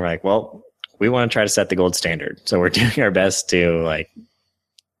campaign, we're like, well, we want to try to set the gold standard. So we're doing our best to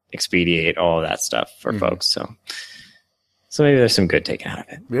expedite all of that stuff for folks. So maybe there's some good taken out of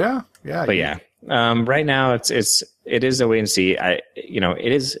it. Yeah. Yeah. But yeah, right now it is a wait and see.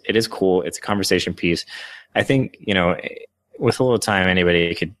 It is cool. It's a conversation piece. I think, with a little time,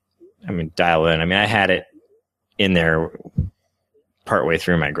 anybody could, dial in. I had it in there partway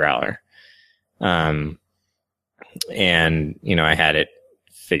through my growler. And, I had it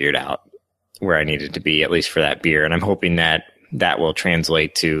figured out where I needed to be, at least for that beer. And I'm hoping that will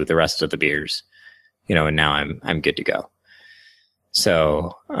translate to the rest of the beers, and now I'm good to go.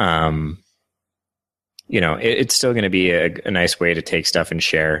 So, it's still going to be a nice way to take stuff and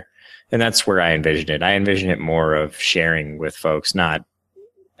share. And that's where I envision it. I envision it more of sharing with folks, not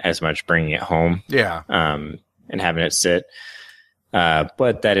as much bringing it home. Yeah. And having it sit.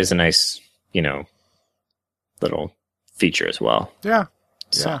 But that is a nice, little feature as well. Yeah.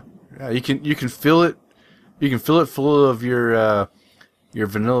 So. Yeah. You can fill it. You can fill it full of your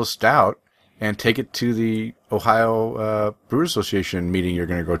vanilla stout and take it to the Ohio Brewers Association meeting you're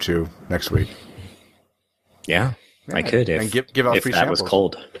going to go to next week. Yeah, I could and give out free samples. That was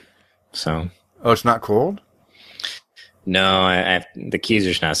cold. So. Oh, it's not cold? No, the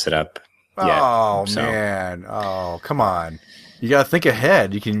keezer's not set up yet. Oh man! Oh, come on! You got to think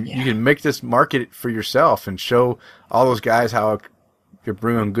ahead. You can make this market for yourself and show all those guys how you're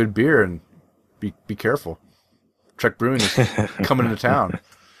brewing good beer, and be careful. Trek Brewing is coming into town.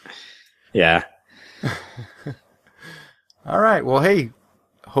 Yeah. All right. Well, hey,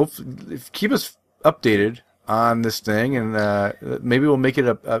 hopefully keep us updated on this thing, and maybe we'll make it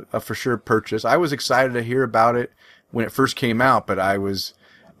a for sure purchase. I was excited to hear about it when it first came out, but I was,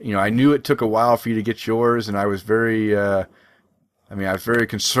 I knew it took a while for you to get yours, and I was very, I was very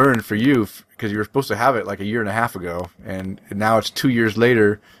concerned for you because you were supposed to have it like a year and a half ago, and now it's 2 years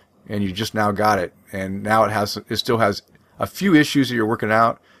later, and you just now got it, and now it still has a few issues that you're working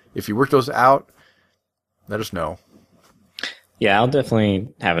out. If you work those out, let us know. Yeah, I'll definitely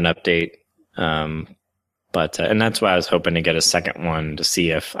have an update. But and that's why I was hoping to get a second one to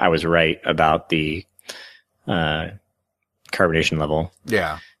see if I was right about the carbonation level.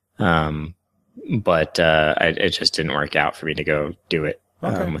 Yeah. But it just didn't work out for me to go do it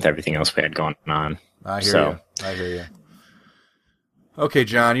with everything else we had going on. I hear you. Okay,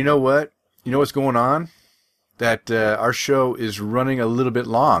 John, you know what? You know what's going on? That our show is running a little bit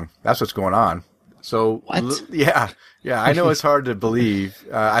long. That's what's going on. So, what? Yeah, I know it's hard to believe.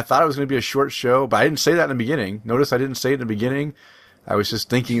 I thought it was going to be a short show, but I didn't say that in the beginning. Notice I didn't say it in the beginning. I was just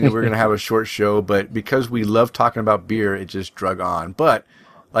thinking that we were going to have a short show, but because we love talking about beer, it just drug on. But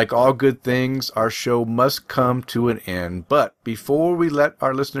like all good things, our show must come to an end. But before we let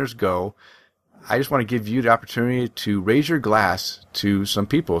our listeners go, I just want to give you the opportunity to raise your glass to some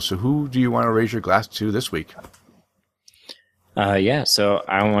people. So who do you want to raise your glass to this week? So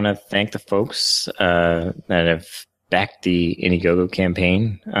I want to thank the folks that have backed the Indiegogo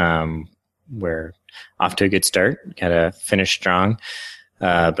campaign. We're off to a good start, got to finish strong.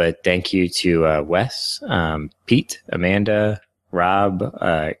 But thank you to Wes, Pete, Amanda, Rob,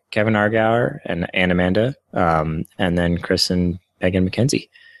 Kevin Argauer, and Amanda, and then Chris and Megan McKenzie.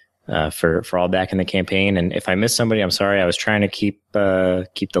 for all back in the campaign. And if I missed somebody, I'm sorry. I was trying to keep the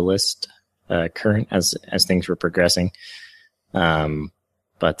list current as things were progressing.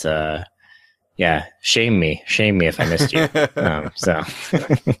 But yeah, shame me if I missed you. So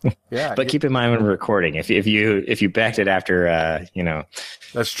yeah, but keep in mind when we're recording, if you backed it after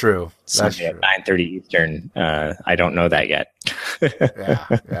that's true. That's true. At 9:30 Eastern, I don't know that yet.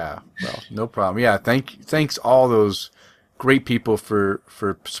 yeah. Well, no problem. Yeah, thanks all those great people for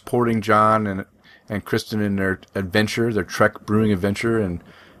supporting John and Kristen in their adventure, their Trek brewing adventure, and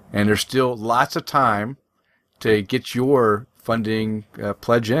there's still lots of time to get your funding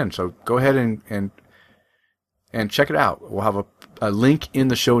pledge in. So go ahead and check it out. We'll have a link in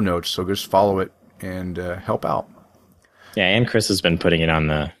the show notes, so just follow it and help out. Yeah, and Chris has been putting it on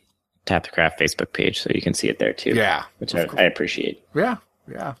the Tap the Craft Facebook page, so you can see it there too. Yeah, which I appreciate. Yeah.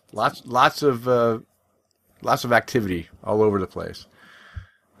 Lots of activity all over the place.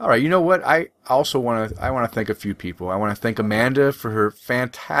 All right, you know what? I also want to thank a few people. I want to thank Amanda for her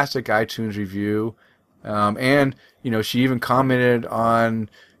fantastic iTunes review, and she even commented on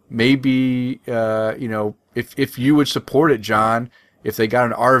maybe if you would support it, John, if they got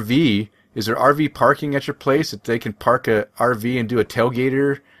an RV. Is there RV parking at your place that they can park a RV and do a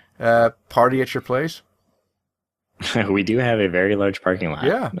tailgater party at your place? We do have a very large parking lot.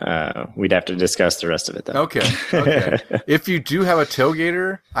 Yeah. We'd have to discuss the rest of it, though. Okay. If you do have a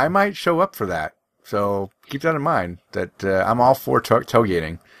tailgater, I might show up for that. So keep that in mind, that I'm all for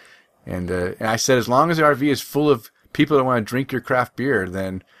tailgating. And I said, as long as the RV is full of people that want to drink your craft beer,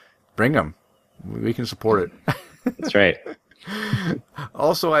 then bring them. We can support it. That's right.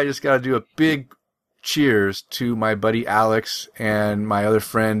 Also, I just got to do a big cheers to my buddy Alex and my other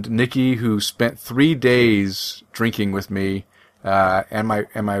friend Nikki, who spent 3 days drinking with me, and my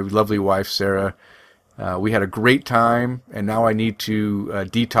lovely wife Sarah. We had a great time, and now I need to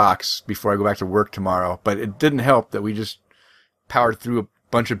detox before I go back to work tomorrow. But it didn't help that we just powered through a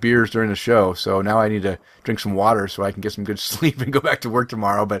bunch of beers during the show, so now I need to drink some water so I can get some good sleep and go back to work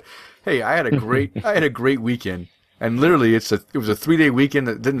tomorrow. But hey, I had a great weekend. And literally, it was a 3-day weekend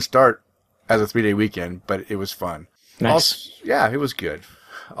that didn't start as a 3-day weekend, but it was fun. Nice. Also, yeah, it was good.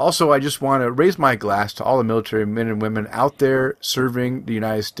 Also, I just want to raise my glass to all the military men and women out there serving the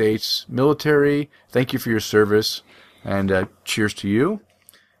United States military. Thank you for your service, and cheers to you.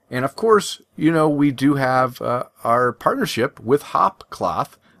 And of course, we do have our partnership with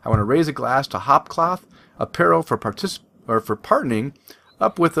Hopcloth. I want to raise a glass to Hopcloth apparel for partnering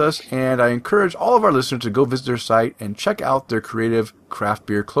up with us, and I encourage all of our listeners to go visit their site and check out their creative craft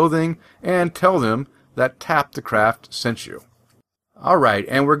beer clothing and tell them that Tap the Craft sent you. All right,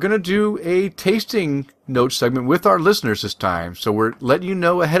 and we're going to do a tasting note segment with our listeners this time. So we're letting you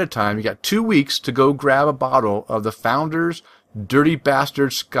know ahead of time. You got 2 weeks to go grab a bottle of the Founders Dirty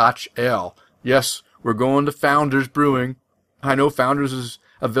Bastard Scotch Ale. Yes, we're going to Founders Brewing. I know Founders is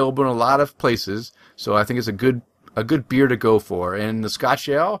available in a lot of places, so I think it's a good beer to go for. And the Scotch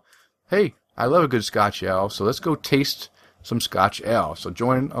Ale, hey, I love a good Scotch Ale, so let's go taste some Scotch Ale. So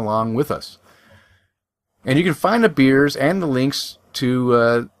join along with us. And you can find the beers and the links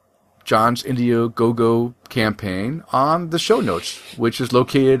to John's Indiegogo campaign on the show notes, which is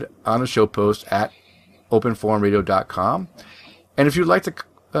located on the show post at openforumradio.com. And if you'd like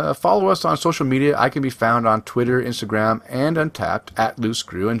to follow us on social media, I can be found on Twitter, Instagram, and Untapped at Loose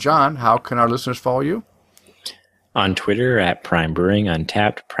Screw. And John, how can our listeners follow you? On Twitter at Prime Brewing,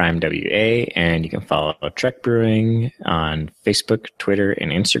 Untapped, Prime WA, and you can follow Trek Brewing on Facebook, Twitter,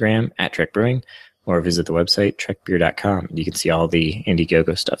 and Instagram at Trek Brewing, or visit the website, trekbeer.com. You can see all the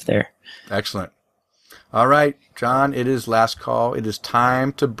Indiegogo stuff there. Excellent. All right, John, it is last call. It is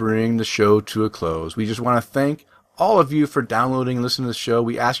time to bring the show to a close. We just want to thank all of you for downloading and listening to the show.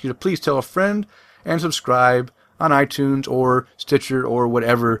 We ask you to please tell a friend and subscribe on iTunes or Stitcher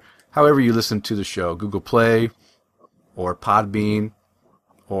or however you listen to the show, Google Play or Podbean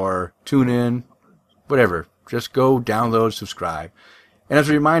or TuneIn, whatever. Just go download, subscribe. And as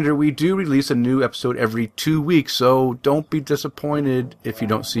a reminder, we do release a new episode every 2 weeks, so don't be disappointed if you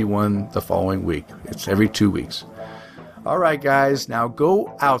don't see one the following week. It's every 2 weeks. All right, guys, now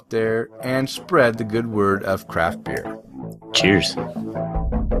go out there and spread the good word of craft beer. Cheers.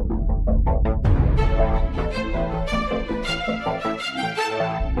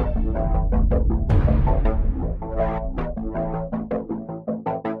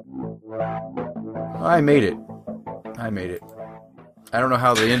 I made it. I don't know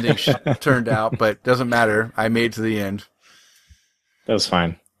how the ending turned out, but doesn't matter. I made it to the end. That was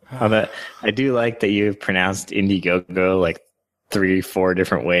fine. I do like that you pronounced Indiegogo like 3-4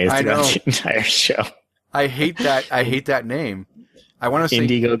 different ways throughout the entire show. I hate that name. I want to say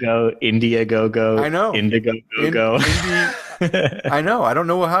Indiegogo. I know. Indiegogo. I know. I don't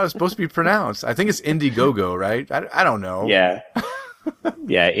know how it's supposed to be pronounced. I think it's Indiegogo, right? I don't know. Yeah.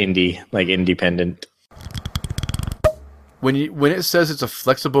 Yeah, indie, like independent. When it says it's a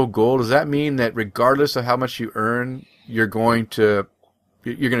flexible goal, does that mean that regardless of how much you earn, you're going to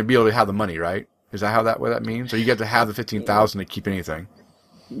be able to have the money, right? Is that what that means? Or you get to have the 15,000 to keep anything?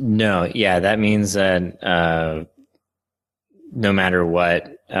 No, yeah, that means that no matter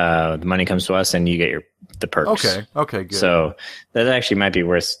what, the money comes to us and you get the perks. Okay, good. So that actually might be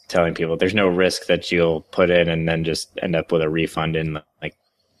worth telling people. There's no risk that you'll put in and then just end up with a refund in like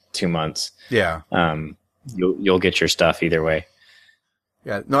 2 months. Yeah. You'll get your stuff either way.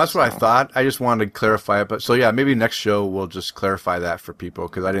 Yeah, no, that's what I thought. I just wanted to clarify it. But so yeah, maybe next show we'll just clarify that for people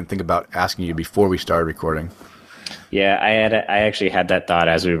because I didn't think about asking you before we started recording. Yeah, I actually had that thought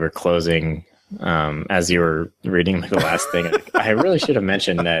as we were closing. As you were reading the last thing, I really should have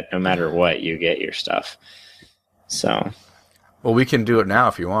mentioned that no matter what, you get your stuff. So, well, we can do it now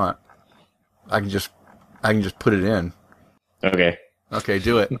if you want. I can just put it in. Okay,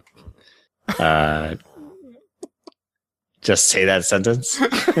 do it. Just say that sentence.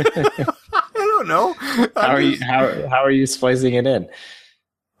 I don't know. How are you splicing it in?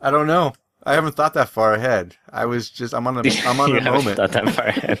 I don't know. I haven't thought that far ahead. I'm on a moment. Thought that far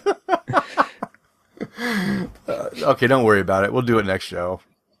ahead. Okay, don't worry about it. We'll do it next show.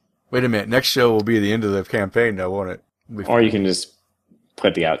 Wait a minute. Next show will be the end of the campaign, though, won't it? Or you can just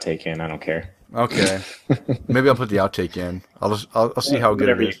put the outtake in. I don't care. Okay. Maybe I'll put the outtake in. I'll see how good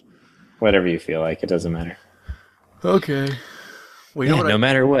it is. Whatever you feel like. It doesn't matter. Okay. Well, you know what? No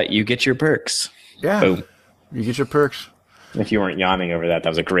matter what, you get your perks. Yeah. Boom. You get your perks. If you weren't yawning over that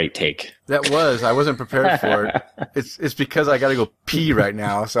was a great take. That was. I wasn't prepared for it. It's because I got to go pee right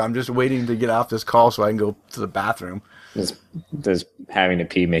now, so I'm just waiting to get off this call so I can go to the bathroom. Does having to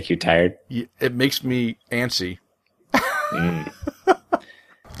pee make you tired? It makes me antsy.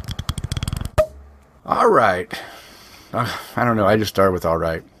 All right. I don't know. I just started with all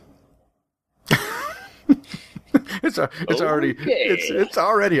right. It's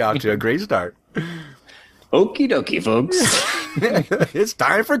already out to a great start. Okie dokie, folks. It's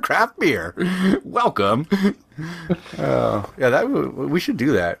time for craft beer. Welcome. Yeah, we should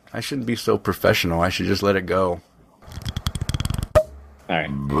do that. I shouldn't be so professional. I should just let it go. All right.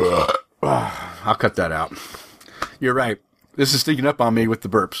 I'll cut that out. You're right. This is sneaking up on me with the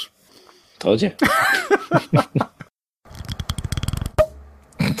burps. Told you.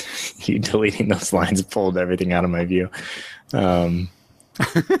 You deleting those lines pulled everything out of my view. Threw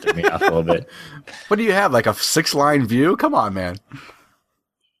me off a little bit. What do you have? Like a 6-line view? Come on, man.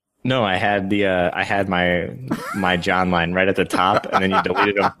 No, I had my John line right at the top, and then you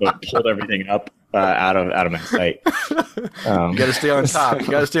deleted them, but pulled everything up out of my sight. You got to stay on top. You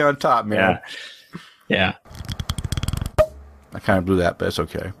got to stay on top, man. Yeah. I kind of blew that, but it's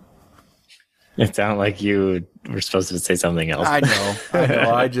okay. It sounded like you were supposed to say something else. I know.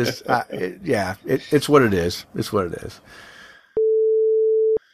 It's what it is. It's what it is.